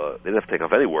 They don't have to take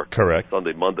off any work. Correct.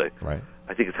 Sunday, Monday. Right.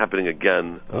 I think it's happening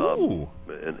again Ooh.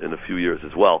 in a few years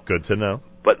as well. Good to know.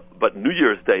 But New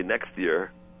Year's Day next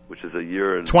year, which is a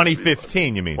year in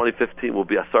 2015, you mean? 2015 will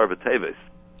be Asar B'Teves.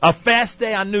 A fast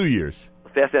day on New Year's. A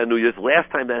fast day on New Year's. Last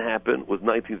time that happened was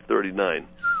 1939.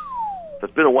 So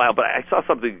it's been a while, but I saw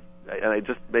something, and I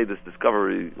just made this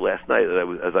discovery last night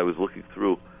as I was looking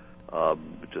through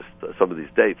some of these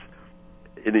dates.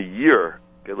 In a year,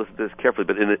 okay, listen to this carefully,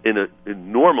 but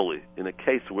normally in a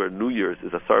case where New Year's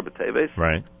is Asar B'Teves,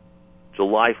 Right.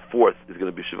 July 4th is going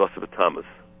to be Shavas B'Tammuz.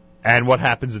 And what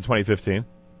happens in 2015?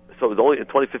 So it's only in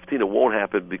 2015 it won't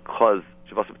happen because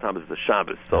Shavas B'Tammuz is a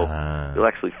Shabbos, so they'll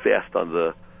actually fast on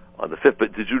the 5th.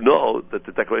 But did you know that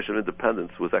the Declaration of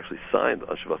Independence was actually signed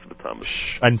on Shavas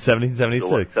B'Tammuz? In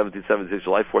 1776. 1776,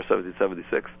 July 4th,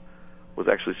 1776 was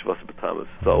actually Shavas B'Tammuz.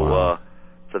 So, Wow.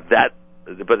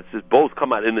 But it's just both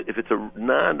come out. If it's a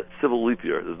non-civil leap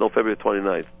year, there's no February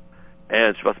 29th,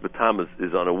 and Shavas B'Tammuz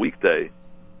is on a weekday,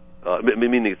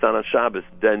 meaning it's not on Shabbos,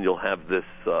 then you'll have this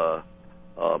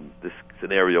this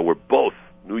scenario where both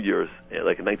New Year's,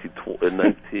 like in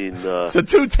 19 So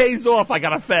 2 days off, I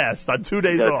got to fast on 2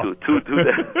 days off. Two days.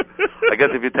 I guess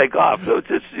if you take off, so it's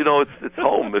just it's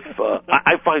home. If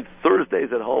I find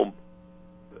Thursdays at home,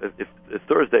 if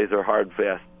Thursdays are hard and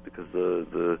fast because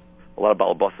a lot of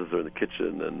balabusses are in the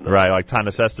kitchen and right, like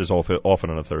Tanis Esther's often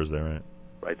on a Thursday, right?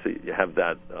 Right, so you have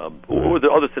that. Or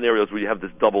there are other scenarios where you have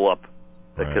this double up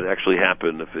that could actually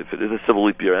happen if it is a civil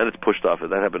leap year and it's pushed off.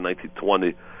 And that happened in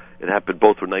 1920. It happened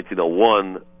both for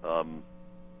 1901,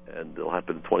 and it'll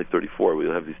happen in 2034.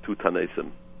 We'll have these two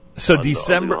Tanesim. So on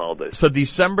December, the holidays. so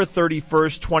December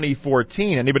 31st,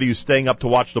 2014. Anybody who's staying up to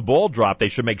watch the ball drop, they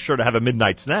should make sure to have a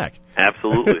midnight snack.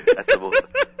 Absolutely, that's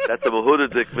a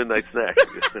Mahudadik midnight snack.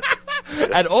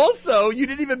 And also, you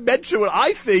didn't even mention what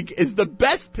I think is the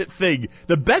best thing,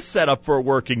 the best setup for a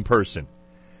working person.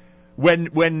 When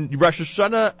Rosh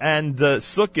Hashanah and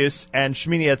Sukkot and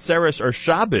Shmini Atzeres are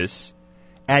Shabbos,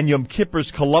 and Yom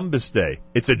Kippur's Columbus Day,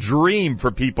 it's a dream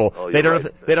for people. They don't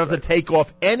have to take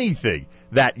off anything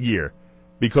that year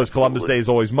because Columbus Day is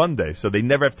always Monday, so they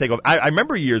never have to take off. I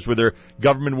remember years where there are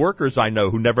government workers I know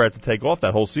who never had to take off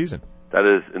that whole season. That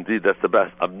is indeed, that's the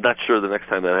best. I'm not sure the next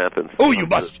time that happens. Oh, you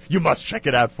must check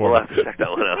it out for We'll me. have to check that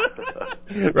one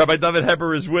out. Rabbi Dovid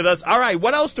Heber is with us. All right,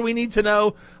 what else do we need to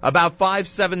know about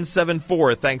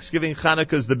 5774? Thanksgiving,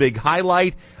 Hanukkah is the big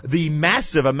highlight. The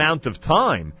massive amount of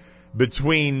time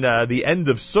between the end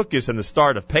of Sukkot and the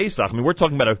start of Pesach. I mean, we're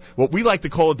talking about what we like to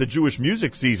call it the Jewish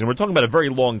music season. We're talking about a very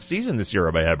long season this year,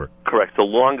 Rabbi Heber. Correct. The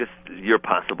longest year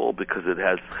possible because it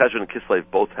has Cheshvan and Kislev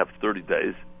both have 30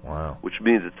 days. Wow. Which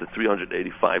means it's a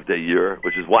 385-day year,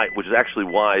 which is actually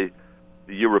why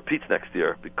the year repeats next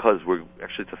year because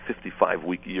it's a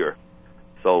 55-week year.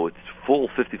 So it's full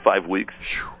 55 weeks.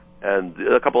 And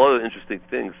a couple other interesting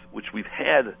things which we've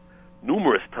had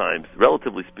numerous times,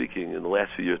 relatively speaking, in the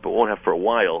last few years, but won't have for a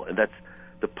while, and that's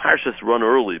the Parshas run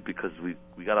early because we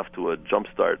got off to a jump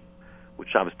start with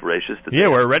Shabbos Bereshis. Yeah,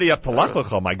 we're already up to Lech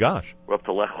Lecha, my gosh. We're up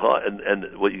to Lech Lecha,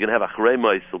 and what you're going to have Achrei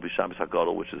Mos will be Shabbos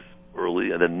HaGadol, which is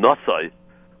early, and then Nosai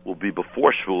will be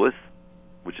before Shavuos,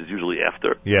 which is usually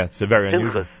after. Yeah, it's a very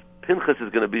unusual. Pinchas is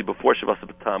going to be before Shavas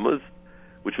B'Tammuz,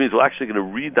 which means we're actually going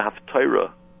to read the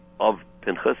Haftarah of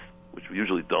Pinchas, which we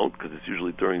usually don't because it's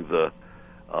usually during the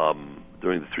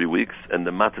 3 weeks, and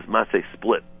the Maseh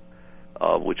split,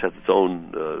 which has its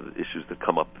own issues that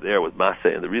come up there with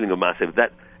Maseh and the reading of Maseh.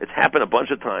 That it's happened a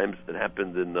bunch of times. It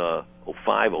happened in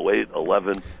 05, 08,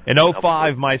 11. In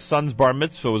 05, my son's bar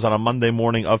mitzvah was on a Monday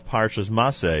morning of Parshas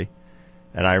Maseh,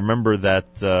 and I remember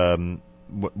that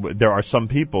there are some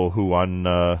people who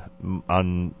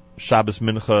on Shabbos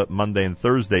Mincha, Monday and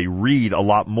Thursday read a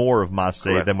lot more of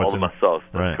Maseh than what's all in the Masos.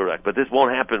 That's right. Correct. But this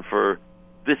won't happen for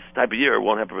this type of year. It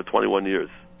won't happen for 21 years.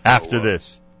 After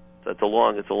this. So it's a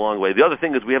long way. The other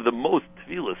thing is we have the most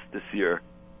tefillas this year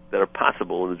that are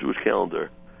possible in the Jewish calendar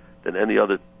than any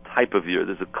other type of year.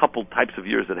 There's a couple types of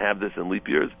years that have this in leap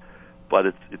years, but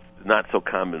it's not so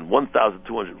common.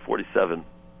 1,247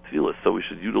 tefillas. So we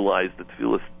should utilize the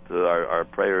tefillas to our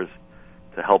prayers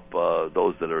to help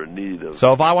those that are in need of.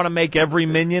 So if I want to make every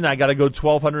minyan, I got to go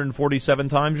 1,247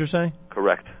 times, you're saying?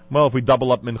 Correct. Well, if we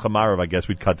double up Mincha Marav, I guess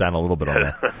we'd cut down a little bit on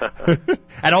that.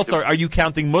 And also, are you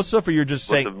counting Musaf, or you're just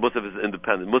saying... Musaf is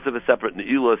independent. Musaf is separate.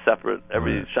 Ne'ilah is separate.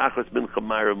 Every Shachris, Mincha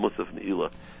Marav, Musaf, Ne'ilah.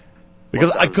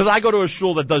 Because I go to a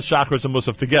shul that does Shachris and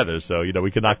Musaf together, so,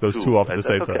 we can knock those two off at the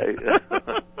same time.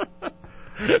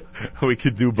 We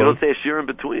could do both. You don't say a shir in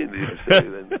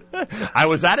between. I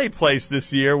was at a place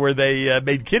this year where they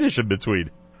made Kiddush in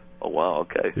between. Oh, wow,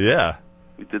 okay. Yeah.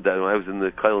 We did that when I was in the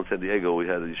Kyle in San Diego. We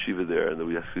had a yeshiva there, and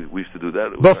we used to do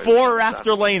that. It was Before or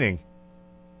after laning?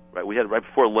 Right, we had right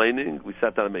before laning. We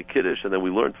sat down and made kiddush, and then we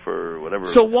learned for whatever.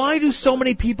 So why do so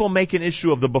many people make an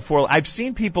issue of the before? I've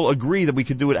seen people agree that we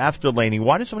could do it after laning.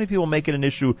 Why do so many people make it an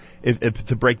issue if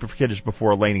to break for kiddush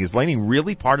before laning? Is laning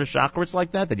really part of Shacharitz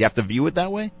like that you have to view it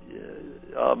that way?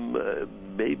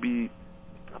 Maybe.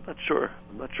 I'm not sure.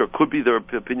 Could be there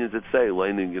are opinions that say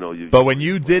laning. But when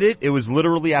you did it, it was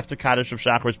literally after Kaddish of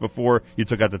Shacharitz before you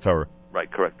took out the Torah. Right,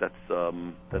 correct. That's what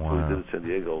we did in San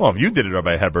Diego. Well, if you did it,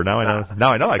 Rabbi Heber, now I know.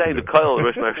 Now I know I can do it. Kyle,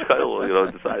 Rosh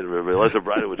Kyle, decided. Rabbi Elazar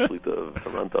Breiter was Shlita of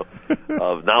Toronto.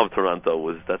 Now Toronto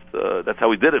was that's how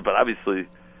we did it. But obviously,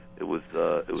 it was.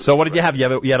 So what did you have?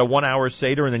 You had a 1 hour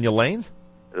seder and then you laned?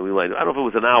 And we laned. I don't know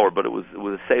if it was an hour, but it was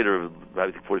a seder of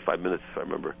I think 45 minutes if I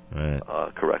remember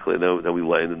correctly. And then we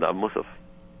laned in the Musaf.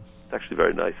 It's actually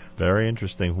very nice. Very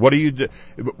interesting. What do you do?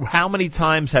 How many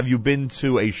times have you been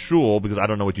to a shul, because I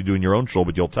don't know what you do in your own shul,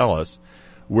 but you'll tell us,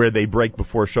 where they break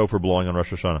before shofar blowing on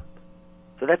Rosh Hashanah?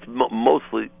 So that's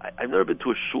mostly, I've never been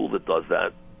to a shul that does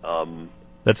that.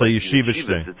 That's a yeshivish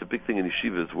thing. It's a big thing in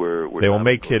yeshivas where they will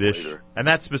make kiddush, and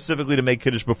that's specifically to make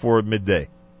kiddush before midday.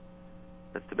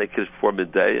 That's to make kiddush before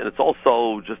midday, and it's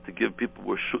also just to give people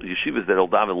yeshivas that'll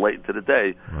daven late into the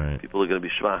day. Right. People are going to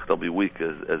be shvach; they'll be weak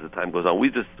as the time goes on. We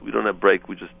don't have break.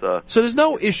 We just so there's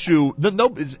no issue.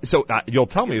 So you'll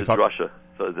tell me if Russia,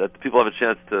 so that people have a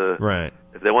chance to right.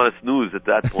 If they want to snooze at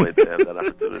that point, they have that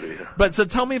opportunity. But so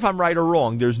tell me if I'm right or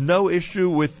wrong. There's no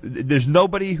issue there's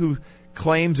nobody who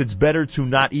claims it's better to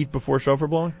not eat before shofar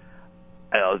blowing?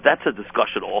 That's a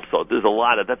discussion also. There's a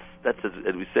lot of, as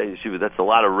we say in Yeshiva, that's a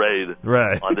lot of raid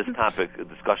on this topic, a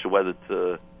discussion whether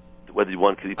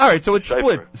one can eat. All right, so it's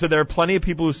split. So there are plenty of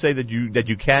people who say that you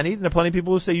can eat, and there are plenty of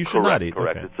people who say you should not eat.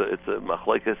 Correct. Okay. It's a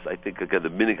machlekes. I think, again, the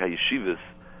minig ha-yeshivas,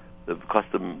 the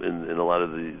custom in a lot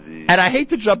of the... And I hate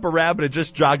to jump around, but it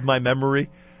just jogged my memory.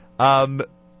 In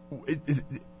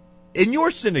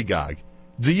your synagogue,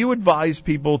 do you advise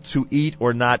people to eat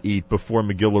or not eat before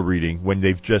Megillah reading when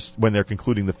they're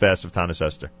concluding the fast of Tanis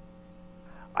Esther?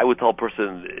 I would tell a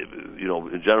person,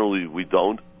 generally we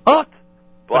don't. But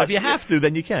if you have to,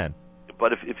 then you can.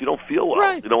 But if you don't feel well,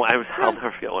 right. I'll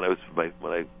never forget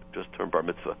when I just turned bar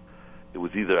mitzvah. It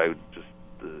was either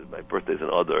my birthday's an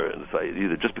other, and so I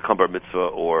either just become bar mitzvah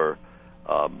or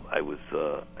I was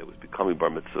becoming bar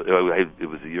mitzvah. It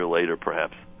was a year later,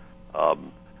 perhaps. So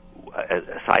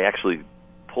I actually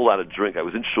pulled out a drink. I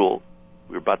was in shul.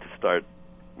 We were about to start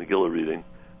Megillah reading,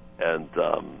 and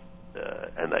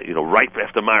right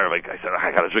after Marav, I said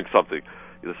I got to drink something.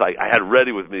 So I had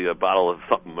ready with me a bottle of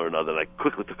something or another, and I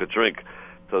quickly took a drink.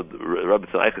 So Rabbi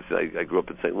Eichetzin, I grew up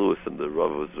in St. Louis, and the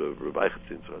Rabbi was Rabbi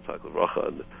Eichetzin, so I talked with Racha,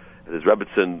 and his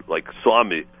Rebbitzin saw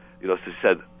me, so he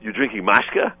said, "You drinking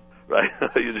mashka?" Right?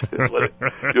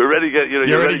 You're already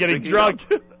getting drunk.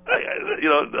 I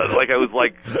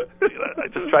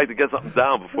just tried to get something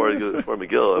down before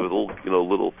Megillah. I was a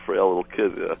little frail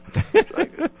kid. Yeah.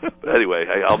 But anyway,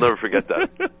 I'll never forget that.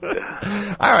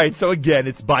 Yeah. All right. So again,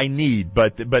 it's by need,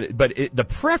 but the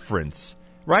preference,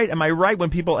 right? Am I right when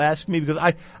people ask me, because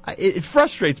it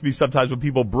frustrates me sometimes when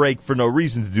people break for no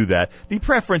reason to do that. The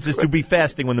preference is to be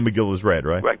fasting when the Megillah is read,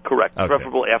 right? Right. Correct. Okay.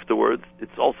 Preferable afterwards.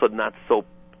 It's also not so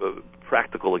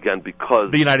practical again because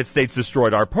the United States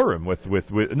destroyed our Purim with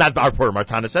not our Purim, our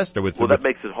Tanis Esther with. Well, that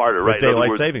makes it harder, right?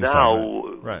 Daylight savings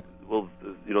time. Right. Well,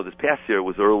 this past year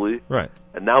was early, right?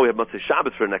 And now we have Motzei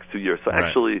Shabbos for the next 2 years. So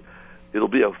actually, it'll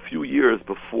be a few years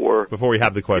before we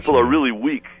have the question. People are really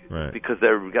weak, right? Because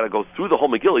they've got to go through the whole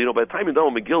Megillah. By the time you're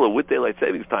done with Megillah with daylight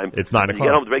savings time, it's 9 o'clock. You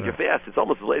get home to break your fast. It's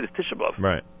almost as late as Tisha B'Av,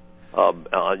 right?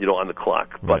 On the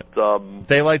clock. Right. But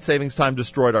daylight savings time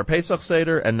destroyed our Pesach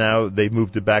Seder, and now they've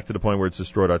moved it back to the point where it's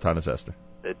destroyed our Tanis Esther.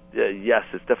 Yes,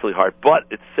 it's definitely hard, but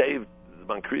it saved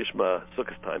Zman Kriya Shema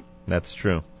Sukkot time. That's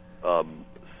true.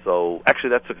 So actually,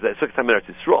 that's Sukkot time in Eretz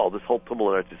Yisrael. This whole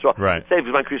tumult in Eretz Yisrael. Right. It saved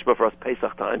Zman Kriya Shema for us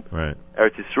Pesach time. Right.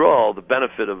 Eretz Yisrael, the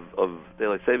benefit of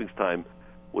daylight savings time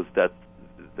was that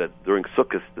during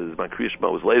Sukkot, the Zman Kriya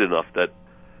Shema was late enough that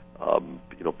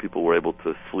people were able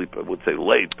to sleep. I would say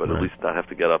late, but at least not have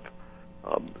to get up,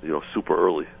 super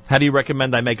early. How do you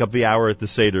recommend I make up the hour at the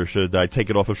Seder? Should I take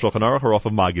it off of Shulchan Aruch or off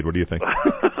of Magid? What do you think?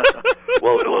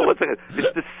 Well, one second.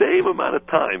 It's the same amount of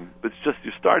time. It's just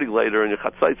you're starting later and your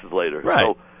chatzais is later. Right.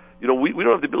 So, we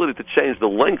don't have the ability to change the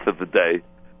length of the day.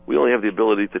 We only have the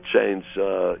ability to change,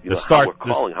 how we're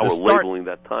calling, how we're labeling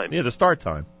that time. Yeah, the start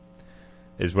time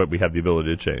is what we have the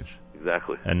ability to change.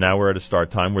 Exactly. And now we're at a start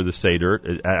time where the Seder,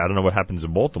 I don't know what happens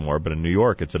in Baltimore, but in New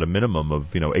York, it's at a minimum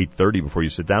of, 8:30 before you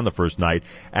sit down the first night.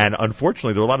 And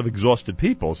unfortunately, there are a lot of exhausted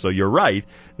people. So you're right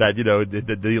that,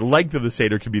 the length of the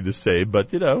Seder can be the same, but,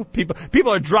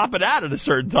 people are dropping out at a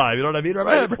certain time. You know what I mean?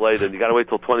 Right, it's late, and you got to wait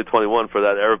till 2021 for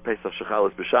that Erev Pesach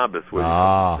Shechalas B'Shabbos, where you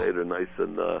have the Seder nice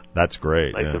and that's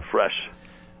great, nice and fresh.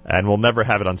 And we'll never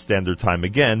have it on standard time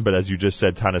again, but as you just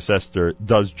said, Tanis Esther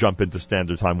does jump into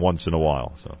standard time once in a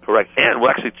while. So correct. And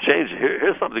we'll actually change,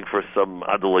 here's something for some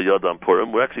Adul Yod on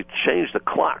Purim, we'll actually change the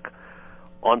clock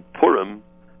on Purim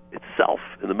itself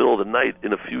in the middle of the night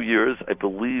in a few years. I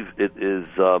believe it is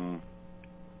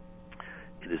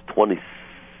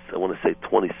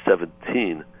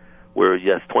 2017, where,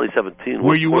 yes, 2017,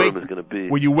 where Purim is going to be.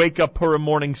 Where you wake up Purim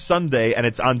morning Sunday, and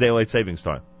it's on daylight savings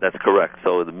time. That's correct.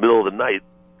 So in the middle of the night,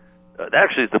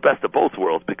 actually it's the best of both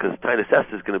worlds, because Tanis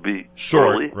Esther is going to be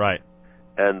early, right,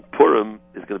 and Purim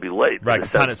is going to be late. Right,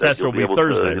 because Tanis Esther will be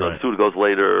Thursday. The Suda goes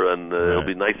later, and it'll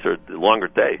be nicer, longer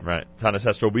day. Right, Tanis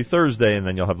Esther will be Thursday, and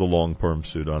then you'll have the long Purim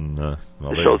suit on. The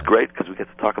show's great because we get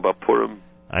to talk about Purim.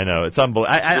 I know, it's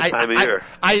unbelievable. This time of year.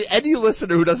 Any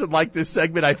listener who doesn't like this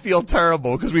segment, I feel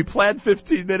terrible, because we planned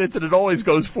 15 minutes and it always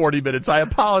goes 40 minutes. I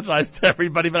apologize to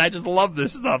everybody, but I just love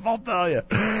this stuff, I'll tell you.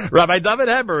 Rabbi Dovid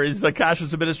Heber is the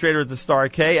Kashrus administrator at the Star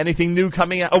K. Anything new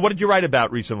coming out? Oh, what did you write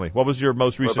about recently? What was your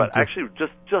most recent? Actually,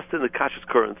 just in the Kashrus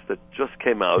Currents that just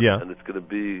came out, and it's going to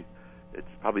be, it's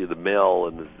probably in the mail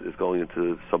and is going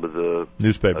into some of the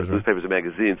newspapers and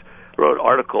magazines. I wrote an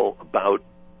article about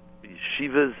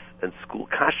yeshivas and school,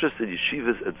 kashrus and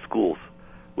yeshivas and schools,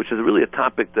 which is really a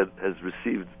topic that has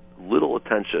received little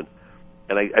attention.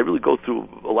 And I really go through,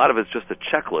 a lot of it's just a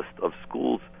checklist of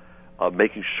schools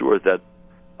making sure that,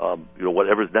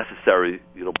 whatever is necessary,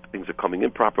 things are coming in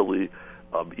properly,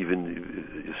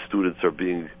 even students are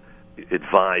being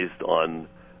advised on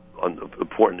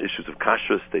important issues of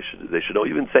kashrus. They should know,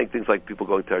 even saying things like people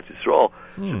going to Eretz Yisrael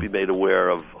should be made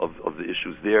aware of the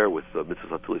issues there with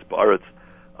mitzvahs hatulis ba'aretz.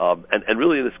 And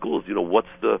really in the schools,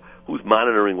 who's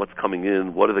monitoring what's coming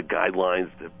in? What are the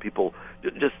guidelines that people,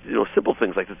 just, simple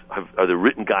things like this. Are there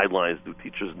written guidelines? Do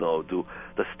teachers know? Do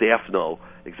the staff know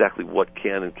exactly what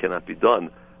can and cannot be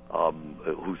done?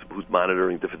 Who's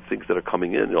monitoring different things that are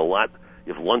coming in? You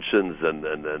have luncheons and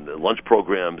lunch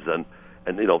programs and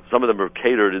some of them are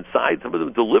catered inside, some of them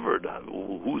are delivered.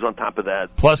 Who's on top of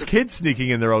that? Plus kids sneaking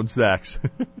in their own snacks.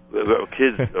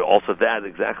 Kids, also that,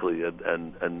 exactly,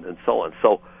 and so on.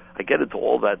 So I get into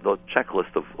all that, the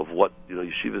checklist of what,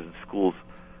 yeshivas and schools,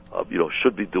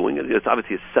 should be doing. It's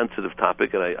obviously a sensitive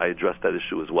topic, and I address that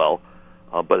issue as well.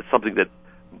 But it's something that,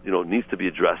 needs to be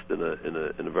addressed in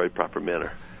a very proper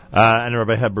manner. And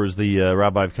Rabbi Heber is the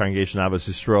Rabbi of Congregation Ahavas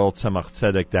Yisrael Tzemach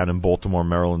Tzedek down in Baltimore,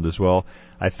 Maryland as well.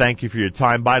 I thank you for your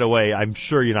time. By the way, I'm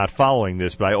sure you're not following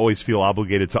this, but I always feel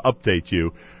obligated to update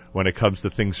you when it comes to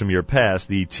things from your past.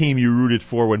 The team you rooted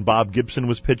for when Bob Gibson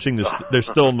was pitching, they're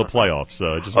still in the playoffs.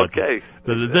 So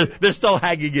they're still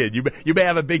hanging in. You may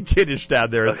have a big kiddush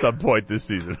down there at some point this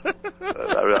season.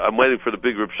 I'm waiting for the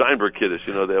big Reb Scheinberg kiddush.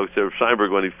 They always say Reb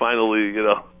Scheinberg when he finally,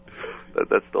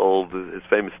 that's his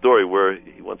famous story where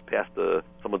he once passed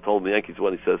someone told him the Yankees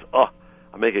won. He says, "Oh,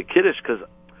 I make a kiddush because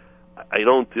I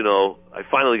don't, I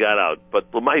finally got out.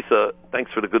 But Lamaisa, thanks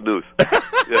for the good news."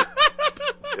 Yeah.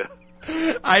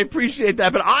 I appreciate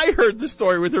that, but I heard the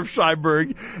story with Reb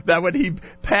Scheinberg that when he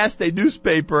passed a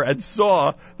newspaper and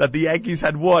saw that the Yankees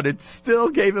had won, it still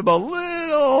gave him a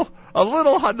little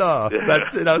hana.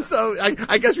 Yeah. So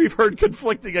I guess we've heard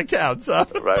conflicting accounts. Huh?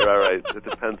 Right.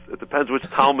 It depends which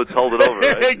Talmud told it over.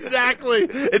 Right? Exactly.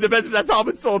 It depends if that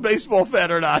Talmud's still a baseball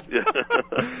fan or not. Yeah.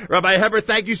 Rabbi Heber,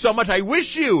 thank you so much. I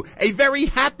wish you a very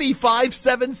happy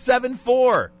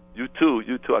 5774. You too.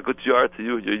 A good jar to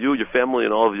you, your family,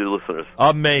 and all of your listeners.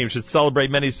 Amen. We should celebrate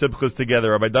many simchas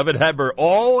together. Rabbi Dovid Heber,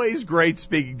 always great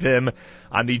speaking to him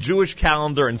on the Jewish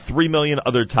calendar and 3 million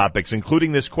other topics,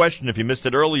 including this question. If you missed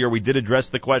it earlier, we did address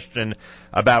the question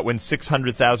about when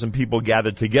 600,000 people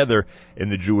gathered together in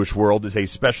the Jewish world. Is a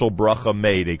special bracha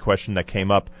made? A question that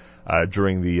came up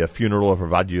during the funeral of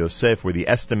Rabbi Yosef, where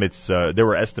there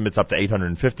were estimates up to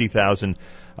 850,000,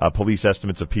 police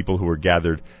estimates of people who were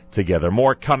gathered together.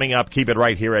 More coming up. Keep it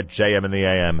right here at JM in the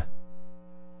AM.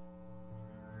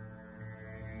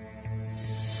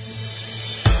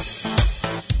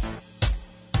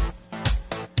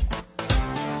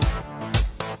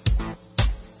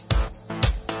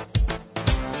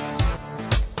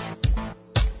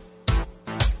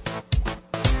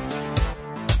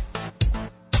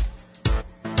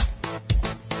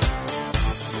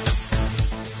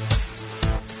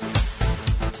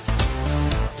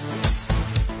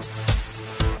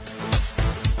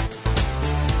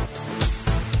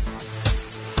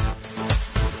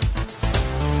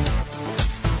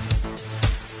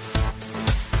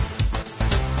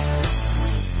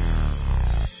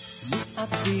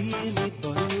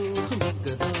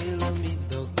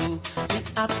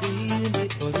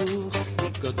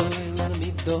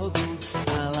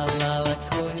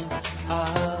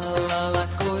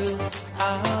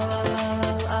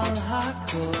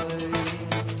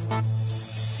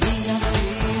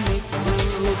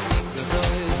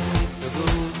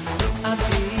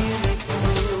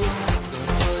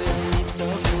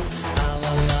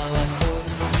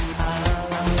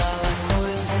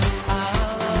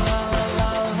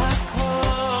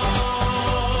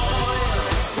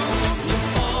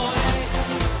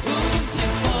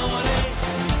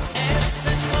 Esse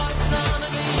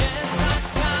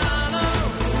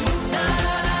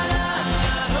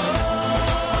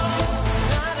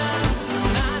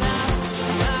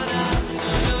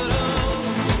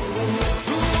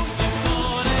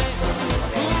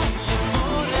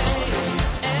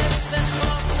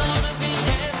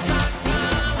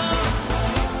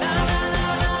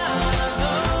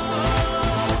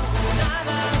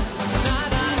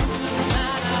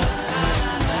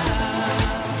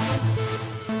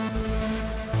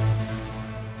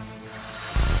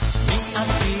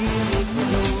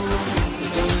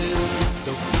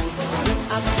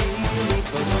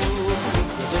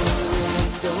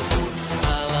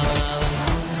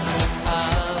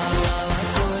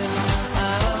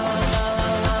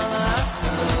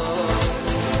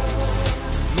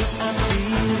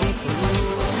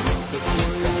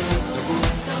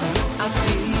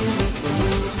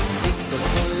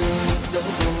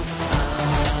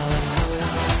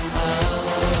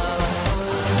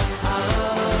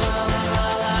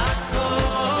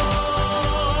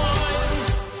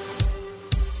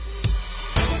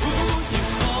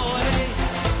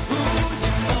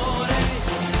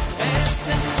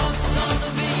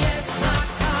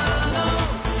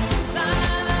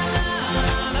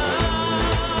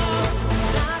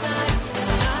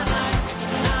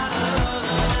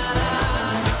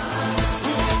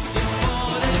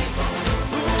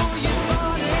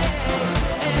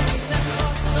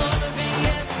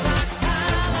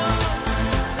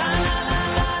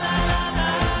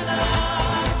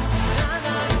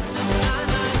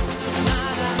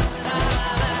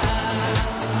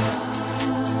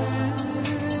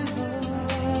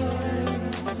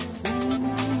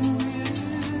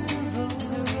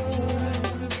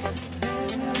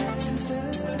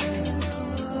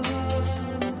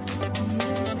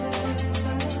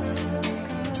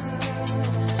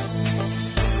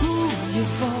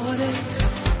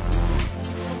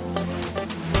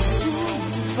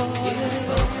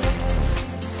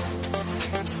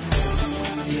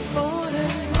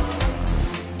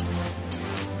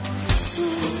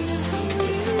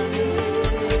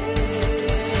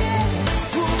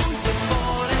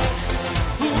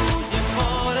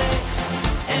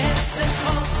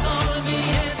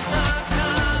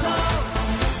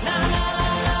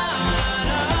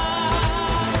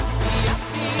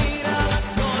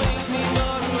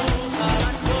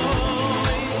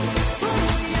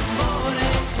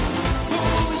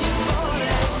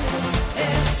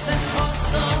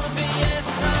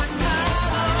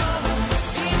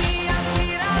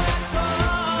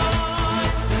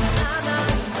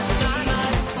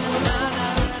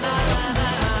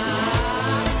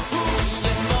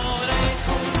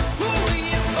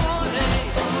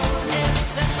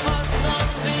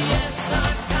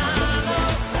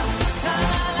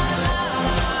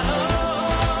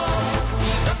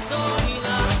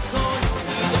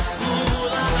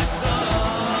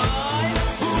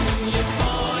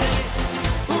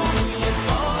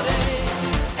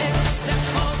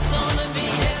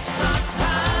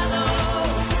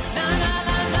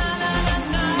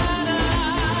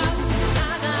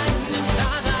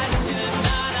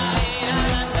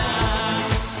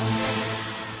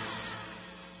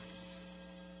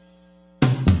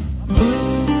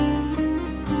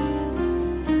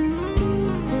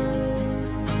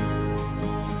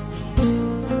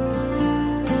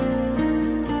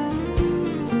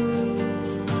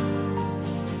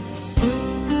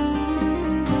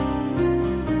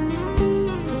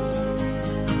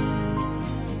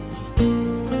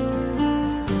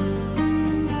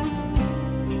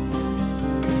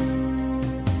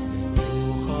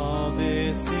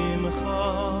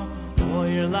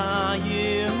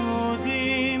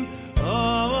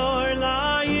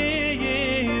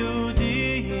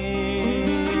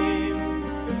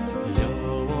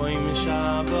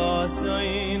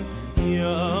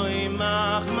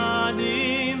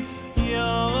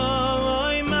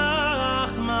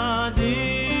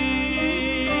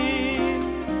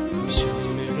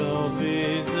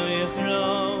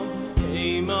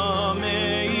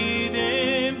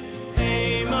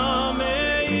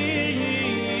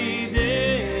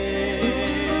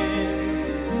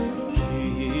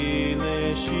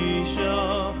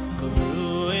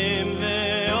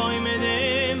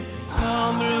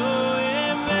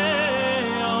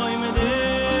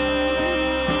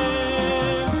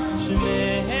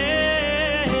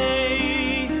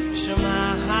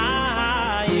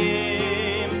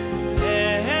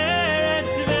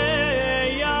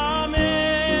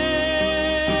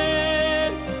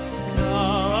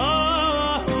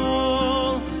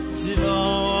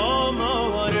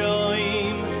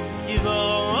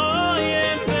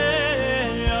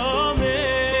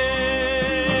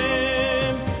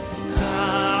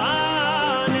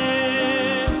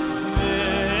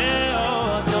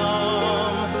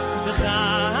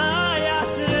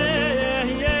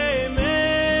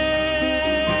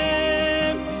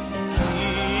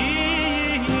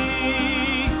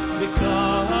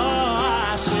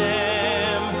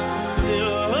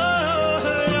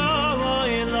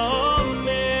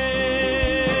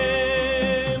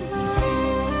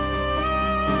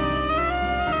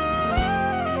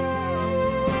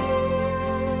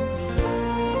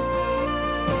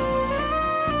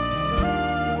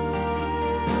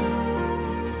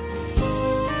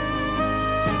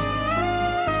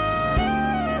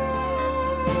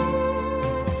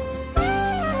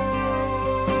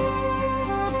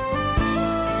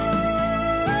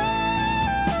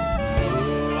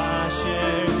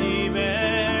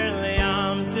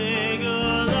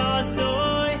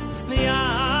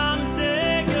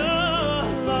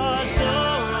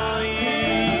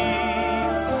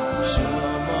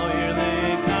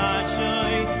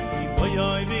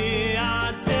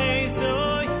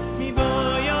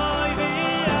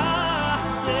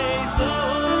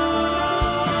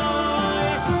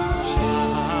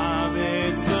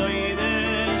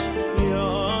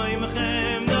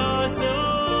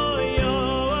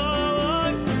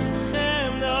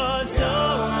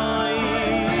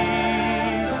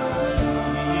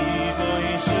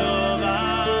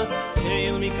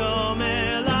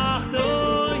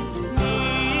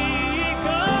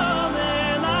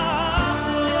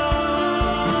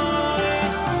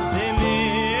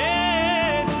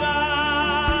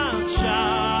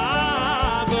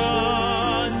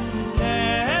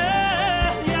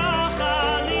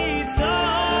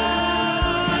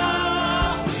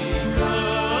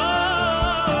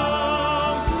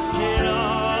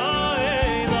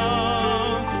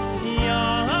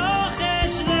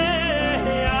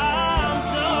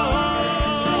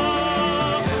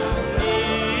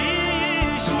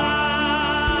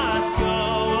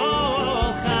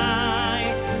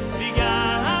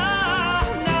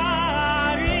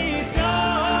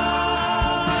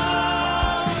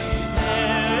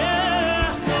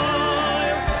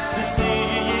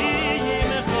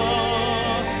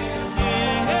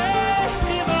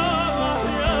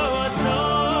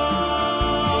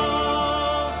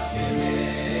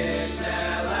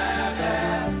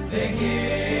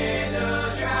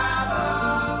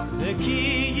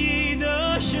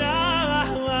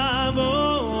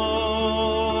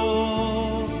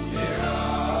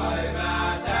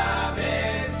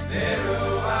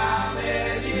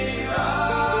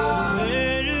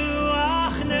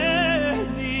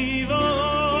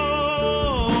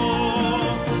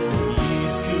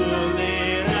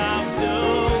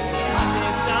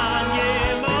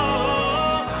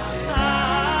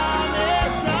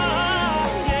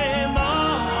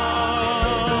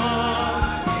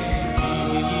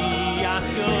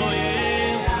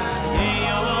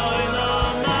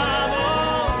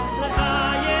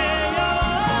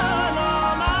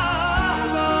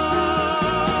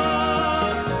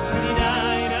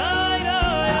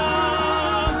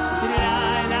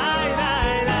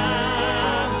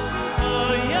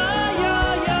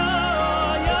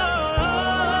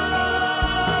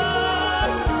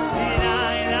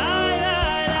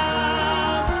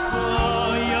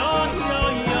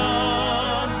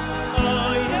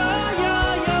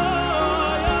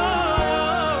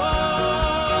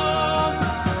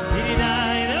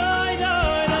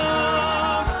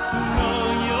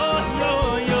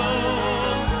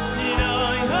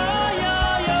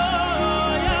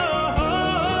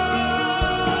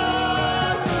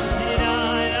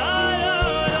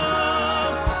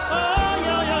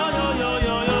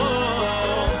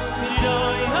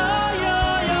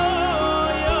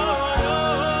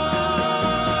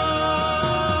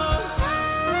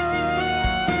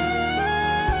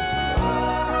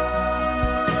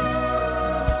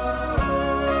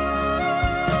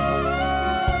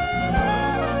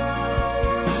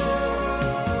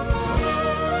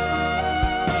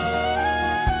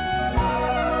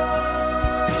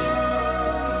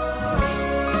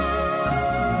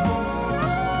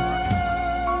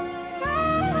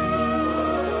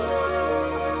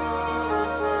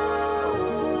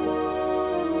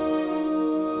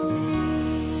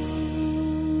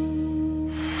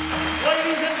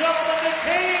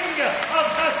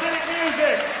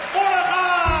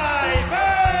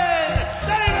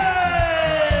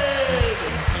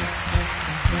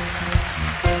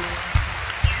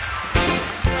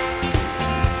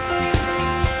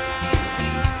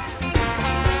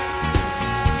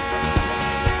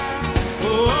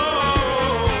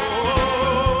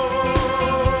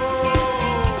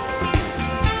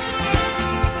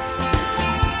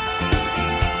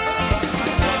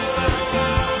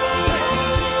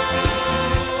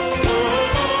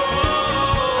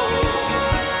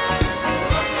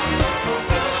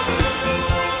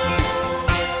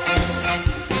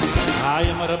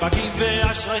Rabbi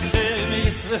ve'ashreichem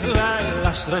Yisrael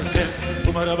ashreichem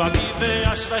Rabbi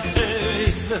ve'ashreichem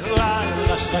Yisrael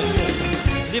ashreichem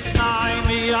Lifnai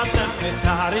miyatem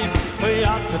metarim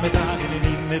Ve'yatem metarim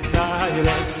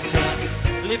Mitayreskhem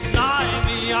Lifnai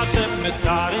miyatem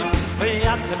metarim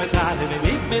Ve'yatem metarim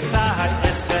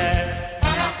Mitayreskhem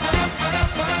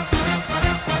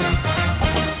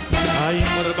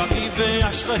Rabbi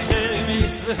ve'ashreichem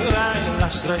Yisrael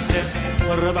ashreichem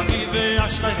Rabbi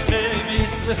ve'ashreichem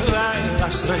Yisrael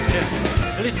ashreichem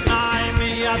Litnai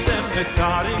miyatem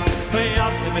metarim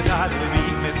Ve'yatem metarim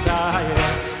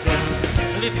Mitayreskhem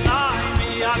Litnai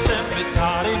miyatem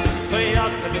metarim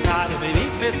Ve'yatem metarim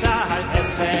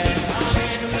Mitayreskhem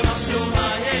Amin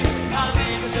Shebashumayim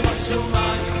Amin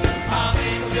Shebashumayim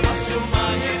Amin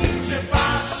Shebashumayim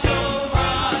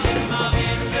Shebashumayim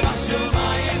Amin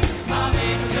Shebashumayim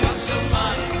Amin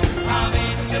Shebashumayim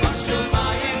Amin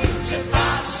Shebashumayim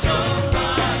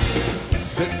Shebashumayim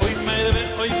Ve'oy meire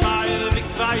ve'oy meire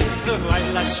mikva Yisrael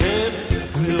Hashem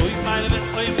Ve'oy meire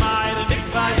ve'oy meire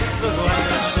mikva Yisrael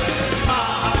Hashem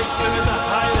Ma'arik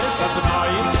ve'metahayres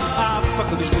Adonayim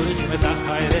HaKadosh Baruch Hu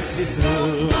metahayres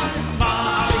Yisrael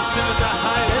Ma'arik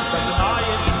ve'metahayres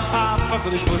Adonayim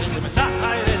HaKadosh Baruch Hu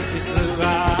metahayres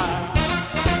Yisrael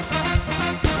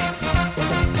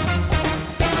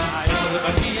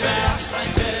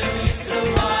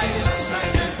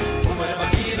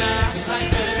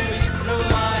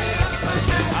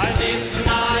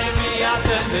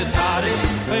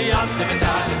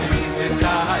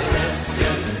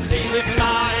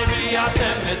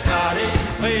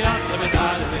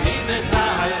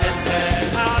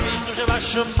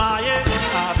Shemayim,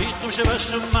 Avitu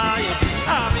Shebashamayim,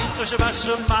 Avitu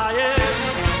Shebashamayim,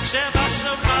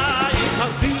 Shebashamayim,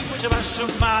 Avitu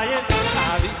Shebashamayim,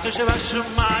 Avitu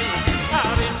Shebashamayim,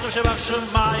 Avitu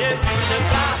Shebashamayim,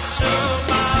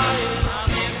 Shebashamayim,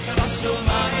 Avitu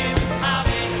Shebashamayim,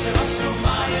 Avitu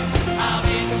Shebashamayim,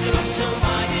 Avitu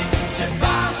Shebashamayim,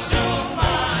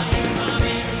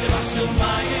 Avitu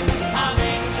Shebashamayim,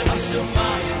 Avitu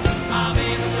Shebashamayim,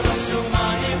 Avitu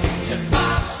Shebashamayim,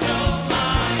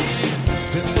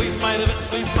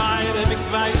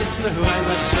 Yisrael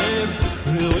Hashem,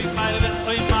 Oy Meire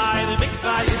Oy Meire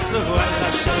Mikva Yisrael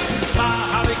Hashem,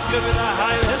 Ma'arik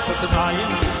ve'metahayres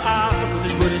Adonayim,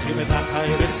 HaKadosh Baruch Hu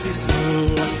metahayres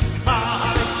Yisrael,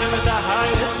 Ma'arik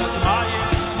ve'metahayres Adonayim,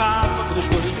 HaKadosh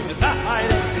Baruch Hu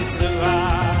metahayres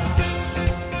Yisrael.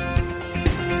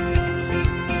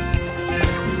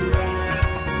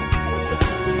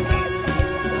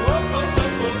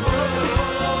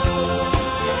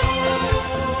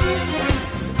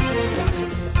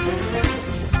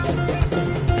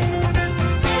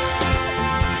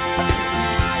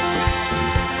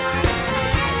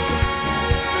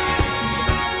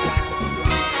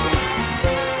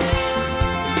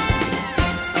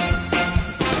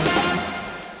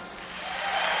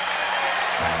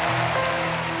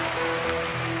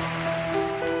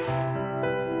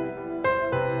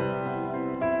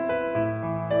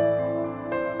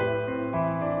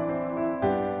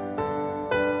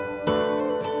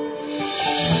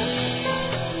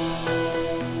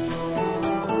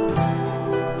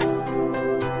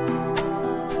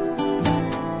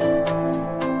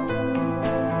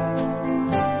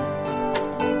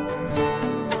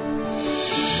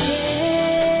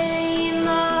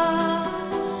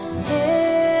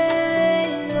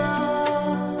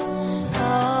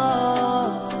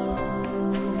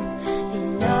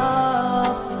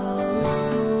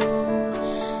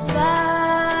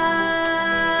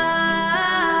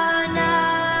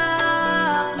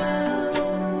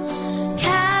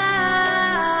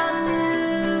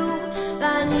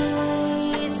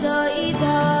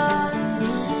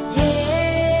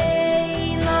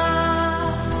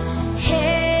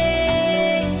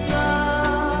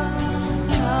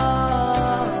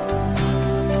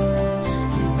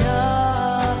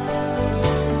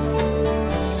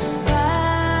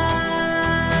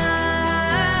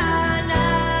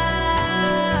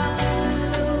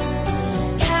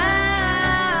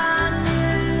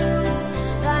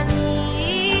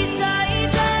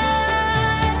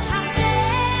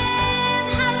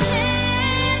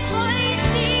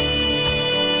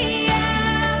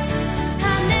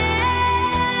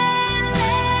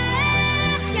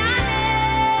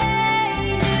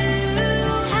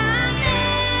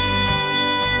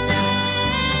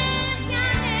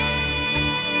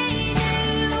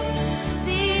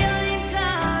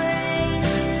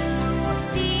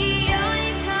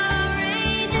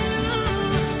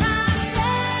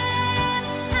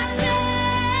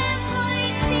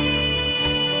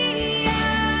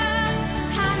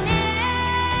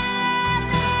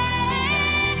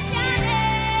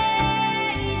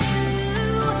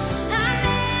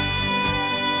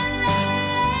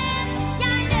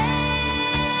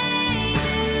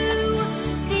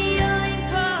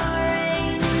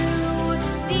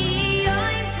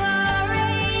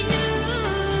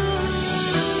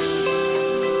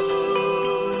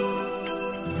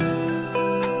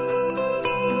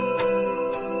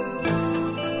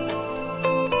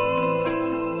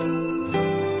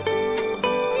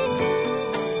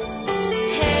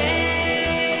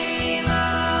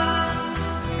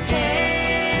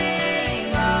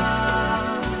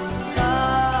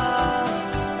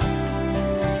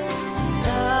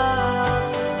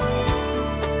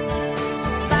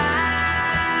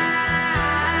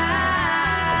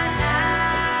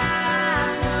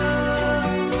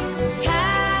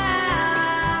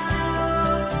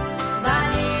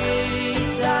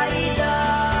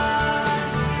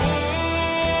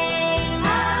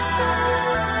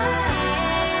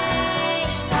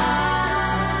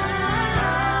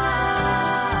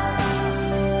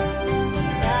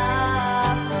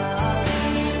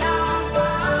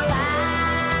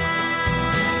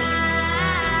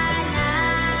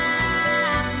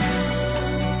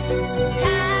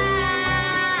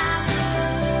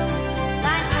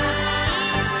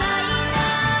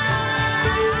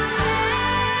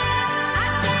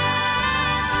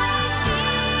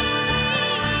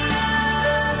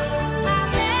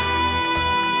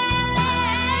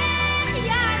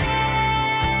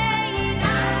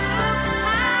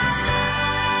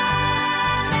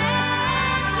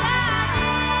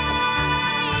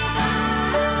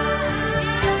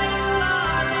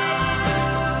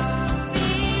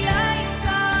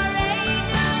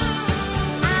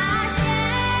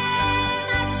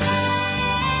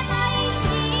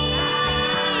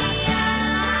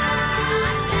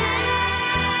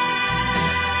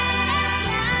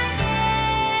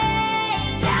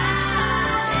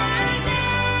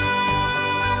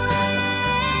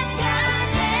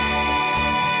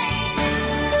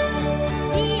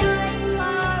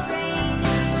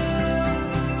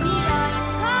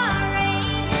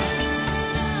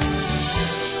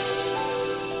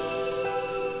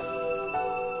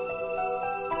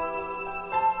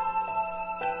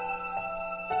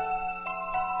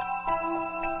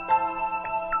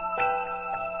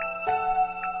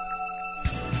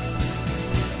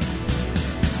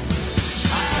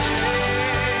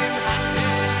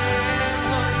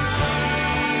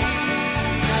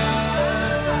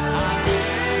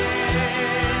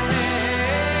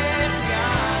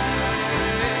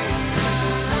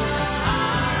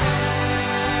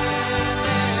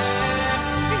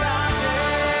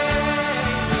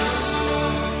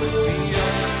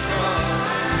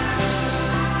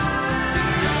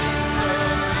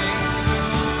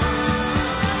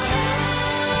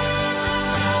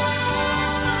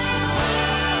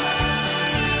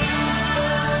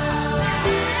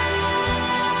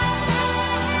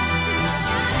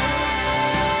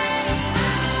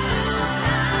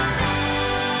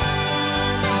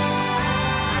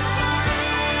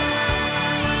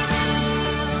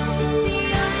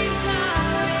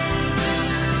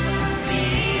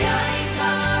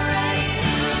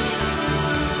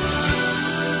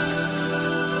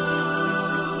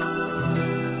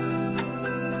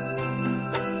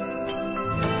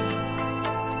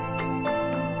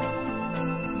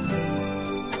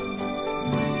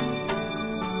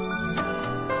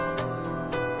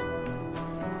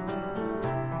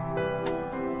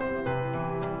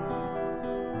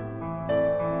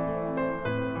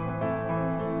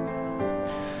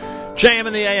 JM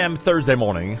in the AM Thursday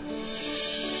morning.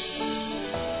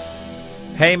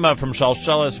 Hema from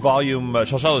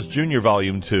Shalshelis Junior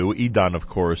Volume 2. Edan, of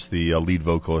course, the lead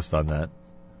vocalist on that.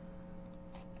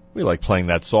 We like playing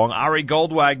that song. Ari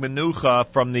Goldwag Menucha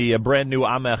from the brand new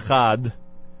Am Echad.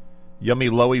 Yummy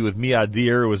Lowy with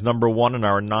Miadir was number 1 in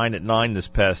our 9 at 9 this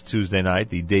past Tuesday night,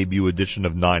 the debut edition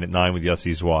of 9 at 9 with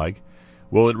Yossi Zweig.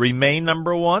 Will it remain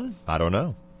number 1? I don't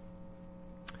know.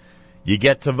 You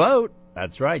get to vote.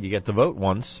 That's right, you get to vote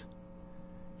once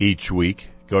each week.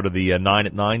 Go to the 9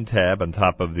 at 9 tab on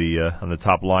top of the on the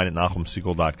top line at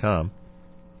NachumSegal.com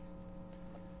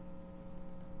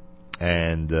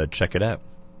and check it out.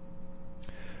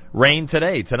 Rain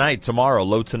today, tonight, tomorrow,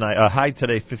 low tonight, high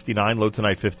today 59, low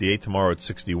tonight 58, tomorrow at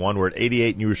 61. We're at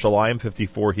 88 in Yerushalayim,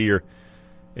 54 here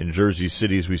in Jersey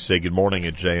City as we say good morning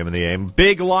at JM and the AM.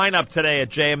 Big lineup today at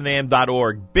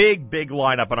jmandtheam.org. Big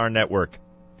lineup on our network.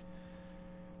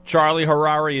 Charlie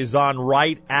Harari is on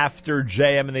right after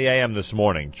JM and the AM this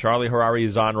morning. Charlie Harari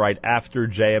is on right after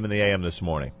JM and the AM this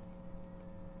morning.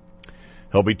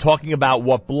 He'll be talking about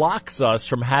what blocks us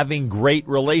from having great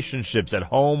relationships at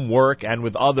home, work, and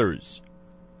with others.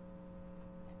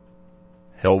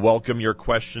 He'll welcome your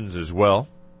questions as well.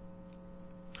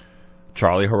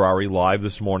 Charlie Harari live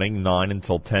this morning, 9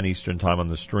 until 10 Eastern Time on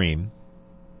the stream.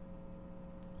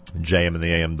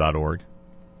 jmandtheam.org.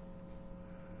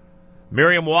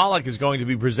 Miriam Wallach is going to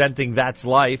be presenting That's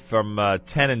Life from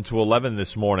 10 until 11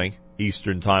 this morning,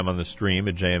 Eastern Time on the stream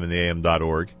at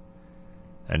jmandtheam.org.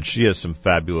 And she has some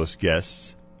fabulous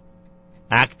guests.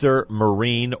 Actor,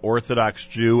 Marine, Orthodox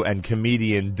Jew, and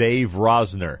comedian Dave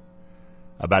Rosner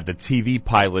about the TV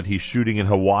pilot he's shooting in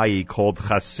Hawaii called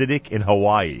Hasidic in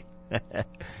Hawaii.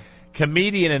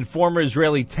 Comedian and former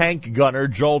Israeli tank gunner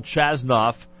Joel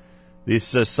Chasnoff.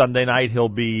 This Sunday night, he'll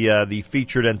be the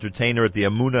featured entertainer at the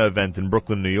Amuna event in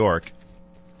Brooklyn, New York.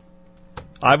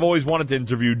 I've always wanted to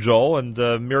interview Joel, and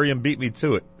Miriam beat me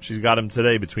to it. She's got him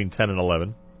today between 10 and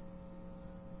 11.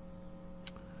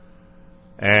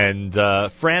 And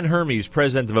Fran Hermes,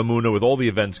 president of Amuna, with all the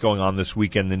events going on this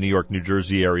weekend in the New York, New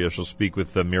Jersey area. She'll speak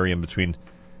with Miriam between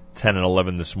 10 and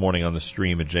 11 this morning on the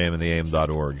stream at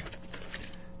jmandtheam.org.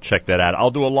 Check that out.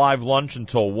 I'll do a live lunch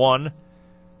until 1.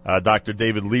 Dr.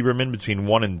 David Lieberman between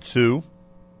 1 and 2.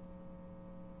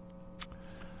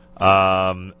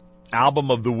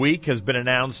 Album of the week has been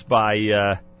announced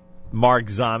by Mark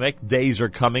Zamek. Days Are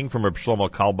Coming from Reb Shlomo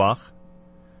Kalbach.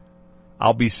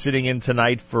 I'll be sitting in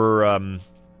tonight for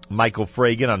Michael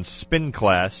Fragan on Spin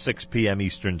Class, 6 p.m.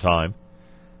 Eastern Time,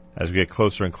 as we get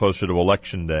closer and closer to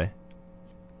Election Day.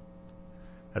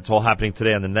 That's all happening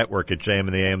today on the network at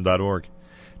jmandtheam.org.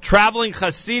 Traveling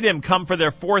Hasidim come for their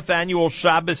 4th annual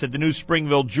Shabbos at the New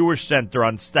Springville Jewish Center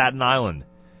on Staten Island.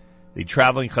 The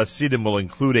Traveling Hasidim will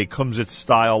include a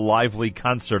Kumsitz-style lively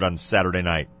concert on Saturday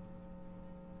night.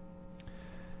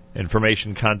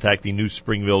 Information, contact the New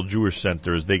Springville Jewish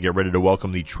Center as they get ready to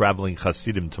welcome the Traveling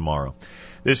Hasidim tomorrow.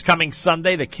 This coming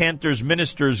Sunday, the Cantor's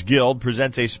Ministers Guild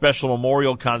presents a special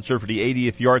memorial concert for the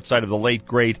 80th yahrzeit of the late,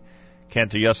 great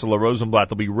Cantor Yossele Rosenblatt.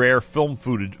 There'll be rare film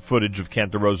footage of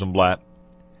Cantor Rosenblatt.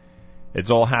 It's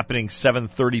all happening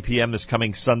 7:30 p.m. this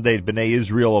coming Sunday at B'nai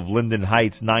Israel of Linden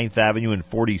Heights, 9th Avenue and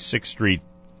 46th Street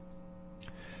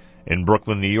in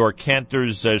Brooklyn, New York.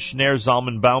 Cantors Schneer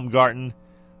Zalman Baumgarten,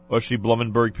 Oshi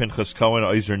Blumenberg, Pinchas Cohen,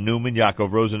 Eiser Newman,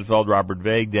 Yaakov Rosenfeld, Robert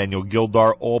Vague, Daniel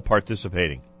Gildar, all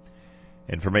participating.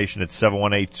 Information at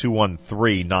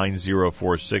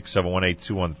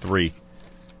 718-213-9046,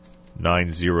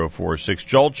 718-213-9046.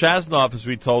 Joel Chasnoff, as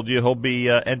we told you, he'll be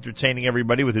entertaining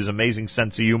everybody with his amazing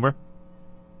sense of humor.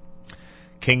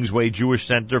 Kingsway Jewish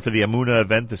Center for the Amuna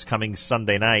event this coming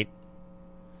Sunday night.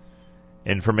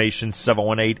 Information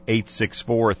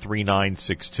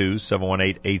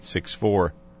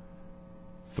 718-864-3962,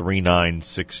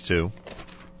 718-864-3962.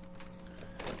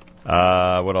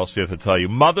 What else do you have to tell you?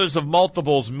 Mothers of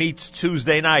Multiples meets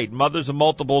Tuesday night. Mothers of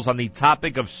Multiples on the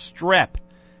topic of strep,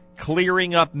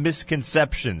 clearing up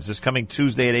misconceptions. This coming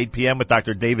Tuesday at 8 p.m. with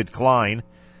Dr. David Klein,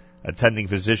 attending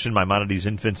physician, Maimonides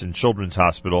Infants and Children's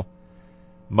Hospital.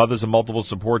 Mothers of Multiple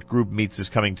Support Group meets this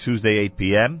coming Tuesday, 8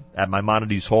 p.m. at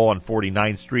Maimonides Hall on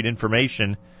 49th Street.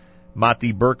 Information,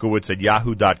 Mati Berkowitz at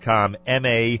yahoo.com,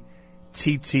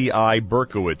 M-A-T-T-I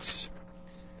Berkowitz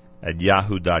at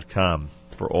yahoo.com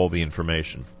for all the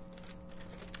information.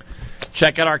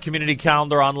 Check out our community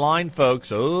calendar online,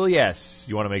 folks. Oh, yes.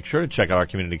 You want to make sure to check out our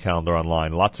community calendar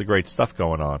online. Lots of great stuff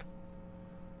going on.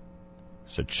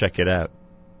 So check it out.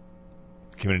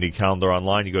 Community calendar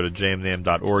online. You go to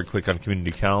jmnam.org, click on community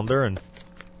calendar, and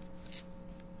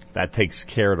that takes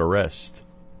care of the rest.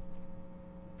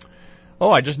 Oh,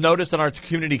 I just noticed on our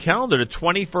community calendar the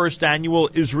 21st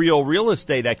annual Israel Real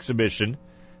Estate Exhibition,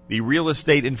 the Real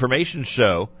Estate Information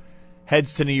Show,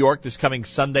 heads to New York this coming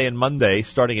Sunday and Monday,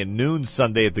 starting at noon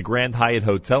Sunday at the Grand Hyatt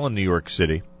Hotel in New York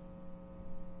City.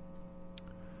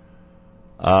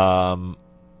 That's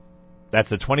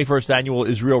the 21st annual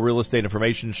Israel Real Estate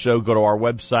Information Show. Go to our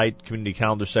website, community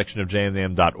calendar section of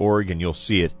jmam.org, and you'll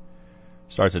see it.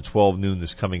 Starts at 12 noon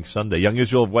this coming Sunday. Young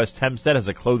Israel of West Hempstead has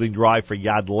a clothing drive for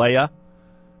Yad Leah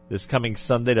this coming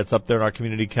Sunday. That's up there in our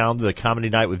community calendar. The Comedy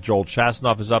Night with Joel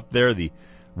Chasnoff is up there. The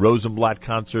Rosenblatt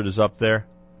concert is up there.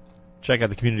 Check out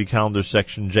the community calendar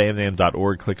section,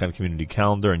 jmam.org. Click on community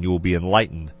calendar, and you will be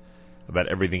enlightened about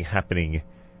everything happening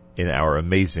in our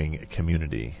amazing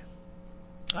community.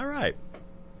 All right.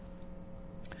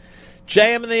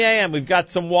 JM in the AM. We've got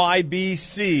some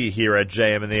YBC here at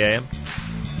JM in the AM.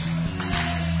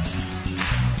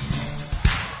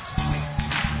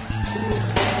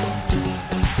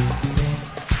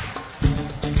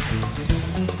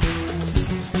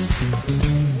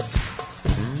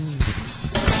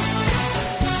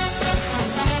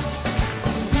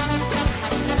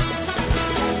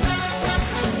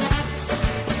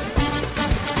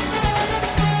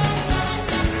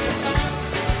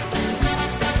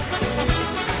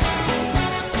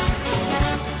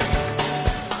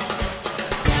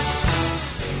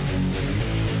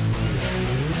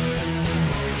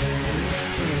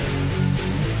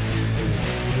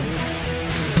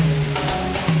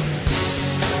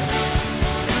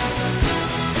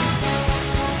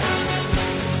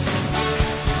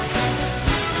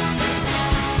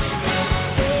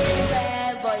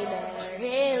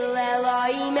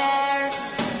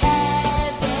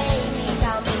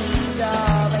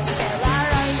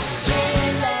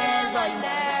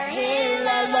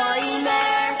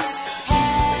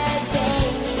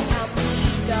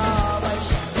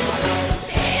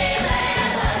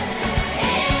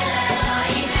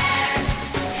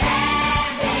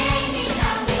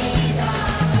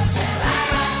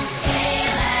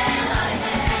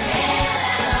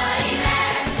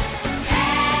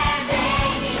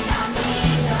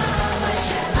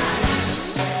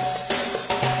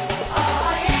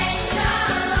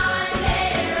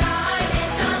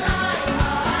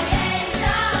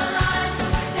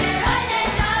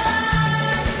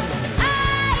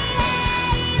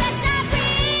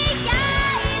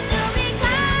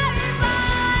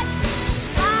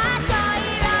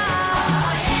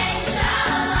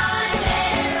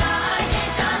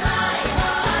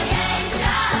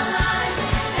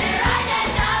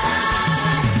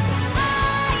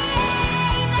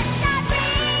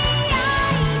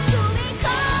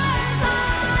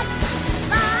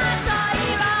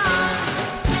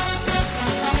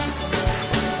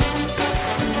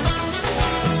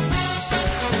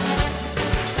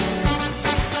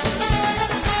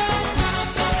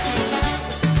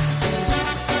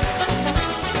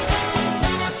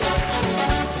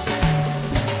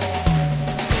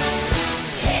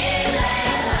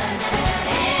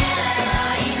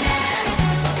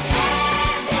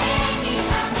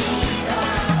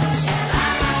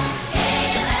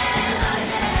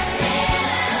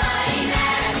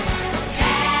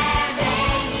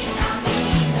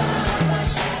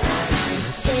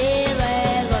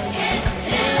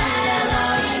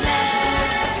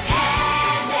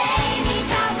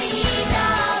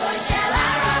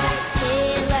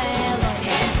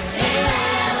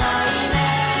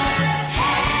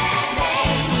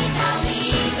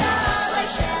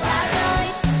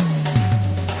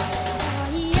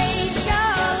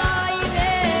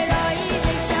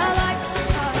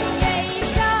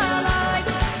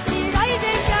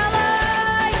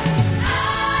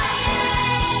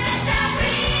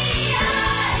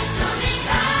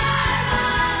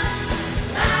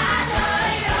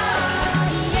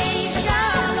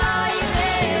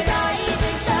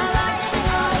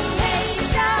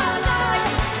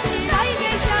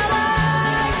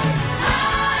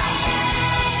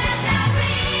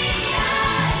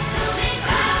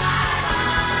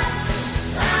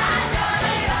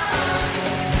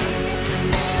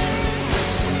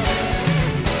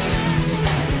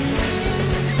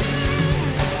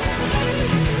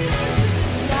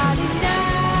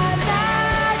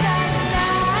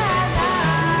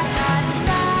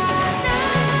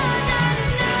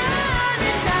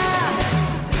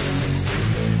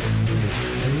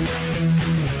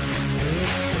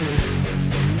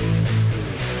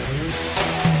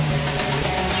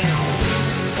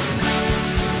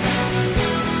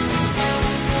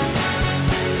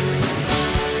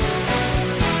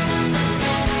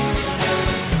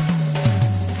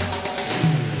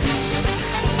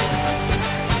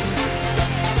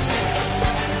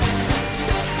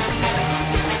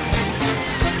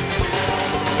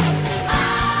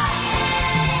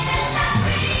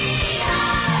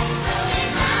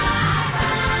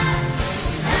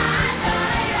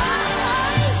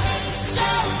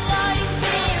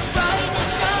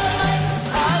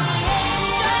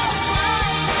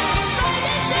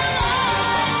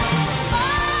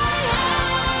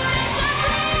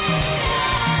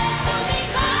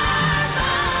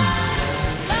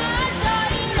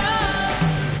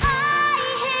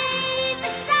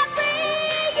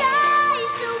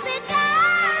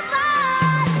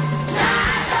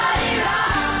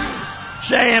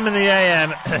 JM in the AM,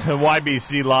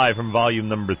 YBC Live from volume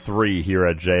number 3 here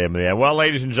at JM in the AM. Well,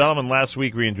 ladies and gentlemen, last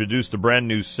week we introduced a brand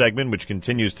new segment which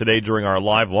continues today during our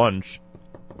live lunch.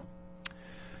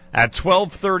 At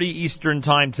 12:30 Eastern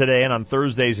Time today and on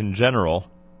Thursdays in general,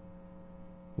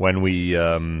 when we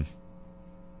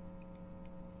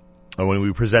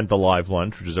present the live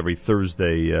lunch, which is every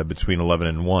Thursday between 11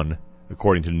 and 1,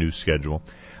 according to the new schedule.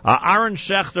 Aaron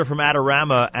Schechter from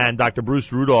Adorama and Dr.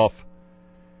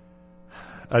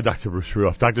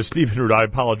 Stephen Rudolph, I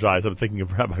apologize, I'm thinking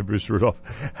of Rabbi Bruce Rudolph,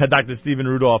 Dr. Stephen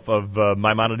Rudolph of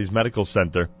Maimonides Medical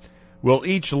Center will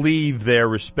each leave their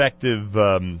respective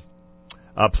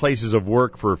places of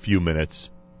work for a few minutes.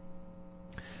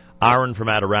 Aaron from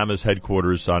Adorama's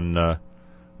headquarters on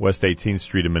West 18th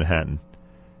Street in Manhattan,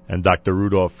 and Dr.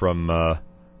 Rudolph from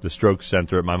the Stroke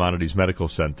Center at Maimonides Medical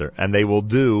Center. And they will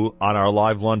do on our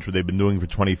live lunch what they've been doing for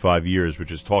 25 years,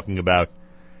 which is talking about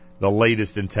the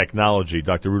latest in technology.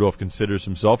 Dr. Rudolph considers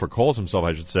himself, or calls himself,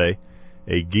 I should say,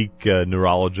 a geek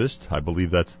neurologist. I believe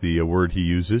that's the word he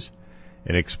uses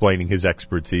in explaining his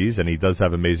expertise, and he does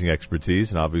have amazing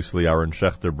expertise, and obviously Aaron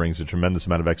Schechter brings a tremendous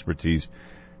amount of expertise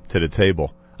to the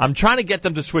table. I'm trying to get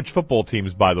them to switch football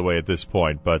teams, by the way, at this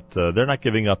point, but they're not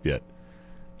giving up yet.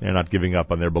 They're not giving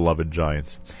up on their beloved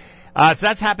Giants. So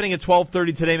that's happening at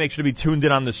 12:30 today. Make sure to be tuned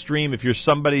in on the stream. If you're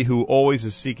somebody who always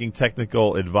is seeking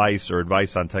technical advice or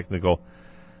advice on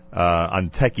on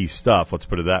techie stuff, let's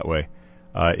put it that way,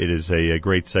 it is a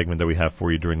great segment that we have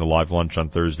for you during the live lunch on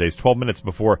Thursdays, 12 minutes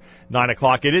before 9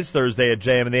 o'clock. It is Thursday at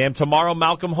JM and the AM. Tomorrow,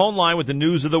 Malcolm Hoenlein with the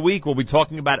news of the week. We'll be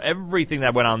talking about everything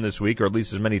that went on this week, or at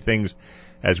least as many things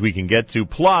as we can get to.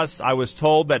 Plus, I was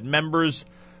told that members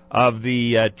of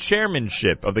the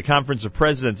chairmanship of the Conference of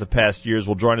Presidents of past years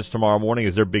will join us tomorrow morning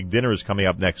as their big dinner is coming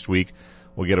up next week.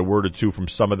 We'll get a word or two from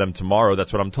some of them tomorrow.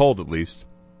 That's what I'm told, at least.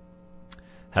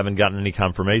 Haven't gotten any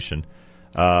confirmation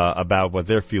about what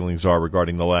their feelings are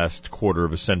regarding the last quarter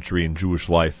of a century in Jewish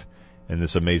life in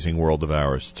this amazing world of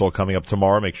ours. It's all coming up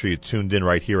tomorrow. Make sure you're tuned in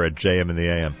right here at JM in the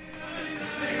AM.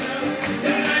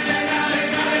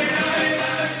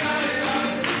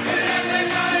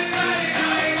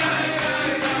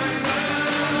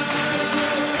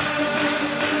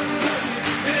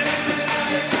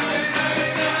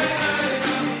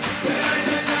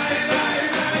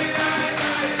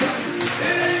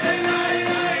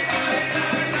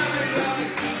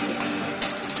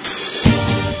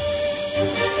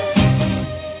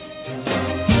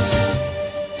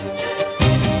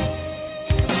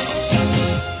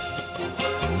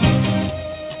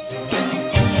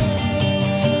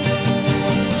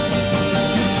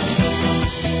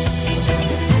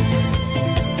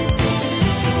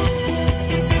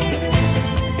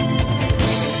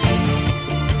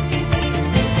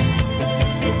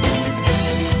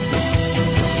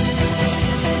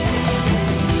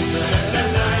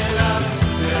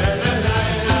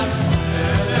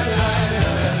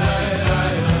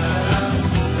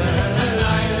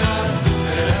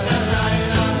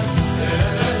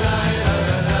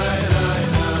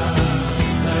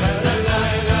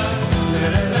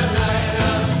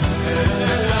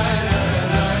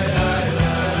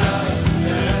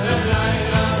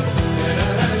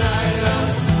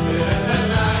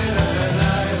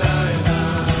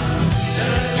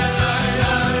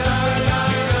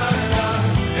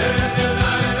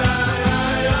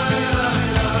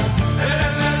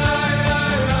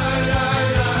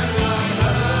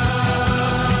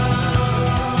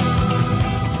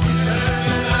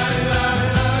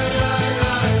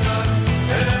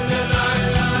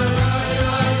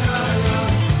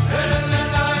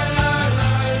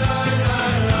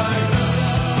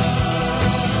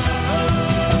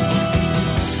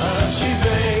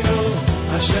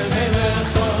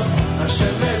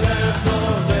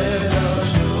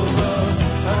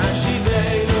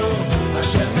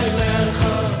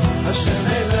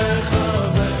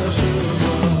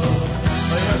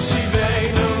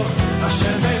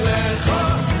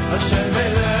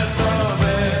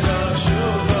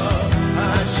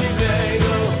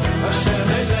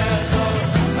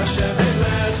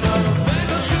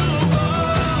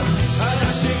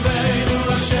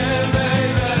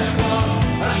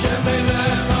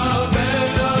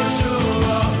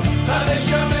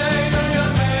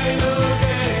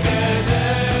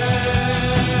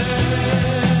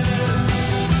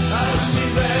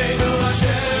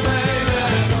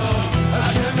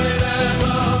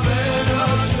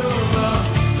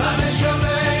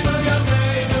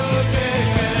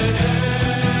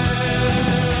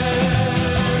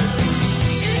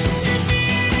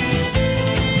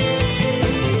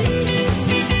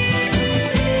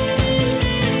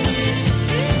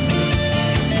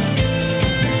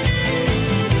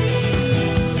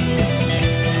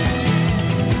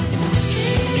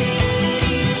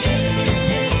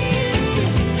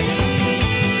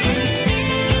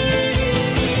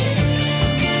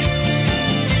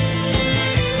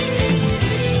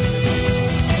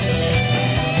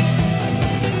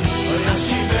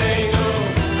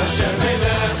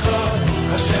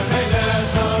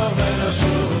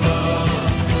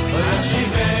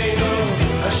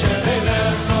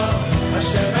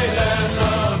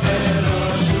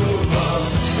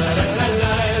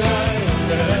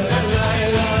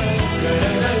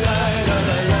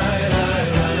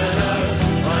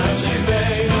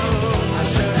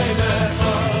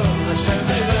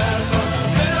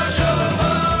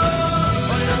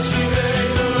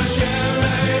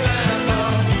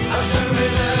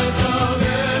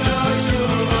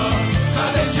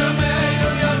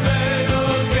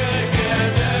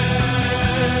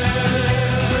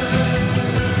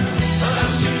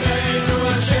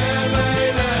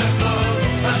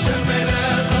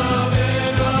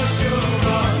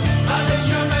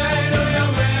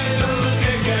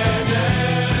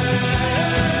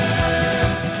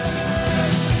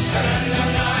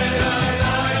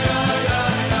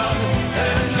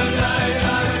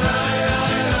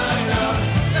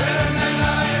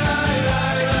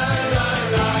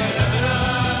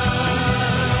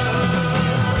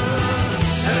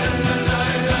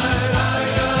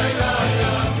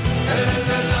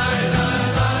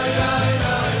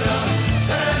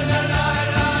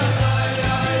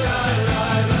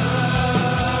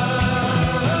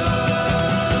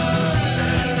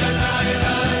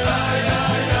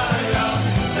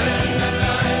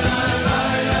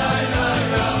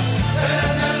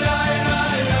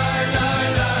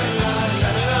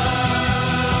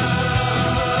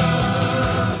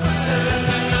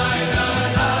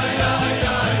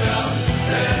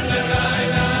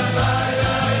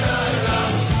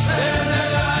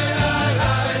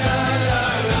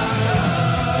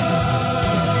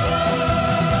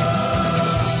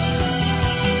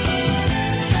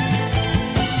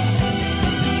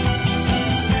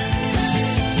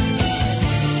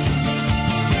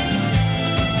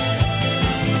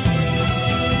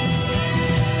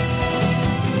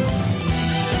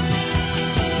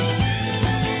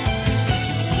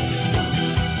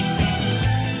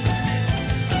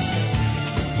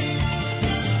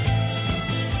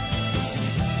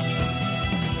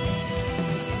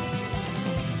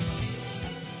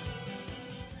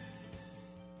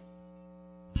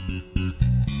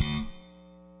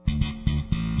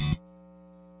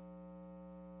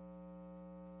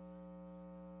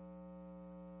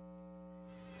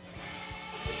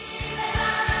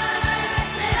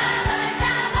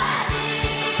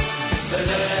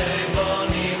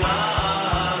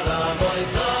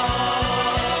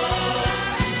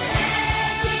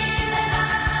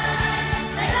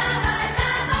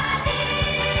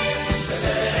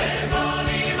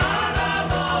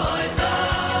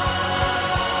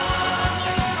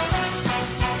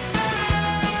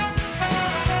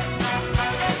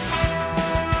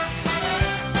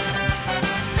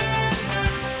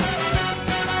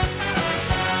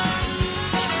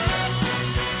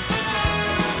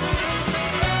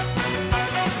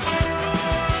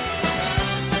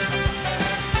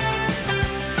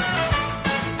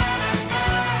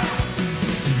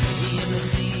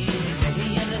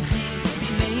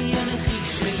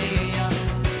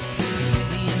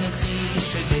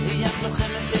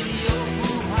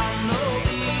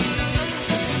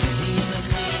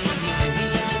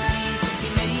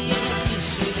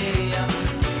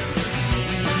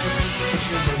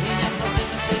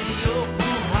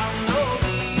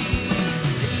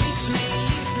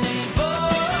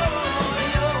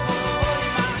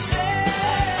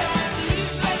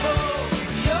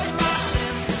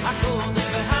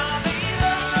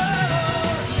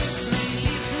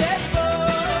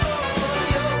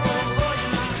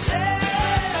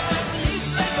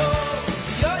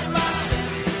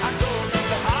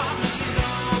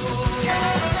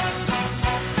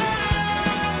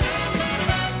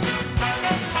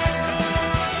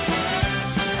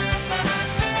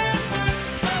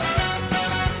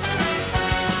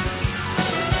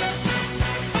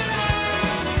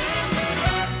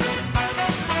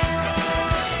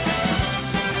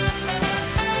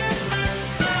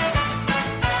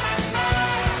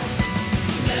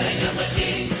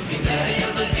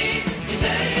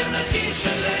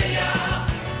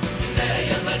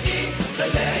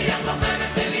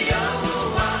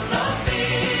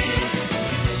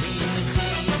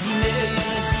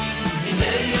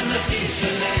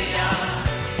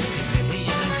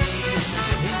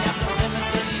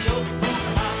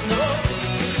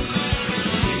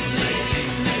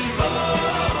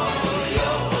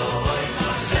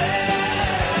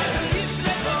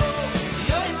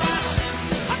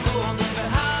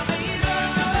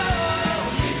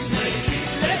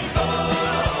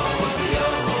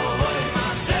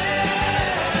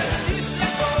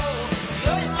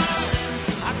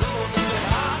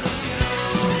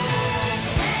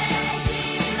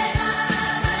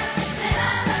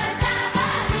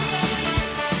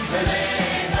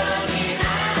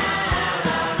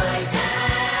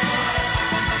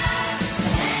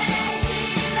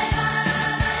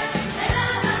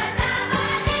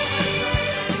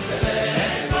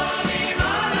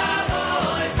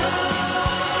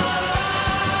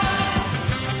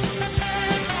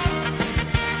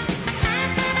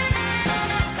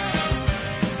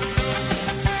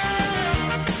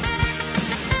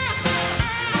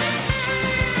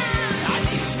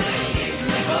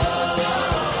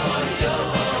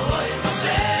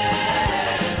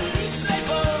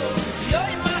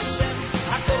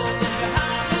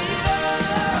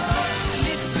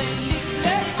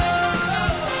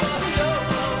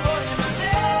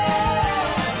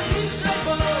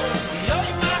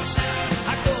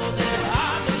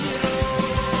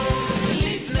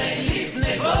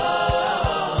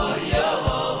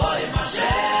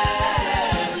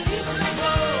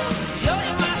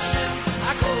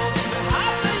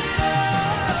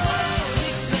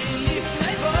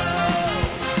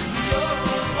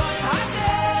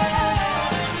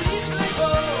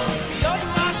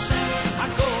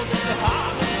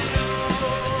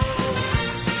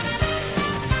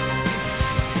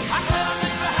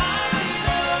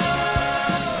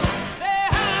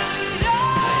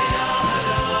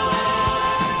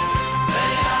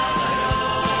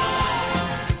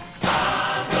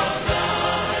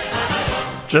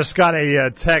 Just got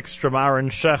a text from Aaron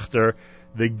Schechter.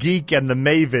 The geek and the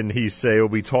maven, he say, will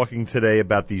be talking today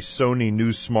about the Sony new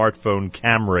smartphone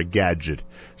camera gadget.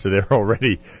 So they're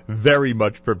already very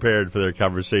much prepared for their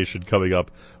conversation coming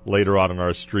up later on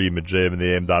our stream at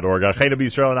jmandtheam.org. Achenu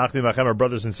b'Yisrael and Achim Achem, our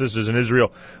brothers and sisters in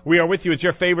Israel. We are with you. It's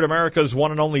your favorite America's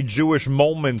one and only Jewish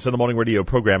Moments in the Morning Radio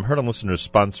program. Heard on listeners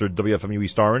sponsored WFMU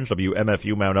East Orange,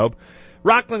 WMFU Mount Hope,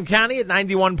 Rockland County at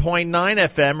 91.9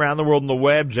 FM, around the world on the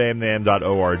web,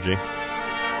 jmandtheam.org.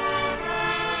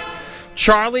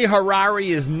 Charlie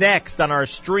Harari is next on our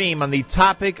stream on the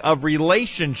topic of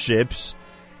relationships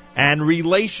and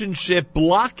relationship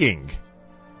blocking.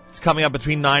 It's coming up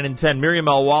between 9 and 10. Miriam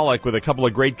L. Wallach with a couple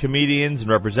of great comedians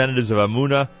and representatives of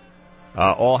Amuna,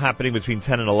 all happening between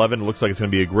 10 and 11. It looks like it's going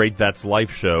to be a great That's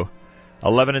Life show.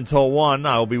 11 until 1,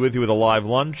 I'll be with you with a live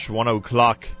lunch. 1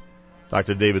 o'clock,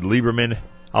 Dr. David Lieberman.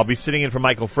 I'll be sitting in for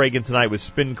Michael Fragan tonight with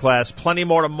Spin Class. Plenty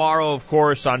more tomorrow, of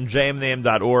course, on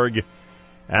jmandtheam.org.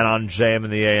 And on JM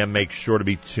and the AM, make sure to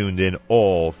be tuned in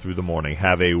all through the morning.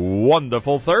 Have a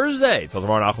wonderful Thursday. Till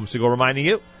tomorrow, Nachum Segal reminding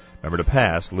you, remember the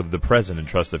past, live the present, and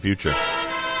trust the future.